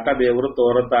ಇಲ್ಲಿ ಹಠ ದೇವರು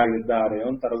ತೋರುತ್ತಾ ಇದ್ದಾರೆ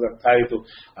ಅಂತ ಅರ್ಥ ಆಯಿತು.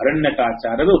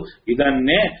 ಅರಣ್ಯಕಾಚಾರ್ಯರು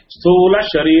ಇದನ್ನೇ ಸ್ಥೂಲ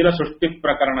ಶರೀರ ಸೃಷ್ಟಿ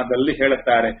ಪ್ರಕರಣದಲ್ಲಿ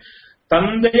ಹೇಳುತ್ತಾರೆ.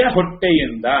 ತಂದೆಯ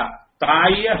ಹೊಟ್ಟೆಯಿಂದ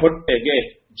ತಾಯಿಯ ಹೊಟ್ಟೆಗೆ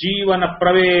ಜೀವನ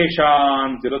ಪ್ರವೇಶ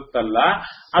ಅಂತಿರುತ್ತಲ್ಲ,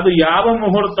 ಅದು ಯಾವ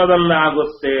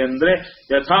ಮುಹೂರ್ತದಲ್ಲಾಗುತ್ತೆ ಅಂದ್ರೆ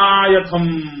ಯಥಾಯಥಂ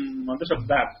ಅಂತ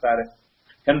ಶಬ್ದ ಹಾಕ್ತಾರೆ.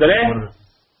 ಎಂದರೆ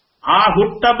ಆ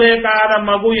ಹುಟ್ಟಬೇಕಾದ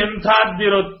ಮಗು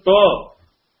ಎಂಥದ್ದಿರುತ್ತೋ,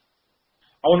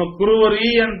 ಅವನು ಕುರುವರಿ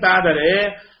ಅಂತಾದರೆ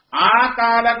ಆ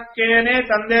ಕಾಲಕ್ಕೇನೆ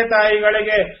ತಂದೆ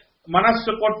ತಾಯಿಗಳಿಗೆ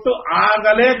ಮನಸ್ಸು ಕೊಟ್ಟು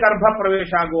ಆಗಲೇ ಗರ್ಭ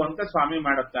ಪ್ರವೇಶ ಆಗುವಂತೆ ಸ್ವಾಮಿ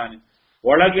ಮಾಡುತ್ತಾನೆ.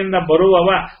 ಒಳಗಿಂದ ಬರುವವ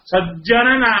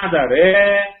ಸಜ್ಜನನಾದರೆ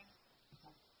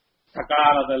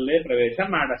ಸಕಾಲದಲ್ಲೇ ಪ್ರವೇಶ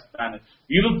ಮಾಡಿಸ್ತಾನೆ.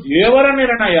 ಇದು ದೇವರ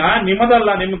ನಿರ್ಣಯ, ನಿಮ್ಮದಲ್ಲ.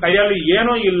 ನಿಮ್ಮ ಕೈಯಲ್ಲಿ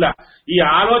ಏನೂ ಇಲ್ಲ. ಈ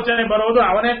ಆಲೋಚನೆ ಬರೋದು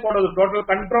ಅವನೇ ಕೊಡೋದು, ಟೋಟಲ್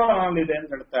ಕಂಟ್ರೋಲ್ ಅವನಲ್ಲಿದೆ ಅಂತ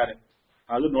ಹೇಳ್ತಾರೆ.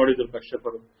 ಅದು ನೋಡಿದ್ರು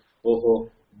ಕಶ್ಯಪರು, ಓಹೋ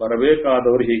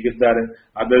ಬರಬೇಕಾದವರು ಹೀಗಿದ್ದಾರೆ,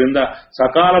 ಆದ್ದರಿಂದ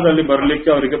ಸಕಾಲದಲ್ಲಿ ಬರಲಿಕ್ಕೆ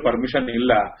ಅವರಿಗೆ ಪರ್ಮಿಷನ್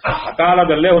ಇಲ್ಲ,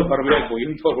 ಸಕಾಲದಲ್ಲೇ ಅವ್ರು ಬರಬೇಕು,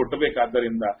 ಇಂಥವ್ರು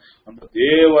ಹುಟ್ಟಬೇಕಾದ್ದರಿಂದ ಅಂತ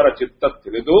ದೇವರ ಚಿತ್ತ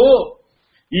ತಿಳಿದು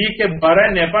ಈಕೆ ಬರ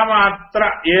ನೆಪ ಮಾತ್ರ,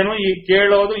 ಏನು ಈ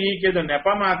ಕೇಳೋದು ಈಕೆದು ನೆಪ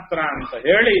ಮಾತ್ರ ಅಂತ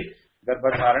ಹೇಳಿ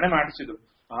ಗರ್ಭಧಾರಣೆ ಮಾಡಿಸಿದ್ರು.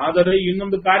 ಆದರೆ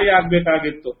ಇನ್ನೊಂದು ಕಾರ್ಯ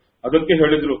ಆಗ್ಬೇಕಾಗಿತ್ತು. ಅದಕ್ಕೆ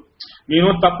ಹೇಳಿದ್ರು, ನೀನು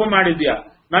ತಪ್ಪು ಮಾಡಿದ್ಯಾ,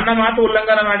 ನನ್ನ ಮಾತು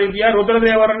ಉಲ್ಲಂಘನ ಮಾಡಿದ್ಯಾ,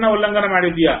 ರುದ್ರದೇವರನ್ನ ಉಲ್ಲಂಘನ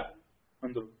ಮಾಡಿದ್ಯಾ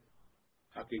ಅಂದ್ರು.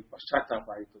 ಹಾಗೆ ಪಶ್ಚಾತ್ತಾಪ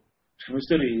ಆಯಿತು.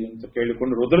 ಕ್ಷಮಿಸಿರಿ ಅಂತ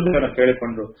ಕೇಳಿಕೊಂಡು ರುದ್ರದೇವರ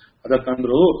ಕೇಳಿಕೊಂಡ್ರು.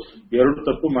 ಅದಕ್ಕಂದ್ರು, ಎರಡು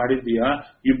ತಪ್ಪು ಮಾಡಿದ್ದೀಯಾ,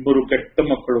 ಇಬ್ಬರು ಕೆಟ್ಟ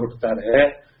ಮಕ್ಕಳು ಹುಟ್ಟುತ್ತಾರೆ,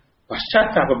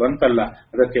 ಪಶ್ಚಾತ್ತಾಪ ಬಂತಲ್ಲ,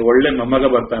 ಅದಕ್ಕೆ ಒಳ್ಳೆ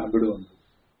ಮೊಮ್ಮಗ ಬರ್ತಾನೆ ಬಿಡು ಅಂತ.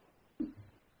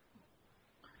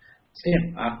 ಸೇಮ್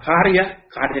ಆ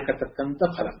ಕಾರ್ಯಕ್ಕೆ ತಕ್ಕಂತ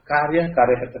ಫಲ,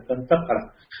 ಕಾರ್ಯಕ್ಕೆ ತಕ್ಕಂತ ಫಲ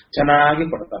ಚೆನ್ನಾಗಿ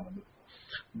ಕೊಡ್ತಾ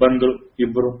ಬಂದ್ರು.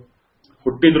 ಇಬ್ಬರು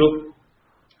ಹುಟ್ಟಿದ್ರು.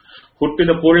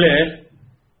 ಹುಟ್ಟಿದ ಕೂಡಲೇ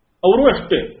ಅವರು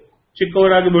ಅಷ್ಟೇ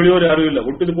ಚಿಕ್ಕವರಾಗಿ ಬೆಳೆಯೋರು ಯಾರು ಇಲ್ಲ.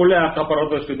 ಹುಟ್ಟಿದ ಕೂಡಲೇ ಆಕ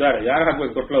ಪರ್ವತಷ್ಟಿದ್ದಾರೆ, ಯಾರು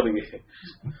ಹಾಕ್ಬೇಕು ತೊಟ್ಲವರಿಗೆ,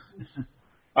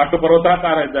 ಅಷ್ಟು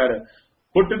ಪರ್ವತಾಕಾರ ಇದ್ದಾರೆ.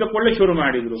 ಹುಟ್ಟಿದ ಕೂಡಲೇ ಶುರು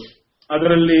ಮಾಡಿದ್ರು.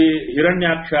 ಅದರಲ್ಲಿ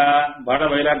ಹಿರಣ್ಯಾಕ್ಷ ಬಹಳ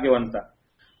ವೈರಾಗ್ಯವಂತ,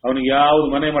 ಅವನಿಗೆ ಯಾವ್ದು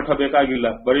ಮನೆ ಮಠ ಬೇಕಾಗಿಲ್ಲ,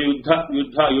 ಬರೀ ಯುದ್ಧ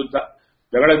ಯುದ್ಧ ಯುದ್ಧ,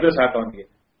 ಜಗಳ ಇದ್ರೆ ಸಾಕು ಅವನಿಗೆ,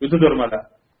 ಯುದ್ಧ ಧರ್ಮದ.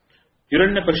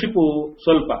 ಹಿರಣ್ಯಕಶಿಪು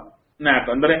ಸ್ವಲ್ಪ ನ್ಯಾಕ್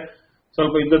ಅಂದ್ರೆ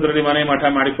ಸ್ವಲ್ಪ ಇದ್ದದ್ರಲ್ಲಿ ಮನೆ ಮಠ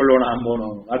ಮಾಡಿಕೊಳ್ಳೋಣ ಅಂಬೋನು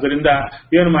ಅವನು. ಅದರಿಂದ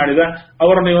ಏನು ಮಾಡಿದ,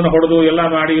 ಅವರನ್ನು ಇವನು ಹೊಡೆದು ಎಲ್ಲ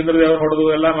ಮಾಡಿ, ಇಂದ್ರದೇವರು ಹೊಡೆದು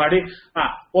ಎಲ್ಲ ಮಾಡಿ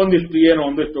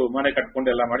ಒಂದಿಷ್ಟು ಮನೆ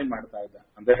ಕಟ್ಕೊಂಡು ಎಲ್ಲ ಮಾಡಿ ಮಾಡ್ತಾ ಇದ್ದ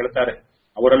ಅಂತ ಹೇಳ್ತಾರೆ.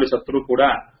 ಅವರಲ್ಲಿ ಶತ್ರು ಕೂಡ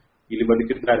ಇಲ್ಲಿ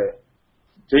ಬದುಕಿದ್ದಾರೆ,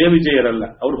 ಜಯ ವಿಜಯರಲ್ಲ.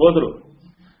 ಅವ್ರು ಹೋದ್ರು.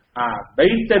 ಆ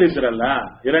ದೈತ್ಯರಿದ್ರಲ್ಲ,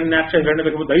 ಹಿರಣ್ಯಾಕ್ಷ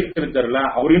ಹಿರಣ್ಯಕಶಿಪು ದೈತ್ಯರಿದ್ದಾರಲ್ಲ,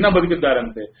 ಅವ್ರಿನ್ನ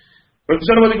ಬದುಕಿದ್ದಾರಂತೆ.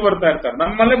 ಪ್ರತಿಸಲ ಬದುಕಿ ಬರ್ತಾ ಇರ್ತಾರೆ,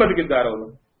 ನಮ್ಮಲ್ಲೇ ಬದುಕಿದ್ದಾರೆ ಅವರು.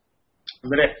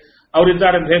 ಅಂದ್ರೆ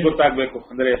ಅವರಿದ್ದಾರೆ ಅಂತ ಹೇಗೆ ಗೊತ್ತಾಗ್ಬೇಕು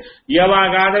ಅಂದ್ರೆ,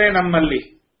 ಯಾವಾಗಾದರೆ ನಮ್ಮಲ್ಲಿ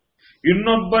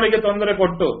ಇನ್ನೊಬ್ಬರಿಗೆ ತೊಂದರೆ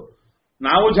ಕೊಟ್ಟು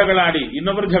ನಾವು ಜಗಳಾಡಿ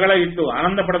ಇನ್ನೊಬ್ಬರು ಜಗಳ ಇಟ್ಟು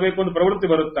ಆನಂದ ಪಡಬೇಕು ಅಂತ ಪ್ರವೃತ್ತಿ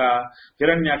ಬರುತ್ತಾ,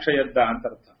 ಹಿರಣ್ಯಾಕ್ಷ ಎದ್ದ ಅಂತ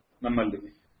ಅರ್ಥ ನಮ್ಮಲ್ಲಿ.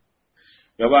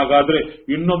 ಯಾವಾಗಾದ್ರೆ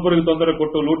ಇನ್ನೊಬ್ಬರಿಗೆ ತೊಂದರೆ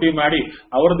ಕೊಟ್ಟು ಲೂಟಿ ಮಾಡಿ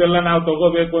ಅವ್ರದ್ದೆಲ್ಲ ನಾವು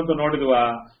ತಗೋಬೇಕು ಅಂತ ನೋಡಿದ್ವಾ,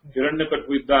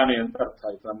 ಹಿರಣ್ಯಕಶಿಪು ಇದ್ದಾನೆ ಅಂತ ಅರ್ಥ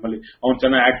ಆಯ್ತು ನಮ್ಮಲ್ಲಿ, ಅವನು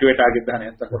ಚೆನ್ನಾಗಿ ಆಕ್ಟಿವೇಟ್ ಆಗಿದ್ದಾನೆ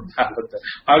ಅಂತ ಗೊತ್ತಾಗುತ್ತೆ.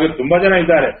 ಹಾಗೆ ತುಂಬಾ ಜನ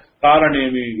ಇದ್ದಾರೆ,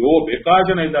 ಕಾರಣೇಮಿ ಬೇಕಾದ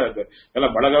ಜನ ಇದ್ದಾರೆ, ಎಲ್ಲ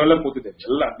ಬಳಗವೆಲ್ಲ ಕೂತಿದೆ.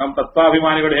 ಎಲ್ಲ ನಮ್ಮ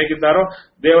ತತ್ವಾಭಿಮಾನಿಗಳು ಹೇಗಿದ್ದಾರೋ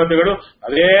ದೇವತೆಗಳು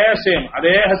ಅದೇ ಸೇಮ್,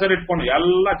 ಅದೇ ಹೆಸರಿಟ್ಕೊಂಡು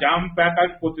ಎಲ್ಲ ಜಾಮ್ ಪ್ಯಾಕ್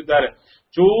ಆಗಿ ಕೂತಿದ್ದಾರೆ.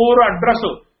 ಚೂರು ಅಡ್ರೆಸ್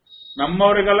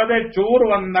ನಮ್ಮವರಿಗಲ್ಲದೆ ಚೂರು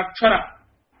ಒಂದಕ್ಷರ,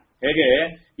 ಹೇಗೆ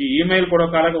ಈ ಇಮೇಲ್ ಕೊಡೋ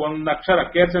ಕಾಲಕ್ಕೆ ಒಂದಕ್ಷರ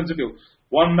ಕೇರ್ ಸೆನ್ಸಿಟಿವ್,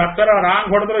 ಒಂದಕ್ಷರ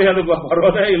ರಾಂಗ್ ಹೊಡೆದ್ರೆ ಅದು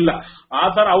ಬರೋದೇ ಇಲ್ಲ. ಆ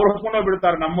ತರ ಅವ್ರು ಹೊತ್ಕೊಂಡೋಗಿ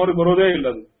ಬಿಡ್ತಾರೆ, ನಮ್ಮವ್ರಿಗೆ ಬರೋದೇ ಇಲ್ಲ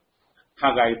ಅದು.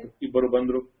 ಹಾಗಾಯ್ತು. ಇಬ್ಬರು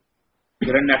ಬಂದ್ರು.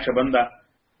 ಹಿರಣ್ಯಾಕ್ಷ ಬಂದ,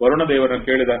 ವರುಣ ದೇವರನ್ನ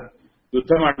ಕೇಳಿದ,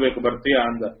 ಯುದ್ಧ ಮಾಡ್ಬೇಕು ಬರ್ತೀಯಾ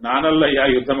ಅಂದ. ನಾನಲ್ಲ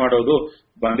ಯುದ್ಧ ಮಾಡೋದು,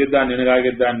 ಬಂದಿದ್ದ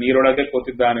ನಿನಗಾಗಿದ್ದ, ನೀರೊಳಗೆ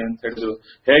ಕೂತಿದ್ದಾನೆ ಅಂತ ಹೇಳಿದ್ರು.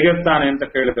 ಹೇಗಿರ್ತಾನೆ ಅಂತ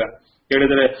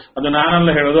ಕೇಳಿದ್ರೆ ಅದು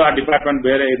ನಾನಲ್ಲ ಹೇಳೋದು, ಆ ಡಿಪಾರ್ಟ್ಮೆಂಟ್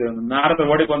ಬೇರೆ ಇದೆ. ನಾರದ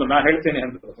ಓಡಿಕೊಂಡು ನಾ ಹೇಳ್ತೇನೆ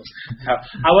ಅಂತ.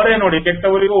 ಅವರೇ ನೋಡಿ,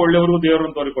 ಕೆಟ್ಟವರಿಗೂ ಒಳ್ಳೆಯವರಿಗೂ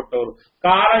ದೇವರನ್ನು ತೋರಿಕೊಟ್ಟವರು,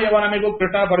 ಕಾಲ ಯವನಿಗೂ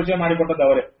ಕೃಟ ಪರಿಚಯ ಮಾಡಿಕೊಟ್ಟದ್ದು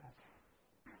ಅವರೇ.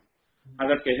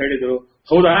 ಅದಕ್ಕೆ ಹೇಳಿದ್ರು,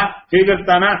 ಹೌದಾ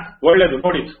ಹೀಗಿರ್ತಾನ, ಒಳ್ಳೇದು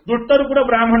ನೋಡಿ. ದುಷ್ಟರು ಕೂಡ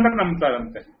ಬ್ರಾಹ್ಮಣರು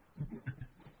ನಂಬ್ತಾರಂತೆ,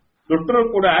 ದುಷ್ಟರು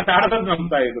ಕೂಡ ನಾರದನ್ನು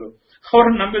ನಂಬ್ತಾ ಇದ್ರು.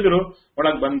 ಅವ್ರನ್ನ ನಂಬಿದ್ರು.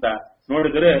 ಒಳಗ್ ಬಂದ,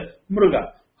 ನೋಡಿದರೆ ಮೃಗ.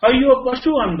 ಅಯ್ಯೋ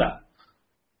ಪಶು ಅಂದ.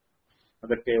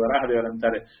 ಅದಕ್ಕೆ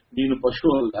ವರಾಹದೇವರಂತಾರೆ, ನೀನು ಪಶು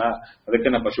ಅಲ್ಲ, ಅದಕ್ಕೆ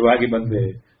ನಾ ಪಶುವಾಗಿ ಬಂದೆ,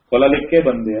 ಕೊಲ್ಲಲಿಕ್ಕೆ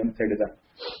ಬಂದೆ ಅಂತ ಹೇಳಿದ.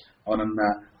 ಅವನನ್ನ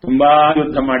ತುಂಬಾ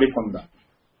ಯುದ್ಧ ಮಾಡಿ ಕೊಂದ.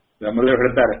 ಬ್ರಹ್ಮದೇವರು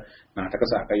ಹೇಳ್ತಾರೆ, ನಾಟಕ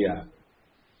ಸಾಕಯ್ಯ,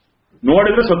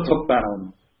 ನೋಡಿದ್ರೆ ಸತ್ತು ಹೋಗ್ತಾನ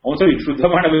ಅವನು ಸರಿ ಶುದ್ಧ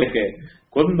ಮಾಡಬೇಕೆ,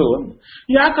 ಕೊಂದು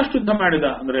ಯಾಕಷ್ಟು ಯುದ್ಧ ಮಾಡಿದ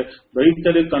ಅಂದ್ರೆ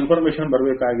ದೈತ್ಯರಿಗೆ ಕನ್ಫರ್ಮೇಶನ್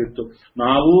ಬರಬೇಕಾಗಿತ್ತು,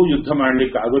 ನಾವು ಯುದ್ಧ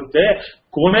ಮಾಡ್ಲಿಕ್ಕೆ ಆಗುತ್ತೆ,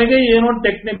 ಕೊನೆಗೆ ಏನೋ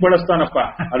ಟೆಕ್ನಿಕ್ ಬಳಸ್ತಾನಪ್ಪ,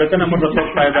 ಅದಕ್ಕೆ ನಮ್ಮ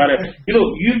ಹೋಗ್ತಾ ಇದ್ದಾರೆ.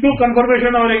 ಇದು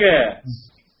ಕನ್ಫರ್ಮೇಶನ್ ಅವರಿಗೆ.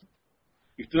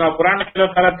 ಇಷ್ಟು ನಾವು ಪುರಾಣ ಕೇಳೋ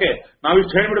ಕಾಲಕ್ಕೆ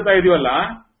ನಾವಿಷ್ಟು ಹೇಳ್ಬಿಡ್ತಾ ಇದೀವಲ್ಲ,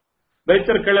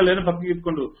 ದೈತ್ಯರು ಕೇಳಲ್ಲ, ಏನೋ ಪಕ್ಕಿ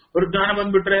ಇಟ್ಕೊಂಡು ಅವ್ರ ಜ್ಞಾನ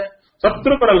ಬಂದ್ಬಿಟ್ರೆ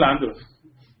ಸತ್ರು ಬರಲ್ಲ ಅಂದ್ರು.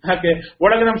 ಯಾಕೆ,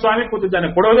 ಒಳಗೆ ನಮ್ಮ ಸ್ವಾಮಿ ಕೂತಿದ್ದಾನೆ,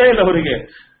 ಕೊಡೋದೇ ಇಲ್ಲ ಅವರಿಗೆ.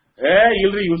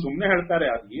 ಇಲ್ರಿ ಇವ್ರು ಸುಮ್ನೆ ಹೇಳ್ತಾರೆ,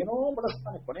 ಅದು ಏನೋ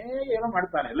ಬಳಸ್ತಾನೆ, ಕೊನೆಗೆ ಏನೋ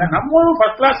ಮಾಡ್ತಾನೆ. ಇಲ್ಲ ನಮ್ಮವರು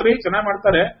ಫಸ್ಟ್ ಕ್ಲಾಸ್ ರೀ, ಚೆನ್ನಾಗಿ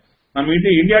ಮಾಡ್ತಾರೆ, ನಮ್ಮ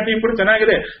ಇಂಡಿಯಾ ಟೀಮ್ ಕೂಡ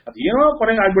ಚೆನ್ನಾಗಿದೆ, ಅದೇನೋ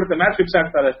ಕೊನೆಗೆ ಆಗ್ಬಿಡುತ್ತೆ, ಮ್ಯಾಚ್ ಫಿಕ್ಸ್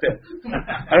ಆಗ್ತಾರೆ ಅಷ್ಟೇ,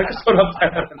 ಅದಕ್ಕೆ ಸೋಲ್ ಹೋಗ್ತಾ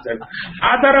ಇದ್ದಾರೆ ಅಂತ ಹೇಳಿ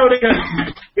ಆ ತರ ಅವರಿಗೆ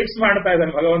ಫಿಕ್ಸ್ ಮಾಡ್ತಾ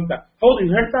ಇದ್ದಾನೆ ಭಗವಂತ. ಹೌದು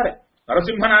ಹೇಳ್ತಾರೆ,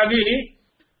 ನರಸಿಂಹನಾಗಿ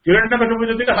ಹಿರಣ್ಯಕಶಿಪು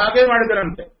ಜೊತೆಗೆ ಹಾಗೇ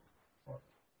ಮಾಡಿದರಂತೆ.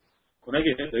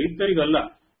 ಕೊನೆಗೆ ರೈತರಿಗಲ್ಲ,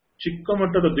 ಚಿಕ್ಕ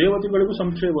ಮಟ್ಟದ ದೇವತೆಗಳಿಗೂ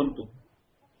ಸಂಶಯ ಬಂತು.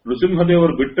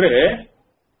 ನೃಸಿಂಹದೇವರು ಬಿಟ್ರೆ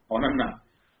ಅವನನ್ನ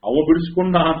ಅವ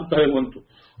ಬಿಡಿಸ್ಕೊಂಡ ಅಂತ ಬಂತು.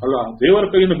 ಅಲ್ಲ, ದೇವರ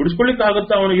ಕೈಯಿಂದ ಬಿಡಿಸ್ಕೊಳ್ಳಿಕ್ಕೆ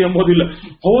ಆಗುತ್ತಾ ಅವನಿಗೆ ಎಂಬುದಿಲ್ಲ.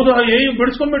 ಹೌದಾ,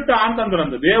 ಬಿಡಿಸ್ಕೊಂಡ್ಬಿಟ್ಟ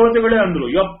ಅಂತಂದ್ರಂತೆ. ದೇವತೆಗಳೇ ಅಂದ್ರು,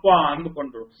 ಯಪ್ಪ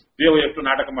ಅಂದುಕೊಂಡ್ರು, ದೇವ ಎಷ್ಟು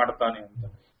ನಾಟಕ ಮಾಡ್ತಾನೆ ಅಂತ.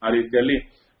 ಆ ರೀತಿಯಲ್ಲಿ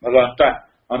ಭಗವಂತ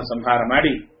ಅವನ ಸಂಹಾರ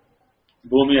ಮಾಡಿ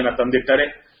ಭೂಮಿಯನ್ನ ತಂದಿಟ್ಟರೆ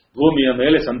ಭೂಮಿಯ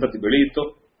ಮೇಲೆ ಸಂತತಿ ಬೆಳೆಯಿತು.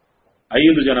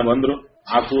 5 ಜನ ಬಂದ್ರು,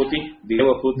 ಆಕೂತಿ,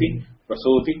 ದೇವಹೂತಿ,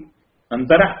 ಪ್ರಸೂತಿ,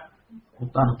 ನಂತರ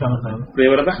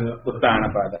ದೇವರದ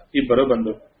ಉತ್ತಾನಪಾದ ಇಬ್ಬರು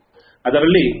ಬಂದರು.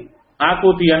 ಅದರಲ್ಲಿ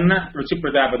ಆಕೂತಿಯನ್ನ ರುಚಿ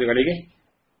ಪ್ರಜಾಪತಿಗಳಿಗೆ,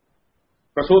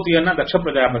 ಪ್ರಸೂತಿಯನ್ನ ದಕ್ಷ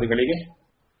ಪ್ರಜಾಪತಿಗಳಿಗೆ,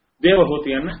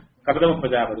 ದೇವಹೂತಿಯನ್ನ ಕರ್ದಮ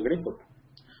ಪ್ರಜಾಪತಿಗಳಿಗೆ ಕೊಟ್ಟರು.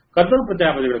 ಕರ್ದಮ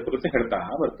ಪ್ರಜಾಪತಿಗಳ ಕುರಿತು ಹೇಳ್ತಾ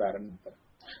ಬರ್ತಾರೆ. ನಂತರ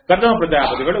ಕರ್ದಮ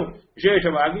ಪ್ರಜಾಪತಿಗಳು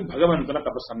ವಿಶೇಷವಾಗಿ ಭಗವಂತನ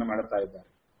ತಪಸ್ಸನ್ನು ಮಾಡುತ್ತಾ ಇದ್ದಾರೆ.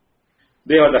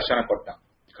 ದೇವ ದರ್ಶನ ಕೊಟ್ಟ,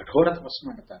 ಕಠೋರ ತಪಸ್ಸು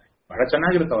ಮಾಡುತ್ತಾರೆ. ಬಹಳ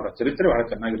ಚೆನ್ನಾಗಿರುತ್ತೆ, ಅವರ ಚರಿತ್ರೆ ಬಹಳ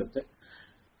ಚೆನ್ನಾಗಿರುತ್ತೆ.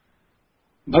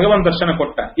 ಭಗವಂತ ದರ್ಶನ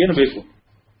ಕೊಟ್ಟ, ಏನು ಬೇಕು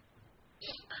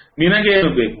ನಿನಗೇನು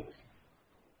ಬೇಕು?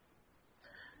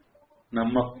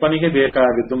 ನಮ್ಮಪ್ಪನಿಗೆ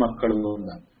ಬೇಕಾಗಿದ್ದು ಮಕ್ಕಳು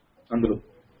ಅಂದ್ರು.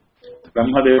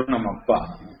 ಬ್ರಹ್ಮದೇವರು ನಮ್ಮಪ್ಪ,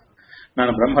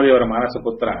 ನಾನು ಬ್ರಹ್ಮದೇವರ ಮಾನಸ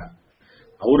ಪುತ್ರ.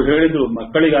 ಅವ್ರು ಹೇಳಿದ್ರು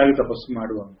ಮಕ್ಕಳಿಗಾಗಿ ತಪಸ್ಸು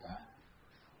ಮಾಡುವಂತ.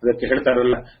 ಅದಕ್ಕೆ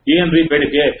ಹೇಳ್ತಾರಲ್ಲ, ಏನ್ರಿ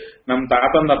ಬೇಡಿಕೆ? ನಮ್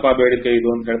ತಾತಂದಪ್ಪ ಬೇಡಿಕೆ ಇದು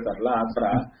ಅಂತ ಹೇಳ್ತಾರಲ್ಲ, ಆತರ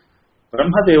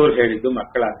ಬ್ರಹ್ಮದೇವರು ಹೇಳಿದ್ದು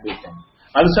ಮಕ್ಕಳಾಗ್ಬೇಕು.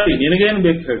 ಅದು ಸರಿ, ನಿನಗೇನು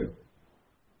ಬೇಕು ಹೇಳು?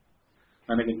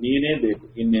 ನನಗೆ ನೀನೇ ಬೇಕು,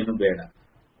 ಇನ್ನೇನು ಬೇಡ.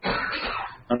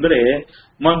 ಅಂದ್ರೆ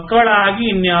ಮಕ್ಕಳಾಗಿ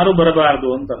ಇನ್ಯಾರು ಬರಬಾರದು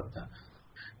ಅಂತ ಅರ್ಥ.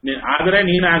 ಆದ್ರೆ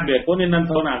ನೀನಾಗ್ಬೇಕು,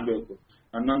 ನಿನ್ನಂಥವನಾಗ್ಬೇಕು.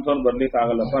 ನನ್ನಂಥವ್ನು ಬರ್ಲಿಕ್ಕೆ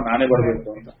ಆಗಲ್ಲಪ್ಪ, ನಾನೇ ಬರ್ಬೇಕು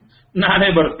ಅಂತ. ನಾನೇ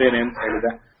ಬರ್ತೇನೆ ಅಂತ ಹೇಳಿದ.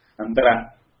 ನಂತರ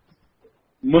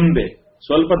ಮುಂದೆ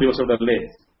ಸ್ವಲ್ಪ ದಿವಸದಲ್ಲೇ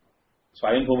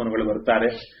ಸ್ವಯಂಭೂಮನುಗಳು ಬರ್ತಾರೆ.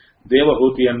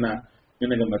 ದೇವಹೂತಿಯನ್ನ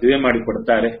ನಿನಗೆ ಮದುವೆ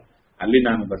ಮಾಡಿಕೊಡ್ತಾರೆ, ಅಲ್ಲಿ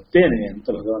ನಾನು ಬರ್ತೇನೆ ಅಂತ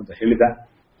ಭಗವಂತ ಹೇಳಿದ.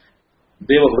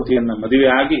 ದೇವಹೂತಿಯನ್ನ ಮದುವೆ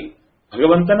ಆಗಿ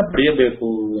ಭಗವಂತನ ಪಡೆಯಬೇಕು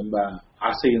ಎಂಬ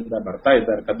ಆಸೆಯಿಂದ ಬರ್ತಾ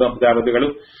ಇದ್ದಾರೆ. ಕರ್ದಮ ಪ್ರಜಾಪತಿಗಳು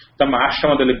ತಮ್ಮ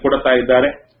ಆಶ್ರಮದಲ್ಲಿ ಕೊಡ್ತಾ ಇದ್ದಾರೆ.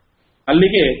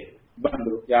 ಅಲ್ಲಿಗೆ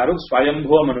ಬಂದರು. ಯಾರು?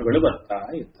 ಸ್ವಯಂಭುವ ಮನುಗಳು ಬರ್ತಾ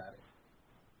ಇದ್ದಾರೆ.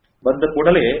 ಬಂದ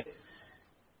ಕೂಡಲೇ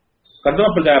ಕರ್ದಮ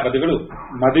ಪ್ರಜಾಪತಿಗಳು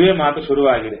ಮದುವೆ ಮಾತು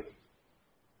ಶುರುವಾಗಿದೆ.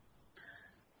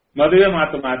 ಮದುವೆ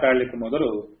ಮಾತು ಮಾತಾಡಲಿಕ್ಕೆ ಮೊದಲು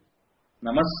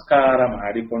ನಮಸ್ಕಾರ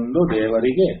ಮಾಡಿಕೊಂಡು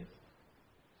ದೇವರಿಗೆ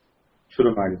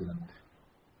ಶುರು ಮಾಡಿದ್ರಂತೆ.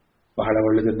 ಬಹಳ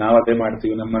ಒಳ್ಳೆಯದು, ನಾವು ಅದೇ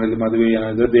ಮಾಡ್ತೀವಿ. ನಮ್ಮನೇಲಿ ಮದುವೆ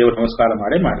ಏನಾದ್ರೆ ದೇವರು ನಮಸ್ಕಾರ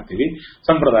ಮಾಡೇ ಮಾಡ್ತೀವಿ,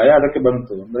 ಸಂಪ್ರದಾಯ ಅದಕ್ಕೆ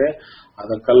ಬಂತು. ಅಂದ್ರೆ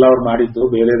ಅದಕ್ಕೆಲ್ಲ ಅವ್ರು ಮಾಡಿದ್ದು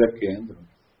ಬೇರೆದಕ್ಕೆ ಅಂದ್ರು.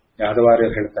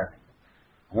 ಯಾದವಾರ್ಯರು ಹೇಳ್ತಾರೆ,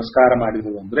 ನಮಸ್ಕಾರ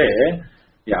ಮಾಡಿದ್ರು ಅಂದ್ರೆ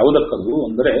ಯಾವುದಕ್ಕದು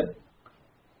ಅಂದ್ರೆ,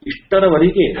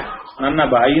 ಇಷ್ಟರವರೆಗೆ ನನ್ನ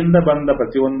ಬಾಯಿಂದ ಬಂದ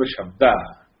ಪ್ರತಿಯೊಂದು ಶಬ್ದ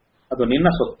ಅದು ನಿನ್ನ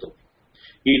ಸೊತ್ತು.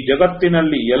 ಈ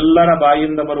ಜಗತ್ತಿನಲ್ಲಿ ಎಲ್ಲರ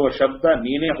ಬಾಯಿಂದ ಬರುವ ಶಬ್ದ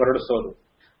ನೀನೇ ಹೊರಡಿಸೋದು,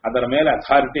 ಅದರ ಮೇಲೆ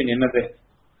ಅಥಾರಿಟಿ ನಿನ್ನದೇ,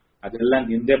 ಅದೆಲ್ಲ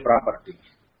ನಿಂದೇ ಪ್ರಾಪರ್ಟಿ,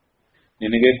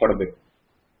 ನಿನಗೆ ಕೊಡಬೇಕು.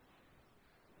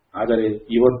 ಆದರೆ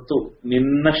ಇವತ್ತು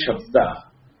ನಿನ್ನ ಶಬ್ದ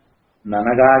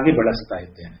ನನಗಾಗಿ ಬಳಸ್ತಾ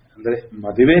ಇದ್ದೇನೆ, ಅಂದ್ರೆ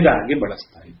ಮದುವೆಗಾಗಿ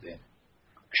ಬಳಸ್ತಾ ಇದ್ದೇನೆ,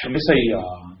 ಕ್ಷಮಿಸಯ್ಯ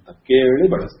ಅಂತ ಕೇಳಿ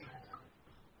ಬಳಸ್ತಾ ಇದ್ದೇನೆ.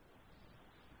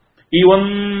 ಈ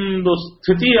ಒಂದು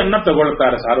ಸ್ಥಿತಿಯನ್ನ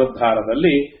ತಗೊಳ್ತಾರೆ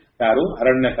ಸಾರೋದ್ಧಾರದಲ್ಲಿ. ಯಾರು?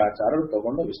 ಅರಣ್ಯಕಾಚಾರರು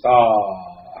ತಗೊಂಡು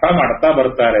ವಿಸ್ತಾರ ಮಾಡ್ತಾ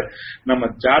ಬರ್ತಾರೆ. ನಮ್ಮ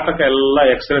ಜಾತಕ ಎಲ್ಲ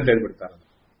ಎಕ್ಸ್ರೇ ತೆಗೆದ್ಬಿಡ್ತಾರೆ.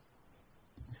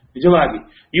 ನಿಜವಾಗಿ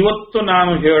ಇವತ್ತು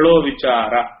ನಾನು ಹೇಳೋ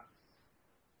ವಿಚಾರ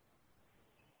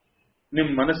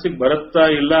ನಿಮ್ ಮನಸ್ಸಿಗೆ ಬರುತ್ತಾ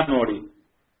ಇಲ್ಲ ನೋಡಿ.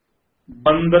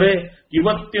 ಬಂದರೆ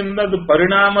ಇವತ್ತಿಂದ ಅದು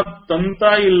ಪರಿಣಾಮ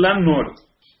ತಂತಾ ಇಲ್ಲ ನೋಡಿ.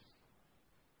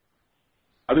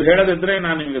 ಅದು ಹೇಳದಿದ್ರೆ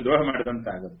ನಾನು ನಿಮಗೆ ದ್ರೋಹ ಮಾಡಿದಂತ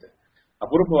ಆಗುತ್ತೆ,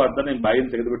 ಅಪರೂಪವಾದ ನಿಮ್ ಬಾಯಿನ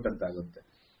ತೆಗೆದುಬಿಟ್ಟಂತ ಆಗುತ್ತೆ.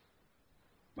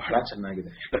 ಬಹಳ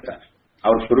ಚೆನ್ನಾಗಿದೆ ಹೇಳ್ತಾರೆ.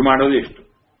 ಅವ್ರು ಶುರು ಮಾಡೋದು ಎಷ್ಟು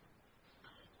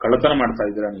ಕಳ್ಳತನ ಮಾಡ್ತಾ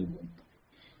ಇದ್ದೀರಾ ನೀವು ಅಂತ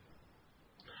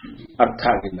ಅರ್ಥ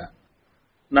ಆಗಿಲ್ಲ.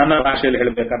 ನನ್ನ ಭಾಷೆಯಲ್ಲಿ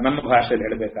ಹೇಳಬೇಕಾದ್ರೆ, ನಮ್ಮ ಭಾಷೆಯಲ್ಲಿ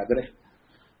ಹೇಳಬೇಕಾದ್ರೆ,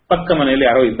 ಪಕ್ಕ ಮನೆಯಲ್ಲಿ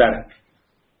ಯಾರೋ ಇದ್ದಾರೆ,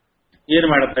 ಏನ್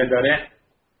ಮಾಡ್ತಾ ಇದ್ದಾರೆ?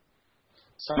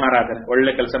 ಸಮಾರಾಧನೆ,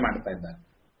 ಒಳ್ಳೆ ಕೆಲಸ ಮಾಡ್ತಾ ಇದ್ದಾರೆ.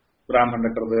 ಬ್ರಾಹ್ಮಣ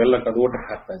ಕರೆದು ಎಲ್ಲ ಕದ್ದು ಊಟಕ್ಕೆ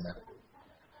ಹಾಕ್ತಾ ಇದ್ದಾರೆ.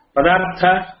 ಪದಾರ್ಥ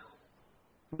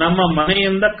ನಮ್ಮ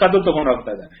ಮನೆಯಿಂದ ಕದ್ದು ತಗೊಂಡು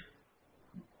ಹೋಗ್ತಾ ಇದ್ದಾರೆ.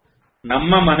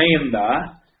 ನಮ್ಮ ಮನೆಯಿಂದ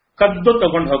ಕದ್ದು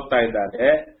ತಗೊಂಡು ಹೋಗ್ತಾ ಇದ್ದಾರೆ.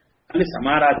 ಅಲ್ಲಿ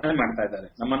ಸಮಾರಾಧನೆ ಮಾಡ್ತಾ ಇದ್ದಾರೆ,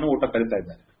 ನಮ್ಮನ್ನು ಊಟ ಕರಿತಾ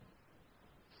ಇದ್ದಾರೆ.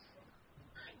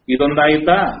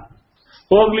 ಇದೊಂದಾಯ್ತಾ?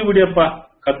 ಹೋಗ್ಲಿ ಬಿಡಿಯಪ್ಪ,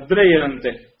 ಕದ್ರೆ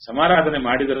ಏನಂತೆ, ಸಮಾರಾಧನೆ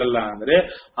ಮಾಡಿದಿರಲ್ಲ ಅಂದ್ರೆ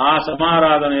ಆ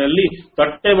ಸಮಾರಾಧನೆಯಲ್ಲಿ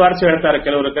ತಟ್ಟೆ ಬಾರಿಸಿ ಹೇಳ್ತಾರೆ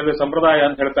ಕೆಲವರು, ಯಾಕಂದ್ರೆ ಸಂಪ್ರದಾಯ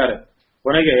ಅಂತ ಹೇಳ್ತಾರೆ.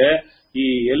 ಕೊನೆಗೆ ಈ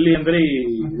ಎಲ್ಲಿ ಅಂದ್ರೆ ಈ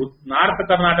ನಾರ್ತ್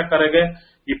ಕರ್ನಾಟಕರಿಗೆ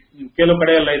ಈ ಕೆಲವು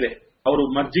ಕಡೆ ಎಲ್ಲ ಇದೆ, ಅವರು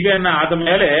ಮಜ್ಜಿಗೆಯನ್ನ ಆದ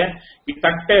ಮೇಲೆ ಈ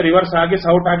ತಟ್ಟೆ ರಿವರ್ಸ್ ಆಗಿ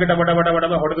ಸೌಟ್ ಹಾಕಿ ಡಬ ಡಬ ಡಬ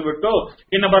ಡಬ ಹೊಡೆದು ಬಿಟ್ಟು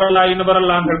ಇನ್ನು ಬರಲ್ಲ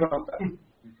ಅಂತ ಹೇಳ್ಕೊಂಡು ಹೋಗ್ತಾರೆ.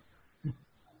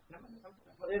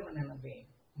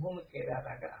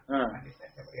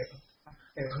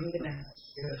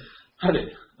 ಅದೇ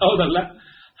ಹೌದಲ್ಲ,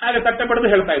 ಹಾಗೆ ತಟ್ಟೆ ಪಡೆದು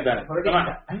ಹೇಳ್ತಾ ಇದ್ದಾರೆ.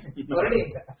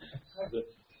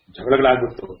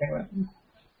 ಜಗಳಗಳಾಗ್ಬಿಡ್ತು.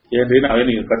 ಏನ್ರಿ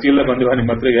ನಾವೇನು ಕಥೆಯಲ್ಲ ಬಂದಿವ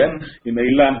ನಿಮ್ಮ ಹತ್ರಿಗೆ, ಇನ್ನು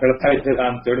ಇಲ್ಲ ಅಂತ ಹೇಳ್ತಾ ಇದ್ದೀರಾ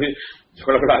ಅಂತೇಳಿ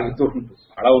ಜಗಳಗಳಾಗಿತ್ತು,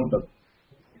 ಬಹಳ ಉಂಟದು.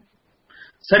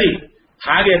 ಸರಿ,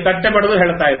 ಹಾಗೆ ತಟ್ಟೆ ಪಡೆದು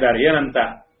ಹೇಳ್ತಾ ಇದ್ದಾರೆ. ಏನಂತ?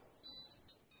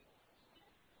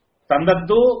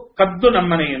 ತಂದದ್ದು ಕದ್ದು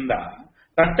ನಮ್ಮನೆಯಿಂದ,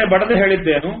 ತಟ್ಟೆ ಬಡದು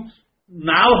ಹೇಳಿದ್ದೇನು,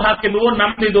 ನಾವು ಹಾಕಿದ್ವು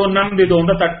ನಮ್ದಿದು ನಮ್ದಿದು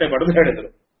ಅಂತ ತಟ್ಟೆ ಬಡದು ಹೇಳಿದ್ರು.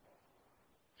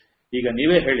 ಈಗ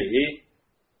ನೀವೇ ಹೇಳಿ,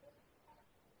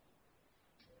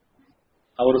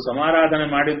 ಅವರು ಸಮಾರಾಧನೆ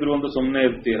ಮಾಡಿದ್ರು ಅಂತ ಸುಮ್ಮನೆ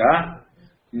ಇರ್ತೀರಾ?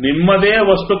 ನಿಮ್ಮದೇ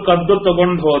ವಸ್ತು ಕದ್ದು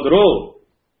ತಗೊಂಡು ಹೋದ್ರು,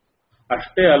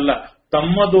 ಅಷ್ಟೇ ಅಲ್ಲ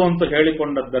ತಮ್ಮದು ಅಂತ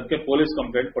ಹೇಳಿಕೊಂಡದ್ದಕ್ಕೆ ಪೊಲೀಸ್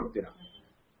ಕಂಪ್ಲೇಂಟ್ ಕೊಡ್ತೀರಾ?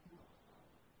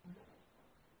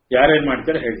 ಯಾರೇನ್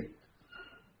ಮಾಡ್ತೀರಾ ಹೇಳಿ?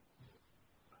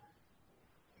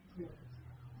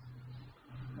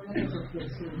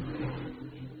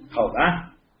 ಹೌದಾ?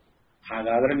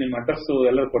 ಹಾಗಾದ್ರೆ ನಿಮ್ಮ ಅಡ್ರೆಸ್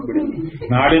ಎಲ್ಲರೂ ಕೊಟ್ಬಿಡಿ.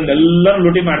 ನಾಡಿಂದ ಎಲ್ಲರೂ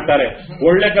ಲೂಟಿ ಮಾಡ್ತಾರೆ,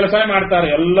 ಒಳ್ಳೆ ಕೆಲಸನೇ ಮಾಡ್ತಾರೆ,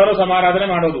 ಎಲ್ಲರೂ ಸಮಾರಾಧನೆ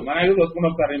ಮಾಡೋದು, ಮನೆಗೆ ಹೊತ್ಕೊಂಡು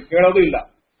ಹೋಗ್ತಾರೆ, ನೀವು ಕೇಳೋದು ಇಲ್ಲ.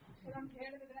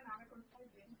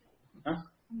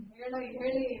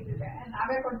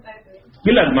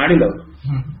 ಇಲ್ಲ, ಅದು ಮಾಡಿಲ್ಲ ಅವರು.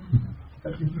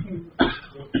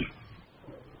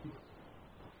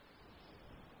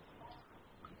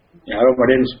 ಯಾರೋ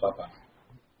ಬಡೇನು ಪಾಪ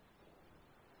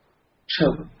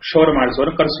ಕ್ಷೌರ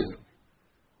ಮಾಡಿಸೋರು ಕರೆಸಿದ್ರು.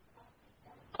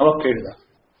 ಅವಾಗ ಕೇಳಿದ,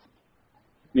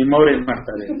 ನಿಮ್ಮವ್ರು ಏನ್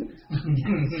ಮಾಡ್ತಾರೆ?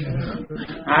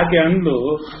 ಹಾಗೆ ಅಂದು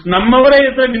ನಮ್ಮವರೇ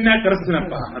ಇದ್ರೆ ನಿನ್ನ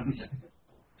ಕರೆಸ್ತೀನಪ್ಪ.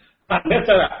 ಅದೇ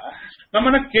ತರ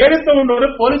ನಮ್ಮನ್ನ ಕೇಳಿ ತಗೊಂಡವ್ರೆ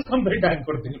ಪೊಲೀಸ್ ಕಂಪ್ಲೇಂಟ್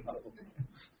ಹಾಕಿಕೊಡ್ತೀನಿ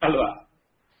ಅಲ್ವಾ?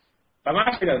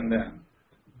 ತಮಾಷೆ ಅಂದೆ,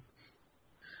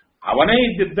 ಅವನೇ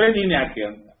ಇದ್ದಿದ್ರೆ ನೀನ್ ಯಾಕೆ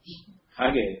ಅಂತ.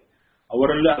 ಹಾಗೆ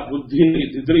ಅವರೆಲ್ಲ ಬುದ್ಧಿ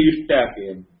ಇದ್ದಿದ್ರೆ ಇಷ್ಟ ಯಾಕೆ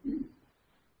ಅಂತ.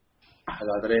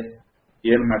 ಹಾಗಾದ್ರೆ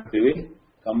ಏನ್ ಮಾಡ್ತೀವಿ?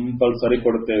 ಕಂಪಲ್ಸರಿ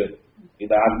ಕೊಡ್ತೇವೆ.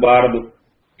 ಇದಾಗಬಾರದು.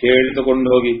 ಕೇಳಿ ತಗೊಂಡು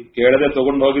ಹೋಗಿ, ಕೇಳದೆ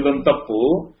ತಗೊಂಡು ಹೋಗಿದಂತ ತಪ್ಪು,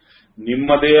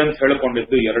 ನಿಮ್ಮದೇ ಅಂತ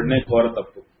ಹೇಳಿಕೊಂಡಿದ್ದು ಎರಡನೇ ಘೋರ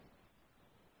ತಪ್ಪು.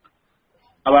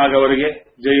 ಅವಾಗ ಅವರಿಗೆ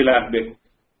ಜೈಲಾಗಬೇಕು.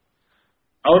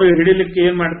 ಅವರು ಹಿಡಿಲಿಕ್ಕೆ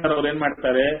ಏನ್ ಮಾಡ್ತಾರೆ? ಅವ್ರು ಏನ್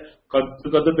ಮಾಡ್ತಾರೆ? ಕದ್ದು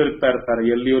ಕದ್ದು ತಿರುಗ್ತಾ ಇರ್ತಾರೆ.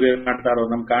 ಎಲ್ಲಿ ಇವ್ರು ಏನ್ ಮಾಡ್ತಾರೋ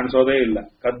ನಮ್ಗೆ ಕಾಣಿಸೋದೇ ಇಲ್ಲ,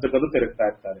 ಕದ್ದು ಕದ್ದು ತಿರುಗ್ತಾ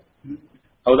ಇರ್ತಾರೆ.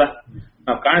 ಹೌದಾ?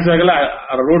 ನಾವು ಕಾಣಿಸಿದಾಗೆಲ್ಲ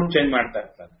ರೂಟ್ ಚೇಂಜ್ ಮಾಡ್ತಾ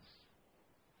ಇರ್ತಾರೆ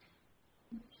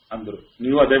ಅಂದ್ರು.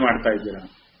 ನೀವು ಅದೇ ಮಾಡ್ತಾ ಇದ್ದೀರಾ?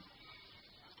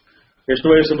 ಎಷ್ಟು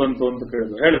ವಯಸ್ಸು ಬಂತು ಅಂತ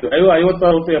ಕೇಳಿದ್ರು. ಹೇಳಿದ್ರು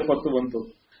 50, 70 ಬಂತು.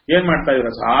 ಏನ್ ಮಾಡ್ತಾ ಇದ್ರ?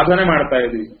 ಸಾಧನೆ ಮಾಡ್ತಾ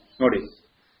ಇದ್ವಿ. ನೋಡಿ,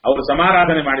 ಅವರು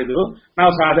ಸಮಾರಾಧನೆ ಮಾಡಿದ್ರು,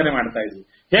 ನಾವು ಸಾಧನೆ ಮಾಡ್ತಾ ಇದ್ವಿ.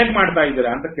 ಹೇಗ್ ಮಾಡ್ತಾ ಇದ್ದೀರಾ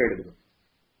ಅಂತ ಕೇಳಿದ್ರು.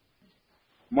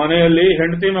 ಮನೆಯಲ್ಲಿ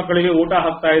ಹೆಂಡತಿ ಮಕ್ಕಳಿಗೆ ಊಟ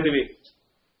ಹಾಕ್ತಾ ಇದ್ವಿ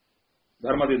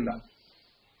ಧರ್ಮದಿಂದ.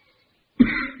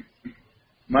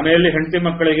 ಮನೆಯಲ್ಲಿ ಹೆಂಡತಿ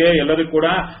ಮಕ್ಕಳಿಗೆ ಎಲ್ಲರಿಗೂ ಕೂಡ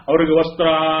ಅವರಿಗೆ ವಸ್ತ್ರ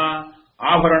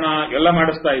ಆಭರಣ ಎಲ್ಲ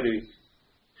ಮಾಡಿಸ್ತಾ ಇದ್ವಿ.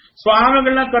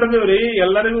 ಸ್ವಾಮಿಗಳನ್ನ ಕರೆದಿವ್ರಿ,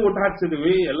 ಎಲ್ಲರಿಗೂ ಊಟ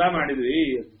ಹಾಕ್ಸಿದ್ವಿ, ಎಲ್ಲ ಮಾಡಿದ್ವಿ,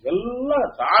 ಎಲ್ಲ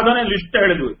ಸಾಧನೆ ಲಿಸ್ಟ್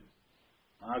ಹೇಳಿದ್ವಿ.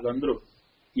 ಹಾಗಂದ್ರು,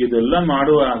 ಇದೆಲ್ಲ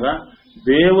ಮಾಡುವಾಗ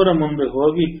ದೇವರ ಮುಂದೆ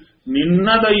ಹೋಗಿ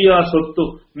ನಿನ್ನದಯ್ಯ ಸೊತ್ತು,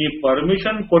 ನೀ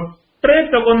ಪರ್ಮಿಷನ್ ಕೊಟ್ರೆ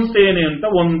ತಗೊಂತೇನೆ ಅಂತ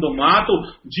ಒಂದು ಮಾತು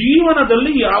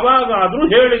ಜೀವನದಲ್ಲಿ ಯಾವಾಗಾದ್ರೂ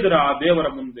ಹೇಳಿದ್ರ ಆ ದೇವರ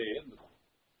ಮುಂದೆ?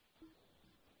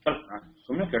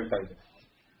 ಸುಮ್ಮನೆ ಕೇಳ್ತಾ ಇದ್ದೆ.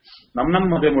 ನಮ್ಮ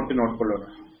ಮದುವೆ ಮುಟ್ಟಿ ನೋಡ್ಕೊಳ್ಳೋಣ.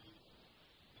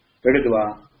 ಹೇಳಿದ್ವಾ?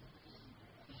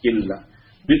 ಇಲ್ಲ.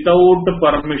 ವಿತೌಟ್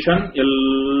ಪರ್ಮಿಷನ್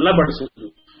ಎಲ್ಲ ಬಡಿಸಿದ್ರು.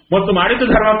 ಮತ್ತು ಮಾಡಿದ್ದು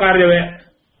ಧರ್ಮ ಕಾರ್ಯವೇ.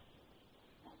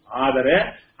 ಆದರೆ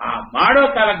ಆ ಮಾಡೋ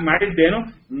ಕಾಲಕ್ಕೆ ಮಾಡಿದ್ದೇನು?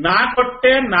 ನಾ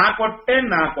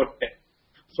ಕೊಟ್ಟೆ.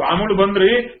 ಸ್ವಾಮಿಗಳು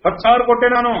ಬಂದ್ರಿ, 10,000 ಕೊಟ್ಟೆ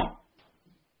ನಾನು.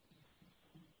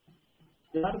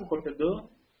 ಯಾರ್ದು ಕೊಟ್ಟಿದ್ದು?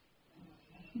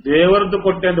 ದೇವರದ್ದು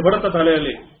ಕೊಟ್ಟೆ ಅಂತ ಬರುತ್ತ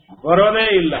ತಲೆಯಲ್ಲಿ, ಬರೋದೇ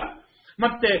ಇಲ್ಲ.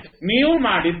 ಮತ್ತೆ ನೀವು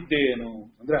ಮಾಡಿದ್ದೇನು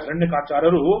ಅಂದ್ರೆ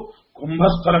ಅರಣ್ಯಕಾಚಾರ್ಯರು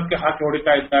ಕುಂಭಸ್ಥಳಕ್ಕೆ ಹಾಕಿ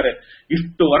ಹೊಡಿತಾ ಇದ್ದಾರೆ.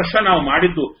 ಇಷ್ಟು ವರ್ಷ ನಾವು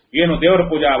ಮಾಡಿದ್ದು ಏನು? ದೇವರ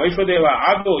ಪೂಜಾ, ವೈಶ್ವದೇವ,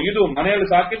 ಅದು ಇದು ಮನೆಯಲ್ಲಿ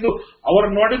ಸಾಕಿದ್ದು, ಅವ್ರು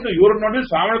ನೋಡಿದ್ದು, ಇವ್ರು ನೋಡಿದ್ದು,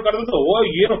 ಸ್ವಾಮಿಗಳು ಕರೆದಿದ್ದು. ಓ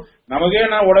ಏನು ನಮಗೆ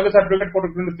ನಾವು ಒಳಗೆ ಸರ್ಟಿಫಿಕೇಟ್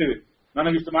ಕೊಟ್ಟು ನಿಲ್ತೀವಿ.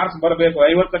 ನನಗಿಷ್ಟು ಮಾರ್ಕ್ಸ್ ಬರಬೇಕು,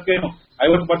 50ಕ್ಕೇನು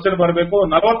 50% ಬರಬೇಕು,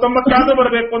 49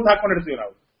 ಬರಬೇಕು ಅಂತ ಹಾಕೊಂಡಿರ್ತೀವಿ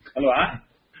ನಾವು ಅಲ್ವಾ?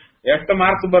 ಎಷ್ಟು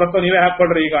ಮಾರ್ಕ್ಸ್ ಬರುತ್ತೋ ನೀವೇ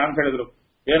ಹಾಕೊಳ್ರಿ ಈಗ ಅಂತ ಹೇಳಿದ್ರು.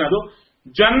 ಏನದು?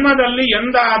 ಜನ್ಮದಲ್ಲಿ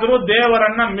ಎಂದಾದ್ರೂ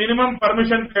ದೇವರನ್ನ ಮಿನಿಮಮ್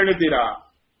ಪರ್ಮಿಷನ್ ಕೇಳಿದ್ದೀರಾ?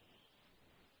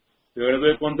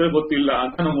 ಹೇಳ್ಬೇಕು ಅಂತ ಗೊತ್ತಿಲ್ಲ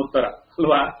ಅಂತ ನಮ್ಮ ಉತ್ತರ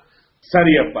ಅಲ್ವಾ?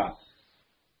 ಸರಿಯಪ್ಪ,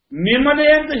 ನಿಮ್ಮದೇ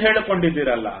ಅಂತ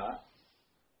ಹೇಳಿಕೊಂಡಿದ್ದೀರಲ್ಲ,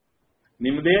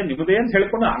 ನಿಮ್ಮದೇ ಅಂತ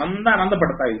ಹೇಳ್ಕೊಂಡು ಆನಂದ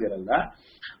ಪಡ್ತಾ ಇದ್ದೀರಲ್ಲ,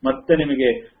 ಮತ್ತೆ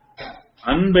ನಿಮಗೆ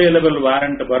ಅನ್ಬೇಲಬಲ್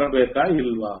ವಾರಂಟ್ ಬರಬೇಕಾ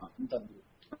ಇಲ್ವಾ ಅಂತಂದ್ರು.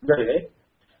 ಅಂದರೆ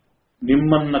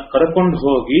ನಿಮ್ಮನ್ನ ಕರ್ಕೊಂಡು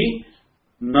ಹೋಗಿ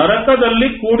ನರಕದಲ್ಲಿ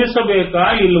ಕೂಡಿಸಬೇಕಾ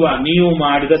ಇಲ್ವಾ ನೀವು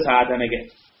ಮಾಡಿದ ಸಾಧನೆಗೆ?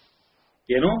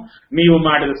 ಏನು? ನೀವು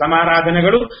ಮಾಡಿದ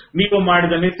ಸಮಾರಾಧನೆಗಳು, ನೀವು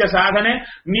ಮಾಡಿದ ನಿತ್ಯ ಸಾಧನೆ,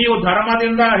 ನೀವು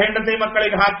ಧರ್ಮದಿಂದ ಹೆಂಡತಿ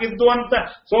ಮಕ್ಕಳಿಗೆ ಹಾಕಿದ್ದು ಅಂತ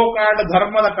ಸೋಕಾಡ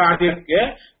ಧರ್ಮದ ಕಾರ್ಯಕ್ಕೆ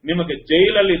ನಿಮಗೆ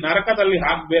ಜೈಲಲ್ಲಿ ನರಕದಲ್ಲಿ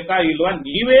ಹಾಕ್ಬೇಕಾ ಇಲ್ವಾ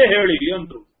ನೀವೇ ಹೇಳಿ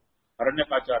ಅಂದ್ರು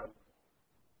ಅರಣ್ಯಕಾಚಾರ್ಯರು.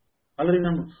 ಅಲ್ರಿ,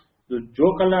 ನಾನು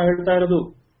ಜೋಕಲ್ಲ ಹೇಳ್ತಾ ಇರೋದು,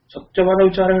 ಸತ್ಯವಾದ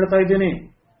ವಿಚಾರ ಹೇಳ್ತಾ ಇದ್ದೀನಿ.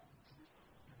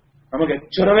 ನಮಗೆ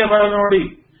ಎಚ್ಚರವೇ ಬರಲ್ಲ ನೋಡಿ,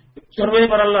 ಎಚ್ಚರವೇ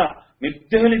ಬರಲ್ಲ.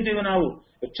 ನಿದ್ದೆಯಲ್ಲಿದ್ದೀವಿ ನಾವು,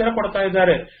 ಎಚ್ಚರ ಕೊಡ್ತಾ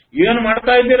ಇದ್ದಾರೆ. ಏನು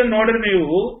ಮಾಡ್ತಾ ಇದ್ದೀರ ನೋಡ್ರಿ,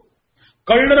 ನೀವು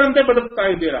ಕಳ್ಳರಂತೆ ಬದುಕ್ತಾ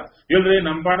ಇದ್ದೀರಾ. ಇಲ್ರಿ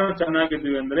ನಮ್ಮ ಪಾಡ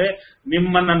ಚೆನ್ನಾಗಿದ್ದೀವಿ ಅಂದ್ರೆ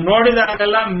ನಿಮ್ಮನ್ನ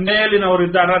ನೋಡಿದಾಗೆಲ್ಲ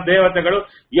ಮೇಲಿನವರಿದ್ದಾರ ದೇವತೆಗಳು,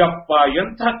 ಯಪ್ಪ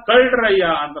ಎಂಥ ಕಳ್ಳರಯ್ಯ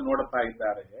ಅಂತ ನೋಡ್ತಾ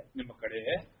ಇದ್ದಾರೆ ನಿಮ್ಮ ಕಡೆ.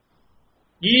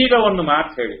 ಈಗ ಒಂದು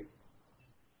ಮಾತು ಹೇಳಿ,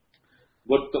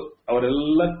 ಗೊತ್ತು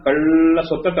ಅವರೆಲ್ಲ ಕಳ್ಳ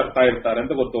ಸೊತ್ತ ತರ್ತಾ ಇರ್ತಾರೆ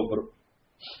ಅಂತ ಗೊತ್ತು. ಒಬ್ಬರು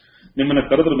ನಿಮ್ಮನ್ನ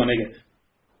ಕರೆದ್ರು ಮನೆಗೆ,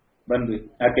 ಬನ್ರಿ,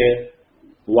 ಯಾಕೆ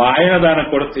ವಾಯನದಾನ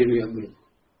ಕೊಡ್ತೀವಿ ಅಂದ್ರು.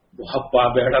 ಅಪ್ಪ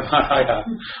ಬೇಡ ಮಾರಾಯ,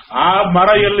 ಆ ಮರ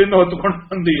ಎಲ್ಲಿಂದ ಹೊತ್ಕೊಂಡು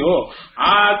ಬಂದಿಯೋ,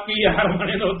 ಆ ಅಕ್ಕಿ ಯಾರ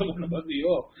ಮನೆಯಿಂದ ಹೊತ್ಕೊಂಡು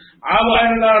ಬಂದಿಯೋ, ಆ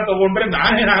ವಾಯನದಾನ ತಗೊಂಡ್ರೆ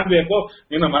ನಾನೇನಾಗ್ಬೇಕು,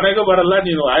 ನಿನ್ನ ಮನೆಗೂ ಬರಲ್ಲ,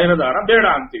 ನೀನು ವಾಯನದಾನ ಬೇಡ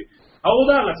ಅಂತೀವಿ.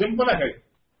 ಹೌದಾ ಅಲ್ಲ? ಸಿಂಪಲ್ ಆಗಿ ಹೇಳಿ.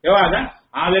 ಯಾವಾಗ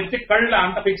ಆ ವ್ಯಕ್ತಿ ಕಳ್ಳ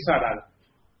ಅಂತ ಫಿಕ್ಸ್ ಆದಾಗ.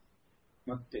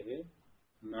 ಮತ್ತೆ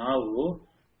ನಾವು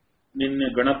ನಿನ್ನೆ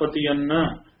ಗಣಪತಿಯನ್ನ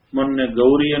ಮೊನ್ನೆ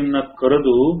ಗೌರಿಯನ್ನ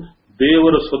ಕರೆದು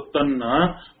ದೇವರ ಸೊತ್ತನ್ನ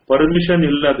ಪರ್ಮಿಷನ್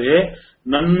ಇಲ್ಲದೆ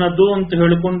ನನ್ನದು ಅಂತ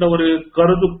ಹೇಳಿಕೊಂಡವರಿಗೆ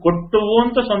ಕರೆದು ಕೊಟ್ಟವು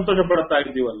ಅಂತ ಸಂತೋಷ ಪಡ್ತಾ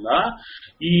ಇದ್ದೀವಲ್ಲ,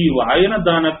 ಈ ವಾಯನ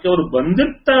ದಾನಕ್ಕೆ ಅವರು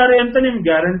ಬಂದಿರ್ತಾರೆ ಅಂತ ನಿಮ್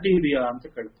ಗ್ಯಾರಂಟಿ ಇದೆಯಾ ಅಂತ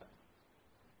ಕೇಳ್ತಾರೆ.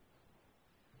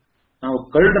 ನಾವು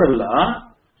ಕಳ್ಳರಲ್ಲ,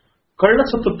 ಕಳ್ಳ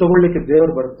ಸೊತ್ತು ತಗೊಳ್ಳಿಕ್ಕೆ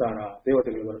ದೇವರು ಬರ್ತಾರಾ,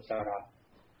 ದೇವತೆಗಳು ಬರ್ತಾರಾ?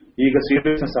 ಈಗ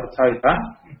ಸೀರಿಯಸ್ನೆಸ್ ಅರ್ಥ ಆಯ್ತಾ?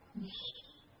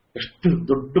 ಎಷ್ಟು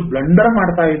ದೊಡ್ಡ ಬ್ಲಂಡರ್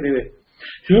ಮಾಡ್ತಾ ಇದ್ದೇವೆ.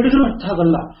 ಹೇಳಿದ್ರು ಅರ್ಥ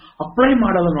ಆಗಲ್ಲ, ಅಪ್ಲೈ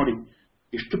ಮಾಡಲ್ಲ ನೋಡಿ.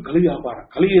 ಎಷ್ಟು ಕಲಿ ವ್ಯಾಪಾರ,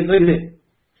 ಕಲಿ ಅಂದ್ರೆ ಇದೆ.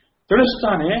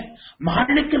 ತಿಳಿಸ್ತಾನೆ,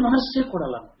 ಮಾಡಲಿಕ್ಕೆ ಮನಸ್ಸೇ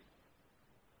ಕೊಡಲ್ಲ ನೋಡಿ.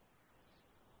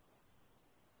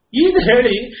 ಈಗ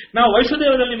ಹೇಳಿ ನಾವು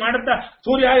ವೈಷ್ಣದೇವದಲ್ಲಿ ಮಾಡುತ್ತಾ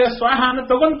ಸೂರ್ಯಾಯ ಸ್ವಾಹ ಅನ್ನು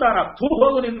ತಗೊಂತಾರ,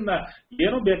 ಹೋಗೋದ್ರಿಂದ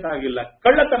ಏನೂ ಬೇಕಾಗಿಲ್ಲ,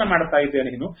 ಕಳ್ಳತನ ಮಾಡ್ತಾ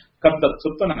ಇದ್ದೇನೆ, ನೀನು ಕದ್ದ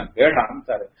ಸುತ್ತ ನನಗೆ ಬೇಡ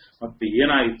ಅಂತಾರೆ. ಮತ್ತೆ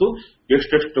ಏನಾಯಿತು?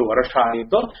 ಎಷ್ಟೆಷ್ಟು ವರ್ಷ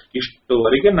ಆಯಿತೋ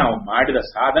ಇಷ್ಟುವರೆಗೆ ನಾವು ಮಾಡಿದ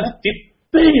ಸಾಧನೆ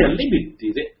ತಿಪ್ಪೆಯಲ್ಲಿ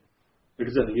ಬಿದ್ದಿದೆ.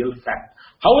 It's a real fact.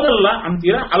 ಹೌದಲ್ಲ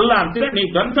ಅಂತೀರಾ, ಅಲ್ಲ ಅಂತೀರಾ,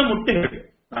 ನೀವು ಗ್ರಂಥ ಮುಟ್ಟಿ ಹೇಳಿ.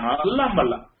 ನಾನು ಅಲ್ಲ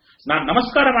ಅಂಬಲ್ಲ, ನಾನು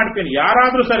ನಮಸ್ಕಾರ ಮಾಡ್ತೇನೆ.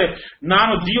 ಯಾರಾದ್ರೂ ಸರಿ,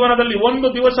 ನಾನು ಜೀವನದಲ್ಲಿ ಒಂದು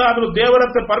ದಿವಸ ಆದ್ರೂ ದೇವರ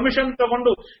ಹತ್ರ ಪರ್ಮಿಷನ್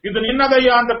ತಗೊಂಡು ಇದು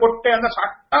ನಿನ್ನದಯ್ಯ ಅಂತ ಕೊಟ್ಟೆ ಅಂತ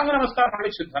ಸಾಷ್ಟಾಂಗ ನಮಸ್ಕಾರ ಮಾಡಿ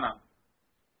ಸಿದ್ಧ. ನಾನು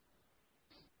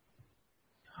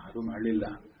ಯಾರು ಮಾಡಲಿಲ್ಲ,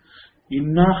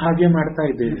 ಇನ್ನ ಹಾಗೆ ಮಾಡ್ತಾ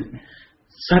ಇದ್ದೇವೆ.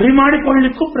 ಸರಿ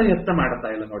ಮಾಡಿಕೊಳ್ಳಿಕ್ಕೂ ಪ್ರಯತ್ನ ಮಾಡ್ತಾ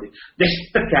ಇಲ್ಲ ನೋಡಿ.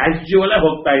 ಎಷ್ಟು ಕ್ಯಾಶುವಲ್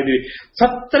ಹೋಗ್ತಾ ಇದೀವಿ.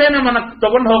 ಸತ್ತರೆ ನಮ್ಮನ್ನ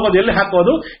ತಗೊಂಡು ಹೋಗೋದು ಎಲ್ಲಿ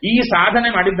ಹಾಕೋದು? ಈ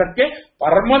ಸಾಧನೆ ಮಾಡಿದ್ದಕ್ಕೆ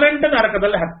ಪರ್ಮನೆಂಟ್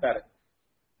ನರಕದಲ್ಲಿ ಹಾಕ್ತಾರೆ.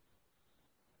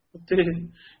 ಮತ್ತೆ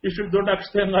ಇಷ್ಟು ದೊಡ್ಡ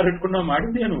ಅಕ್ಷತೆಯನ್ನಾರು ಇಟ್ಕೊಂಡು ನಾವು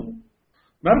ಮಾಡಿದ್ದೇನು?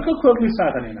 ನರಕಕ್ಕೆ ಹೋಗ್ಲಿ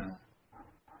ಸಾಧನೆನ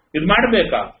ಇದು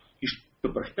ಮಾಡಬೇಕಾ? ಇಷ್ಟು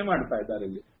ಪ್ರಶ್ನೆ ಮಾಡ್ತಾ ಇದ್ದಾರೆ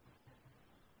ಇಲ್ಲಿ.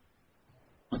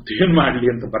 ಮತ್ತೇನ್ ಮಾಡ್ಲಿ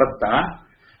ಅಂತ ಬರುತ್ತಾ?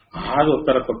 ಆಗ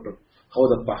ಉತ್ತರ ಕೊಟ್ಟರು,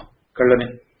 ಹೌದಪ್ಪ ಕಳ್ಳನೆ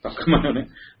ಪಕ್ಕ ಮನೆ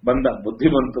ಬಂದ, ಬುದ್ಧಿ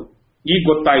ಬಂತು, ಈಗ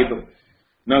ಗೊತ್ತಾಯಿತು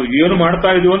ನಾವು ಏನು ಮಾಡ್ತಾ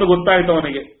ಇದೀವಿ ಅಂತ ಗೊತ್ತಾಯ್ತು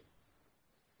ಅವನಿಗೆ.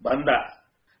 ಬಂದ,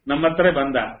 ನಮ್ಮ ಹತ್ರ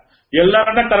ಬಂದ,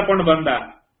 ಎಲ್ಲರನ್ನ ಕರ್ಕೊಂಡು ಬಂದ.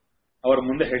 ಅವರ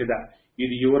ಮುಂದೆ ಹೇಳಿದ,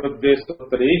 ಇದು ಇವರದ್ದೇ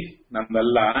ಸೋತರಿ,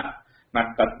 ನಮ್ಮೆಲ್ಲ ನಾ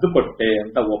ಕದ್ದು ಕೊಟ್ಟೆ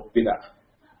ಅಂತ ಒಪ್ಪಿದ.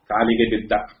 ಕಾಲಿಗೆ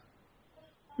ಬಿದ್ದ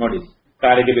ನೋಡಿ,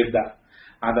 ಕಾಲಿಗೆ ಬಿದ್ದ.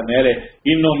 ಆದ ಮೇಲೆ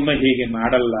ಇನ್ನೊಮ್ಮೆ ಹೀಗೆ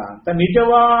ಮಾಡಲ್ಲ ಅಂತ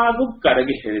ನಿಜವಾಗೂ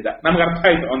ಕರಗಿ ಹೇಳಿದ. ನಮ್ಗೆ ಅರ್ಥ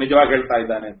ಆಯ್ತು ಅವನು ನಿಜವಾಗಿ ಹೇಳ್ತಾ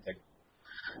ಇದ್ದಾನೆ ಅಂತೇಳಿ.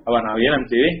 ಅವ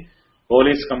ನಾವೇನಂತೀವಿ,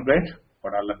 ಪೊಲೀಸ್ ಕಂಪ್ಲೇಂಟ್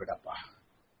ಕೊಡಲ್ಲ ಬಿಡಪ್ಪ,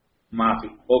 ಮಾಫಿ,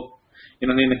 ಹೋಗ್,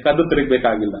 ಇನ್ನು ನೀನು ಕದ್ದು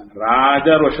ತಿರುಗಬೇಕಾಗಿಲ್ಲ,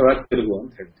 ರಾಜರೋಷವಾಗಿ ತಿರುಗು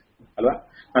ಅಂತ ಹೇಳ್ತೀವಿ ಅಲ್ವಾ?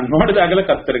 ನಾನು ನೋಡಿದಾಗಲೇ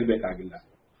ಕದ್ದು ತಿರುಗಬೇಕಾಗಿಲ್ಲ.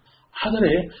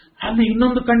 ಆದರೆ ಅಲ್ಲಿ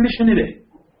ಇನ್ನೊಂದು ಕಂಡೀಷನ್ ಇದೆ,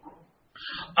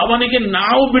 ಅವನಿಗೆ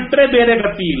ನಾವು ಬಿಟ್ರೆ ಬೇರೆ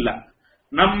ಗತಿ ಇಲ್ಲ,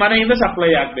 ನಮ್ಮ ಮನೆಯಿಂದ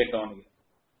ಸಪ್ಲೈ ಆಗ್ಬೇಕು ಅವನಿಗೆ.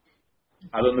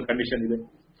 ಅದೊಂದು ಕಂಡೀಷನ್ ಇದೆ.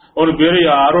 ಅವನು ಬೇರೆ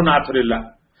ಯಾರೂ ನಾಥರಿಲ್ಲ.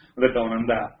 ಅದಕ್ಕೆ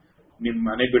ಅವನಂದ, ನಿಮ್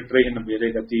ಮನೆ ಬಿಟ್ರೆ ಇನ್ನು ಬೇರೆ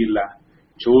ಗತಿ ಇಲ್ಲ,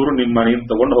 ಚೂರು ನಿಮ್ಮ ಮನೆಯಿಂದ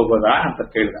ತಗೊಂಡು ಹೋಗೋದಾ ಅಂತ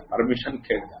ಕೇಳಿದ, ಪರ್ಮಿಷನ್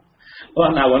ಕೇಳಿದ.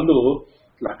 ನಾವೊಂದು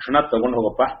ಲಕ್ಷಣ ತಗೊಂಡು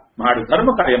ಹೋಗಪ್ಪ, ಮಾಡಿ ಧರ್ಮ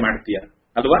ಕಾರ್ಯ ಮಾಡ್ತೀಯ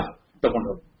ಅಲ್ವಾ, ತಗೊಂಡು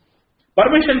ಹೋಗು.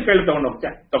 ಪರ್ಮಿಷನ್ ಕೇಳಿ ತಗೊಂಡು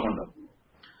ಹೋಗ್ತೀಯ, ತಗೊಂಡೋಗು.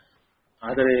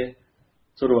 ಆದರೆ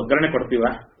ಚೂರು ಒಗ್ಗರಣೆ ಕೊಡ್ತೀವ,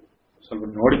 ಸ್ವಲ್ಪ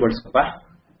ನೋಡಿ ಬಳಸಪ್ಪ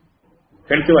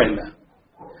ಹೇಳ್ತೀವ? ಇಲ್ಲ,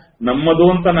 ನಮ್ಮದು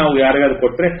ಅಂತ ನಾವು ಯಾರಿಗಾದ್ರು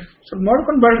ಕೊಟ್ರೆ ಸ್ವಲ್ಪ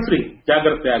ನೋಡ್ಕೊಂಡು ಬಳಸ್ರಿ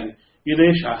ಜಾಗ್ರತೆಯಾಗಿ. ಇದೇ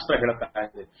ಶಾಸ್ತ್ರ ಹೇಳ್ತಾ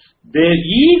ಇದೆ.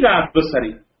 ಈಗಾದ್ರೂ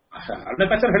ಸರಿ,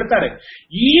 ಅರ್ಣಕಾಚಾರ್ಯ ಹೇಳ್ತಾರೆ,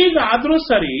 ಈಗಾದ್ರೂ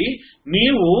ಸರಿ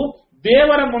ನೀವು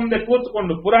ದೇವರ ಮುಂದೆ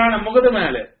ಕೂತ್ಕೊಂಡು ಪುರಾಣ ಮುಗಿದ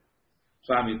ಮೇಲೆ,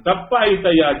 ಸ್ವಾಮಿ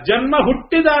ತಪ್ಪಾಯಿತಯ್ಯ, ಜನ್ಮ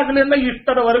ಹುಟ್ಟಿದಾಗಲಿಂದ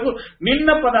ಇಷ್ಟರವರೆಗೂ ನಿನ್ನ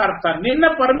ಪದಾರ್ಥ ನಿನ್ನ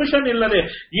ಪರ್ಮಿಷನ್ ಇಲ್ಲದೆ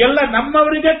ಎಲ್ಲ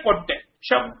ನಮ್ಮವರಿಗೆ ಕೊಟ್ಟೆ.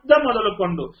 ಶಬ್ದ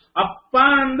ಮೊದಲುಕೊಂಡು ಅಪ್ಪ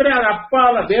ಅಂದ್ರೆ ಅದು ಅಪ್ಪ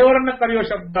ಅಲ್ಲ, ದೇವರನ್ನ ಕರೆಯೋ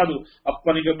ಶಬ್ದ ಅದು.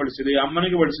 ಅಪ್ಪನಿಗೆ ಬಳಸಿದೆ,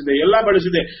 ಅಮ್ಮನಿಗೆ ಬಳಸಿದೆ, ಎಲ್ಲ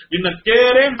ಬಳಸಿದೆ, ನಿನ್ನ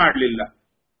ಕೇರೇ ಮಾಡಲಿಲ್ಲ.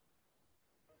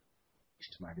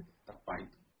 ಇಷ್ಟು ಮಾಡಿದೆ,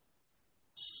 ತಪ್ಪಾಯಿತು.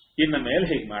 ಇನ್ನ ಮೇಲೆ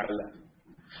ಹೀಗೆ ಮಾಡಲ್ಲ.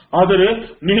 ಆದರೆ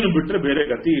ನೀನು ಬಿಟ್ರೆ ಬೇರೆ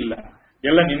ಗತಿ ಇಲ್ಲ,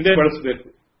 ಎಲ್ಲ ನಿಂದೆ ಬಳಸಬೇಕು,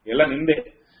 ಎಲ್ಲ ನಿಂದೆ.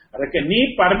 ಅದಕ್ಕೆ ನೀ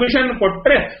ಪರ್ಮಿಷನ್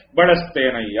ಕೊಟ್ರೆ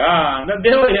ಬಳಸ್ತೇನಯ್ಯ ಅಂದ್ರೆ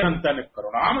ದೇವ ಏನಂತಾನೆ,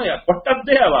 ಕರುಣಾಮಯ,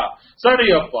 ಕೊಟ್ಟದ್ದೇ ಅವ,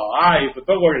 ಸರಿಯಪ್ಪ ಆಯ್ತು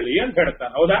ತಗೊಳ್ಳಿ ಅಂತ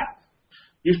ಹೇಳ್ತಾನೆ. ಹೌದಾ?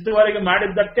 ಇಷ್ಟುವರೆಗೆ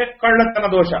ಮಾಡಿದ್ದಕ್ಕೆ ಕಳ್ಳತನ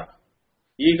ದೋಷ,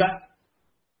 ಈಗ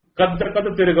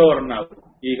ಕದ್ದು ತಿರುಗೋರು ನಾವು,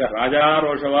 ಈಗ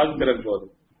ರಾಜಾರೋಷವಾಗಿ ತಿರುಗಬಹುದು.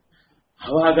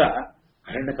 ಅವಾಗ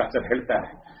ಅರಣ್ಯಕಾಚಾರ್ಯ ಹೇಳ್ತಾರೆ,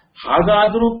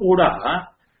 ಹಾಗಾದರೂ ಕೂಡ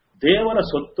ದೇವರ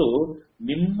ಸೊತ್ತು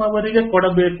ನಿಮ್ಮವರಿಗೆ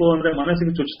ಕೊಡಬೇಕು ಅಂದ್ರೆ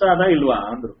ಮನಸ್ಸಿಗೆ ಚುಚ್ತಾದ ಇಲ್ವಾ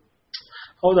ಅಂದ್ರು.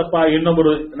 ಹೌದಪ್ಪ,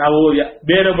 ಇನ್ನೊಬ್ಬರು ನಾವು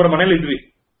ಬೇರೊಬ್ಬರ ಮನೇಲಿ ಇದ್ವಿ,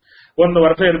 1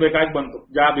 ವರ್ಷ ಇರ್ಬೇಕಾಗಿ ಬಂತು,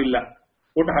 ಜಾಬ್ ಇಲ್ಲ,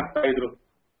 ಊಟ ಹಾಕ್ತಾ ಇದ್ರು,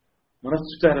 ಮನಸ್ಸು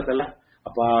ಚುಚ್ತಾ ಇರತ್ತಲ್ಲ,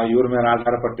 ಅಪ್ಪ ಇವ್ರ ಮೇಲೆ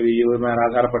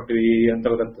ಆಧಾರ ಪಟ್ವಿ ಅಂತ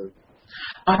ಬರುತ್ತದೆ.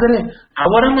 ಆದರೆ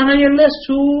ಅವರ ಮನೆಯಲ್ಲೇ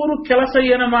ಚೂರು ಕೆಲಸ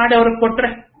ಏನೋ ಮಾಡಿ ಅವ್ರಿಗೆ ಕೊಟ್ರೆ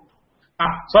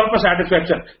ಸ್ವಲ್ಪ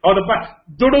ಸ್ಯಾಟಿಸ್ಫ್ಯಾಕ್ಷನ್, ಹೌದಪ್ಪ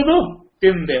ದುಡಿದು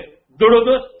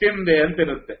ತಿಂದೆ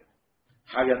ಅಂತಿರುತ್ತೆ.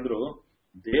 ಹಾಗಂದ್ರು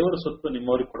ದೇವರ ಸೊತ್ತು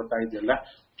ನಿಮ್ಮವ್ರಿಗೆ ಕೊಡ್ತಾ ಇದೆಯಲ್ಲ,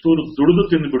 ಚೂರು ದುಡಿದು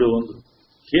ತಿಂದ್ಬಿಡು ಒಂದು.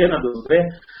 ಏನದು ಅಂದ್ರೆ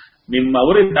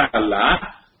ನಿಮ್ಮವರಿದ್ದಾಗಲ್ಲ,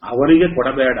 ಅವರಿಗೆ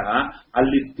ಕೊಡಬೇಡ,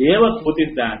 ಅಲ್ಲಿ ದೇವ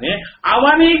ಕೂತಿದ್ದಾನೆ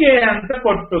ಅವನಿಗೆ ಅಂತ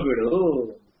ಕೊಟ್ಟು ಬಿಡು.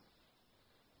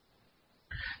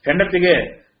 ಹೆಂಡತಿಗೆ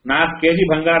 4 kg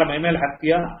ಬಂಗಾರ ಮೈ ಮೇಲೆ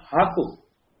ಹಾಕ್ತೀಯ, ಹಾಕು,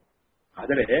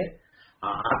 ಆದರೆ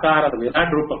ಆ ಆಕಾರದ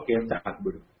ವಿರಾಟ್ ರೂಪಕ್ಕೆ ಅಂತ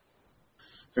ಹಾಕ್ಬಿಡು.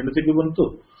 ಹೆಂಡತಿಗೂ ಬಂತು,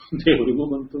 ದೇವರಿಗೂ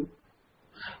ಬಂತು.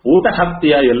 ಊಟ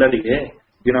ಹಾಕ್ತೀಯ ಎಲ್ಲರಿಗೆ,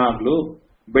 ದಿನಾಗ್ಲೂ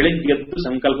ಬೆಳಿಗ್ಗೆ ಎದ್ದು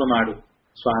ಸಂಕಲ್ಪ ಮಾಡು,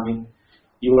 ಸ್ವಾಮಿ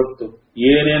ಇವತ್ತು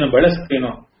ಏನೇನು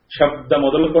ಬೆಳೆಸ್ತೇನೋ ಶಬ್ದ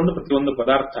ಮೊದಲುಕೊಂಡು ಪ್ರತಿಯೊಂದು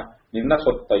ಪದಾರ್ಥ ನಿನ್ನ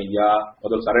ಸೊತ್ತಯ್ಯ,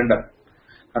 ಮೊದಲು ಸರೆಂಡರ್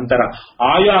ಅಂತರ.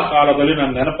 ಆಯಾ ಕಾಲದಲ್ಲಿ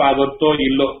ನನ್ನ ನೆನಪಾಗುತ್ತೋ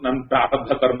ಇಲ್ಲೋ ನನ್ನ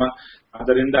ಪ್ರಾರಬ್ಧ ಕರ್ಮ,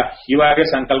 ಅದರಿಂದ ಇವಾಗೇ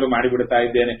ಸಂಕಲ್ಪ ಮಾಡಿಬಿಡ್ತಾ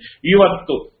ಇದ್ದೇನೆ.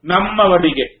 ಇವತ್ತು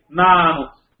ನಮ್ಮವರಿಗೆ,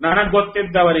 ನನಗ್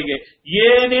ಗೊತ್ತಿದ್ದವರಿಗೆ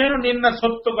ಏನೇನು ನಿನ್ನ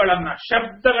ಸೊತ್ತುಗಳನ್ನ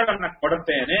ಶಬ್ದಗಳನ್ನ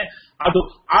ಕೊಡುತ್ತೇನೆ, ಅದು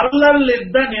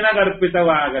ಅಲ್ಲಲ್ಲಿದ್ದ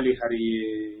ನಿನಗರ್ಪಿತವಾಗಲಿ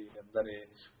ಹರಿಯೇ ಎಂದರೆ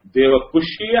ದೇವ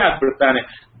ಖುಷಿಯೇ ಆಗ್ಬಿಡ್ತಾನೆ.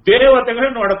 ದೇವತೆಗಳು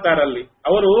ನೋಡುತ್ತಾರಲ್ಲಿ,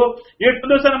 ಅವರು ಎಷ್ಟು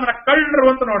ದಿವಸ ನಮ್ಮನ್ನ ಕಳ್ಳರು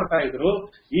ಅಂತ ನೋಡ್ತಾ ಇದ್ರು,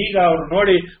 ಈಗ ಅವರು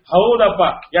ನೋಡಿ ಹೌದಪ್ಪ,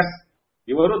 ಎಸ್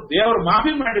ಇವರು ದೇವರು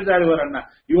ಮಾಫಿ ಮಾಡಿದ್ದಾರೆ,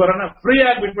 ಇವರನ್ನ ಫ್ರೀ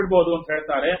ಆಗಿ ಬಿಟ್ಬಿಡ್ಬೋದು ಅಂತ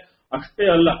ಹೇಳ್ತಾರೆ. ಅಷ್ಟೇ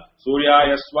ಅಲ್ಲ,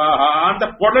 ಸೂರ್ಯಾಯ ಸ್ವಾಹ ಅಂತ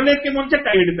ಕೊಡಲಿಕ್ಕೆ ಮುಂಚೆ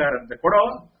ಕೈ ಹಿಡಿತಾರಂತೆ. ಕೊಡೋ,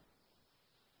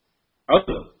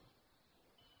 ಹೌದು,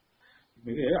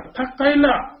 ನಿಮಗೆ ಅರ್ಥ ಆಗ್ತಾ ಇಲ್ಲ,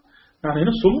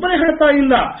 ನಾನೇನು ಸುಮ್ಮನೆ ಹೇಳ್ತಾ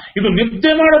ಇಲ್ಲ, ಇದು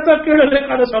ನಿದ್ದೆ ಮಾಡುತ್ತಾ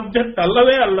ಕೇಳಬೇಕಾದ ಸಬ್ಜೆಕ್ಟ್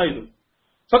ಅಲ್ಲವೇ ಅಲ್ಲ. ಇದು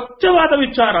ಸ್ವಚ್ಛವಾದ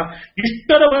ವಿಚಾರ.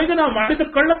 ಇಷ್ಟರವರೆಗೆ ನಾವು ಮಾಡಿದ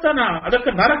ಕಳ್ಳತನ,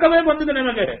 ಅದಕ್ಕೆ ನರಕವೇ ಬಂದಿದೆ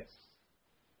ನಮಗೆ.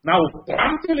 ನಾವು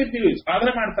ಕ್ರಾಂತಿಯಲ್ಲಿದ್ದೀವಿ,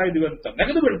 ಸಾಧನೆ ಮಾಡ್ತಾ ಇದ್ದೀವಿ ಅಂತ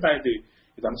ನೆಗೆದು ಬಿಡ್ತಾ ಇದ್ದೀವಿ.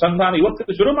 ಇದು ಅನುಸಂಧಾನ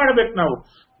ಇವತ್ತಿಗೆ ಶುರು ಮಾಡಬೇಕು. ನಾವು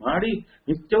ಮಾಡಿ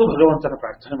ನಿತ್ಯವೂ ಭಗವಂತನ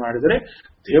ಪ್ರಾರ್ಥನೆ ಮಾಡಿದರೆ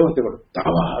ದೇವತೆಗಳು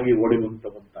ತಾವಾಗಿ ಓಡಿ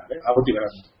ಬಂತಾರೆ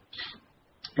ಅವಧಿಗಳನ್ನು.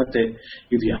 ಮತ್ತೆ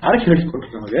ಇದು ಯಾರು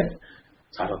ಹೇಳಿಕೊಟ್ರು ನಮಗೆ?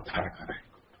 ಸಾರೋದ್ಧಾರಕಾರ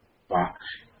ಹೇಳಿಕೊಟ್ರು.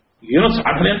 ಏನೋ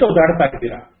ಸಾಧನೆ ಅಂತ ಓದಾಡ್ತಾ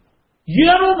ಇದ್ದೀರಾ,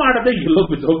 ಏನೋ ಮಾಡದೆ ಎಲ್ಲೋ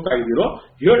ಬಿದ್ದು ಹೋಗ್ತಾ ಇದ್ದೀರೋ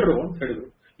ಹೇಳ್ರು ಅಂತ ಹೇಳಿದ್ರು.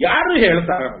 ಯಾರು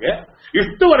ಹೇಳ್ತಾರೆ ನಮಗೆ?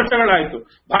 ಎಷ್ಟು ವರ್ಷಗಳಾಯ್ತು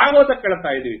ಭಾಗವತ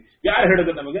ಕೇಳ್ತಾ ಇದೀವಿ, ಯಾರು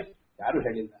ಹೇಳಿದ್ರು ನಮಗೆ? ಯಾರು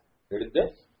ಹೇಳಿಲ್ಲ. ಹೇಳಿದ್ದೆ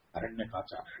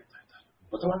ಅರಣ್ಯಕಾಚಾರ ಹೇಳ್ತಾ ಇದ್ದಾರೆ,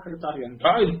 ಅದ್ಭುತವಾಗಿ ಹೇಳ್ತಾರೆ, ಎಂಥ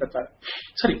ಇದು ಹೇಳ್ತಾರೆ.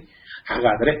 ಸರಿ,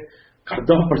 ಹಾಗಾದ್ರೆ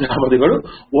ಕರ್ದಮ ಪ್ರಜಾಪತಿಗಳು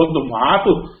ಒಂದು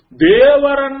ಮಾತು,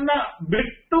 ದೇವರನ್ನ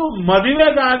ಬಿಟ್ಟು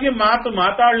ಮದುವೆಗಾಗಿ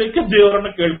ಮಾತಾಡ್ಲಿಕ್ಕೆ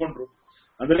ದೇವರನ್ನ ಕೇಳ್ಕೊಂಡ್ರು.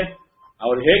 ಅಂದ್ರೆ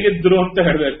ಅವ್ರು ಹೇಗಿದ್ರು ಅಂತ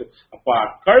ಹೇಳ್ಬೇಕು. ಅಪ್ಪ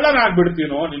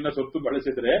ಕಳ್ಳನಾಗ್ಬಿಡ್ತೀನೋ, ನಿನ್ನ ಸೊತ್ತು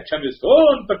ಬಳಸಿದ್ರೆ ಕ್ಷಮಿಸೋ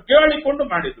ಅಂತ ಕೇಳಿಕೊಂಡು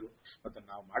ಮಾಡಿದ್ರು. ಮತ್ತೆ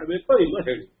ನಾವು ಮಾಡ್ಬೇಕೋ ಇಲ್ಲೋ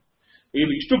ಹೇಳಿ.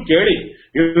 ಇಲ್ಲಿ ಇಷ್ಟು ಕೇಳಿ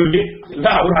ಇಲ್ಲ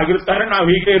ಅವ್ರು ಆಗಿರ್ತಾರೆ, ನಾವು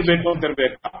ಹೀಗೆ ಇರ್ಬೇಕು ಅಂತ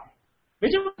ಇರ್ಬೇಕಾ?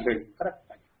 ನಿಜವಾಗಿ ಹೇಳಿ,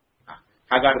 ಕರೆಕ್ಟ್ ಆಗಿ.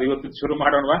 ಹಾಗಾದ್ರೆ ಇವತ್ತಿನ ಶುರು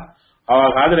ಮಾಡೋಣವಾ?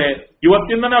 ಅವಾಗಾದ್ರೆ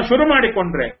ಇವತ್ತಿಂದ ನಾವು ಶುರು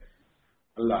ಮಾಡಿಕೊಂಡ್ರೆ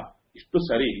ಅಲ್ಲ, ಇಷ್ಟು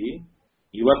ಸರಿ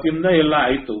ಇವತ್ತಿಂದ ಎಲ್ಲ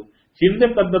ಆಯ್ತು, ಹಿಂದೆ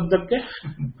ಕದ್ದದ್ದಕ್ಕೆ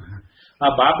ಆ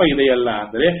ಪಾಪ ಇದೆಯಲ್ಲ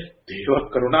ಅಂದ್ರೆ ದೇವ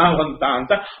ಕರುಣಾವಂತ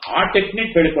ಅಂತ ಆ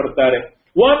ಟೆಕ್ನಿಕ್ ಹೇಳಿಕೊಡ್ತಾರೆ.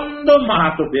 ಒಂದು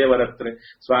ಮಾತು ದೇವರತ್ರ,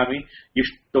 ಸ್ವಾಮಿ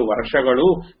ಇಷ್ಟು ವರ್ಷಗಳು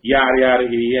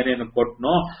ಯಾರ್ಯಾರಿಗೆ ಏನೇನು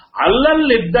ಕೊಟ್ನೋ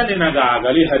ಅಲ್ಲಲ್ಲಿದ್ದ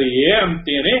ನಿನಗಾಗಲಿ ಹರಿಯೇ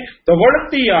ಅಂತೇನೆ,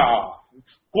 ತಗೊಳ್ತೀಯ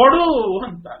ಕೊಡು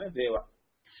ಅಂತಾನೆ ದೇವ.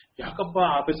 ಯಾಕಪ್ಪ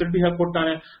ಆ ಫೆಸಿಲಿಟಿ ಹೇಗೆ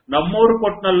ಕೊಟ್ಟಾನೆ? ನಮ್ಮವ್ರು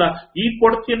ಕೊಟ್ನಲ್ಲ, ಈ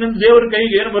ಕೊಡ್ತೀನಿ ದೇವ್ರ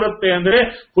ಕೈಗೆ ಏನು ಬರುತ್ತೆ ಅಂದ್ರೆ,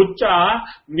 ಹುಚ್ಚ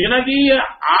ನಿನಗೀ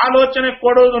ಆಲೋಚನೆ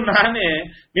ಕೊಡೋದು ನಾನೇ,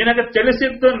 ನಿನಗೆ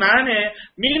ತಿಳಿಸಿದ್ದು ನಾನೇ,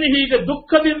 ನೀನು ಹೀಗೆ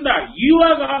ದುಃಖದಿಂದ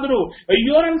ಇವಾಗಾದ್ರೂ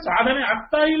ಅಯ್ಯೋ ನನ್ ಸಾಧನೆ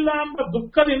ಆಗ್ತಾ ಇಲ್ಲ ಎಂಬ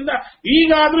ದುಃಖದಿಂದ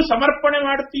ಈಗಾದ್ರೂ ಸಮರ್ಪಣೆ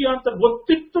ಮಾಡ್ತೀಯ ಅಂತ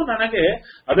ಗೊತ್ತಿತ್ತು ನನಗೆ.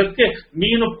 ಅದಕ್ಕೆ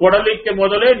ನೀನು ಕೊಡಲಿಕ್ಕೆ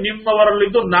ಮೊದಲೇ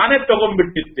ನಿಮ್ಮವರಲ್ಲಿದ್ದು ನಾನೇ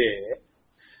ತಗೊಂಡ್ಬಿಟ್ಟಿದ್ದೆ.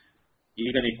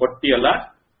 ಈಗ ನೀ ಕೊಟ್ಟಿಯಲ್ಲ,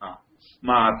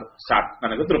 ಮಾತು ಸಾಕು,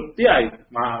 ನನಗೆ ತೃಪ್ತಿ ಆಯ್ತು,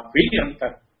 ಮಾಫಿ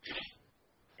ಅಂತಾರೆ.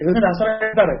 ಇದನ್ನ ದಾಸರ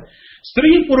ಹೇಳ್ತಾರೆ. ಸ್ತ್ರೀ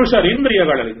ಪುರುಷರ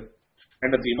ಇಂದ್ರಿಯಗಳಲ್ಲಿ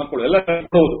ಹೆಂಡತಿ ಮಕ್ಕಳು ಎಲ್ಲ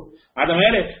ಹೌದು. ಆದ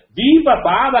ಮೇಲೆ ದೀಪ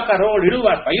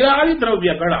ಪಾವಕರೋಳಿಡುವ ತೈಲಾದಿ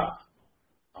ದ್ರವ್ಯಗಳ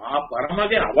ಆ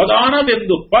ಪರಮಗೆ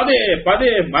ಅವಧಾನವೆಂದು ಪದೇ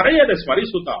ಪದೇ ಮರೆಯದೆ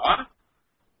ಸ್ಮರಿಸುತ್ತಾ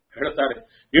ಹೇಳ್ತಾರೆ.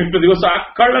 ಎಷ್ಟು ದಿವಸ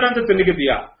ಕಳ್ಳನಂತೆ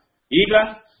ತಿರುಗಿದೀಯಾ, ಈಗ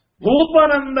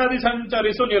ಭೂಪನಂದದಿ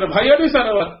ಸಂಚರಿಸು ನಿರ್ಭಯದಿ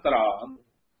ಸರ್ವತ್ರ.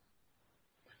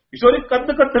 ಈಶ್ವರಿ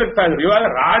ಕದ್ದು ಕತ್ತರಿಸ್ತಾ ಇದ್ರು. ಇವಾಗ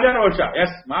ರಾಜರ ವಶ.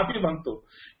 ಎಸ್, ಮಾಫಿ ಬಂತು.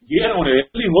 ಏನು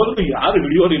ಎಲ್ಲಿ ಹೋದ್ರು ಯಾರು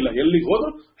ಹಿಡಿಯೋದಿಲ್ಲ, ಎಲ್ಲಿಗೆ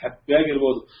ಹೋದ್ರು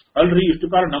ಹ್ಯಾಪಿಯಾಗಿರ್ಬೋದು. ಅಲ್ರಿ ಇಷ್ಟು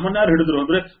ಕಾಲ ನಮ್ಮನ್ನಾರು ಹಿಡಿದ್ರು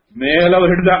ಅಂದ್ರೆ ಮೇಲವ್ರು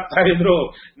ಹಿಡಿದಾಗ್ತಾ ಇದ್ರು.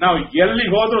 ನಾವು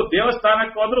ಎಲ್ಲಿಗೆ ಹೋದ್ರು,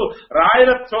 ದೇವಸ್ಥಾನಕ್ಕೆ ಹೋದ್ರು,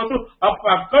 ರಾಯರ ಹೋದ್ರು, ಅಪ್ಪ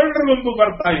ಕಳ್ಳರ ಗುಂಪು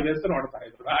ಬರ್ತಾ ಇದೆ ಅಂತ ನೋಡ್ತಾ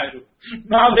ಇದ್ರು ರಾಯರು.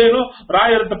 ನಾವೇನು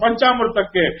ರಾಯರ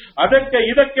ಪಂಚಾಮೃತಕ್ಕೆ ಅದಕ್ಕೆ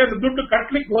ಇದಕ್ಕೆ ದುಡ್ಡು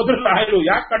ಕಟ್ಲಿಕ್ಕೆ ಹೋದ್ರು ರಾಯರು.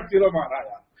 ಯಾಕೆ ಕಟ್ತಿರೋ ಮಹಾರಾಯ,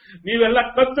 ನೀವೆಲ್ಲ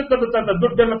ಕದ್ದು ತಂದ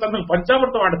ದುಡ್ಡೆಲ್ಲ ತಂದು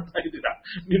ಪಂಚಾಮೃತ ಮಾಡುತ್ತಾ ಇದ್ದೀರಾ.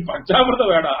 ನೀವು ಪಂಚಾಮೃತ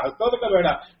ಬೇಡ, ಹಸ್ತೋದಕ ಬೇಡ,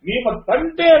 ನಿಮ್ಮ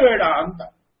ತಂಟೆ ಬೇಡ ಅಂತ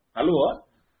ಅಲ್ವೋ.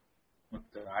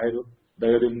 ಮತ್ತೆ ರಾಯರು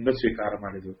ದಯದಿಂದ ಸ್ವೀಕಾರ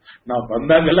ಮಾಡಿದ್ರು. ನಾವು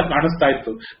ಬಂದಾಗೆಲ್ಲ ಕಾಣಿಸ್ತಾ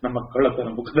ಇತ್ತು ನಮ್ಮ ಕಳ್ಳತನ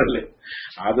ಮುಖದಲ್ಲೇ.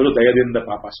 ಆದರೂ ದಯದಿಂದ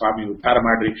ಪಾಪ ಸ್ವಾಮಿ ಉದ್ಧಾರ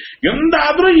ಮಾಡ್ರಿ,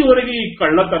 ಎಂದಾದ್ರೂ ಇವರಿಗೆ ಈ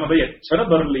ಕಳ್ಳತನದ ಎಚ್ಚರ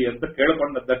ಬರಲಿ ಅಂತ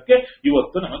ಕೇಳಿಕೊಂಡದ್ದಕ್ಕೆ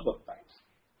ಇವತ್ತು ನಮಗೆ ಗೊತ್ತಾಯ್ತು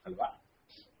ಅಲ್ವಾ.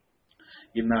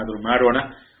 ಇನ್ನಾದ್ರೂ ಮಾಡೋಣ,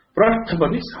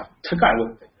 ಪ್ರಥಮದಿ ಸಾರ್ಥಕ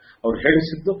ಆಗುತ್ತೆ. ಅವ್ರು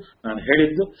ಹೇಳಿಸಿದ್ದು, ನಾನು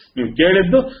ಹೇಳಿದ್ದು, ನೀವು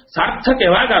ಕೇಳಿದ್ದು ಸಾರ್ಥಕ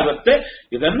ಯಾವಾಗ ಆಗುತ್ತೆ?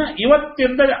 ಇದನ್ನ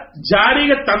ಇವತ್ತಿಂದ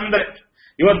ಜಾರಿಗೆ ತಂದ್ರೆ,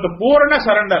 ಇವತ್ತು ಪೂರ್ಣ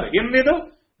ಸರೆಂಡರ್. ಇನ್ನಿದು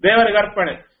ದೇವರಿಗೆ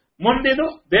ಅರ್ಪಣೆ, ಮುಂದಿದು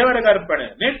ದೇವರಿಗೆ ಅರ್ಪಣೆ.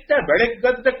 ನಿತ್ಯ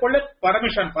ಬೆಳಗ್ಗದ್ದೆ ಕೊಳ್ಳೆ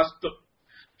ಪರ್ಮಿಷನ್ ಫಸ್ಟ್,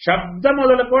 ಶಬ್ದ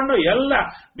ಮೊದಲುಕೊಂಡು ಎಲ್ಲ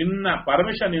ನಿನ್ನ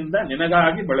ಪರ್ಮಿಷನ್ ಇಂದ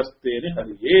ನಿನಗಾಗಿ ಬಳಸ್ತೇನೆ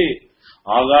ಹರಿಯೇ.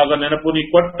 ಆಗಾಗ ನೆನಪು ನೀ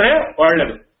ಕೊಟ್ರೆ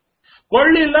ಒಳ್ಳೆದು,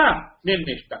 ಕೊಳ್ಳಿಲ್ಲ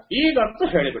ನಿನ್ನಿಷ್ಟ. ಈಗಂತೂ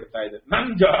ಹೇಳಿಬಿಡ್ತಾ ಇದೆ, ನನ್ನ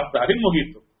ಜವಾಬ್ದಾರಿ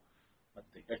ಮುಗೀತು.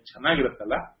 ಮತ್ತೆ ಎಷ್ಟು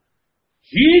ಚೆನ್ನಾಗಿರುತ್ತಲ್ಲ.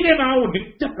 ಹೀಗೆ ನಾವು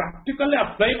ನಿತ್ಯ ಪ್ರಾಕ್ಟಿಕಲ್ಲೇ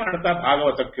ಅಪ್ಲೈ ಮಾಡ್ತಾ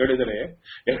ಭಾಗವತ ಕೇಳಿದರೆ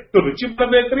ಎಷ್ಟು ರುಚಿ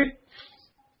ಬರಬೇಕ್ರಿ.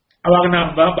 ಅವಾಗ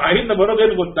ನಾವು ಬಾಯಿಂದ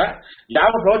ಬರೋದೇನು ಗೊತ್ತಾ,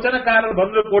 ಯಾವ ಪ್ರವಚನಕಾರರು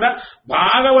ಬಂದರೂ ಕೂಡ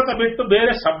ಭಾಗವತ ಬಿಟ್ಟು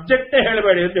ಬೇರೆ ಸಬ್ಜೆಕ್ಟೇ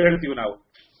ಹೇಳಬೇಡಿ ಅಂತ ಹೇಳ್ತೀವಿ ನಾವು.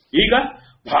 ಈಗ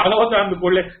ಭಾಗವತ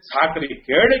ಅಂದುಕೊಳ್ಳೆ ಸಾಕ್ರಿ,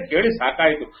 ಕೇಳಿ ಕೇಳಿ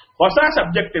ಸಾಕಾಯಿತು, ಹೊಸ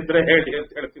ಸಬ್ಜೆಕ್ಟ್ ಇದ್ರೆ ಹೇಳಿ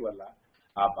ಅಂತ ಹೇಳ್ತೀವಲ್ಲ,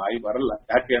 ಆ ಬಾಯಿ ಬರಲ್ಲ.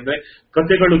 ಯಾಕೆ ಅಂದ್ರೆ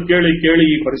ಕಥೆಗಳು ಕೇಳಿ ಕೇಳಿ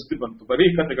ಈ ಪರಿಸ್ಥಿತಿ ಬಂತು. ಬರೀ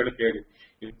ಕಥೆಗಳು ಕೇಳಿ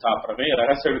ಇಂಥ ಪ್ರಮೇಯ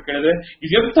ರಹಸ್ಯಗಳು ಕೇಳಿದ್ರೆ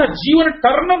ಇದೆಂಥ ಜೀವನ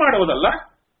ಟರ್ನ್ ಮಾಡುವುದಲ್ಲ.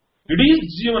 ಇಡೀ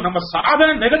ಜೀವನ ನಮ್ಮ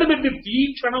ಸಾಧನೆ ನೆಗೆದು ಬಿದ್ದಿತ್ತು ಈ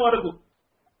ಕ್ಷಣವರೆಗೂ.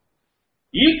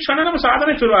 ಈ ಕ್ಷಣ ನಮ್ಮ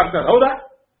ಸಾಧನೆ ಶುರು ಆಗ್ತದೆ. ಹೌದಾ?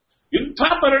 ಇಂಥ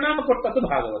ಪರಿಣಾಮ ಕೊಟ್ಟದ್ದು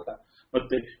ಭಾಗವತ.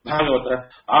 ಮತ್ತೆ ಭಾಗವತ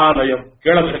ಆಲಯ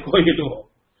ಕೇಳಬೇಕೋ ಇಲ್ವೋ?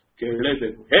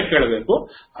 ಕೇಳಲೇಬೇಕು. ಹೇಗೆ ಕೇಳಬೇಕು?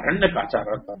 ಅರಣ್ಯಕಾಚಾರ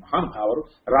ಅಂತ ಮಹಾನುಭಾವರು,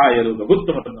 ರಾಯರು,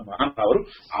 ರಘುತ್ತಮದ ಮಹಾನುಭಾವರು,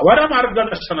 ಅವರ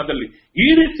ಮಾರ್ಗದರ್ಶನದಲ್ಲಿ ಈ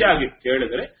ರೀತಿಯಾಗಿ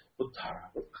ಕೇಳಿದರೆ ಉದ್ಧಾರ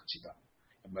ಆಗೋದು ಖಚಿತ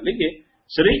ಎಂಬಲ್ಲಿಗೆ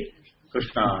ಶ್ರೀ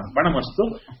ಕೃಷ್ಣ ಅರ್ಪಣಮಸ್ತು.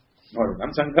 ನೋಡಿ,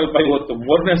 ನನ್ನ ಸಂಕಲ್ಪ ಇವತ್ತು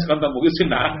 3ನೇ ಸ್ಕಂದ ಮುಗಿಸಿ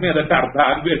 4ನೇದಕ್ಕೆ ಅರ್ಧ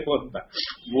ಆಗ್ಬೇಕು ಅಂತ.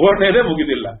 3ನೇದೇ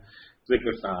ಮುಗಿದಿಲ್ಲ.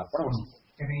 ಶ್ರೀಕೃಷ್ಣ ಅರ್ಪಣಮಸ್ತು.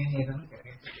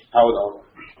 ಹೌದೌದು.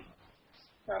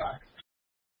 ನಾರಾಯಣ.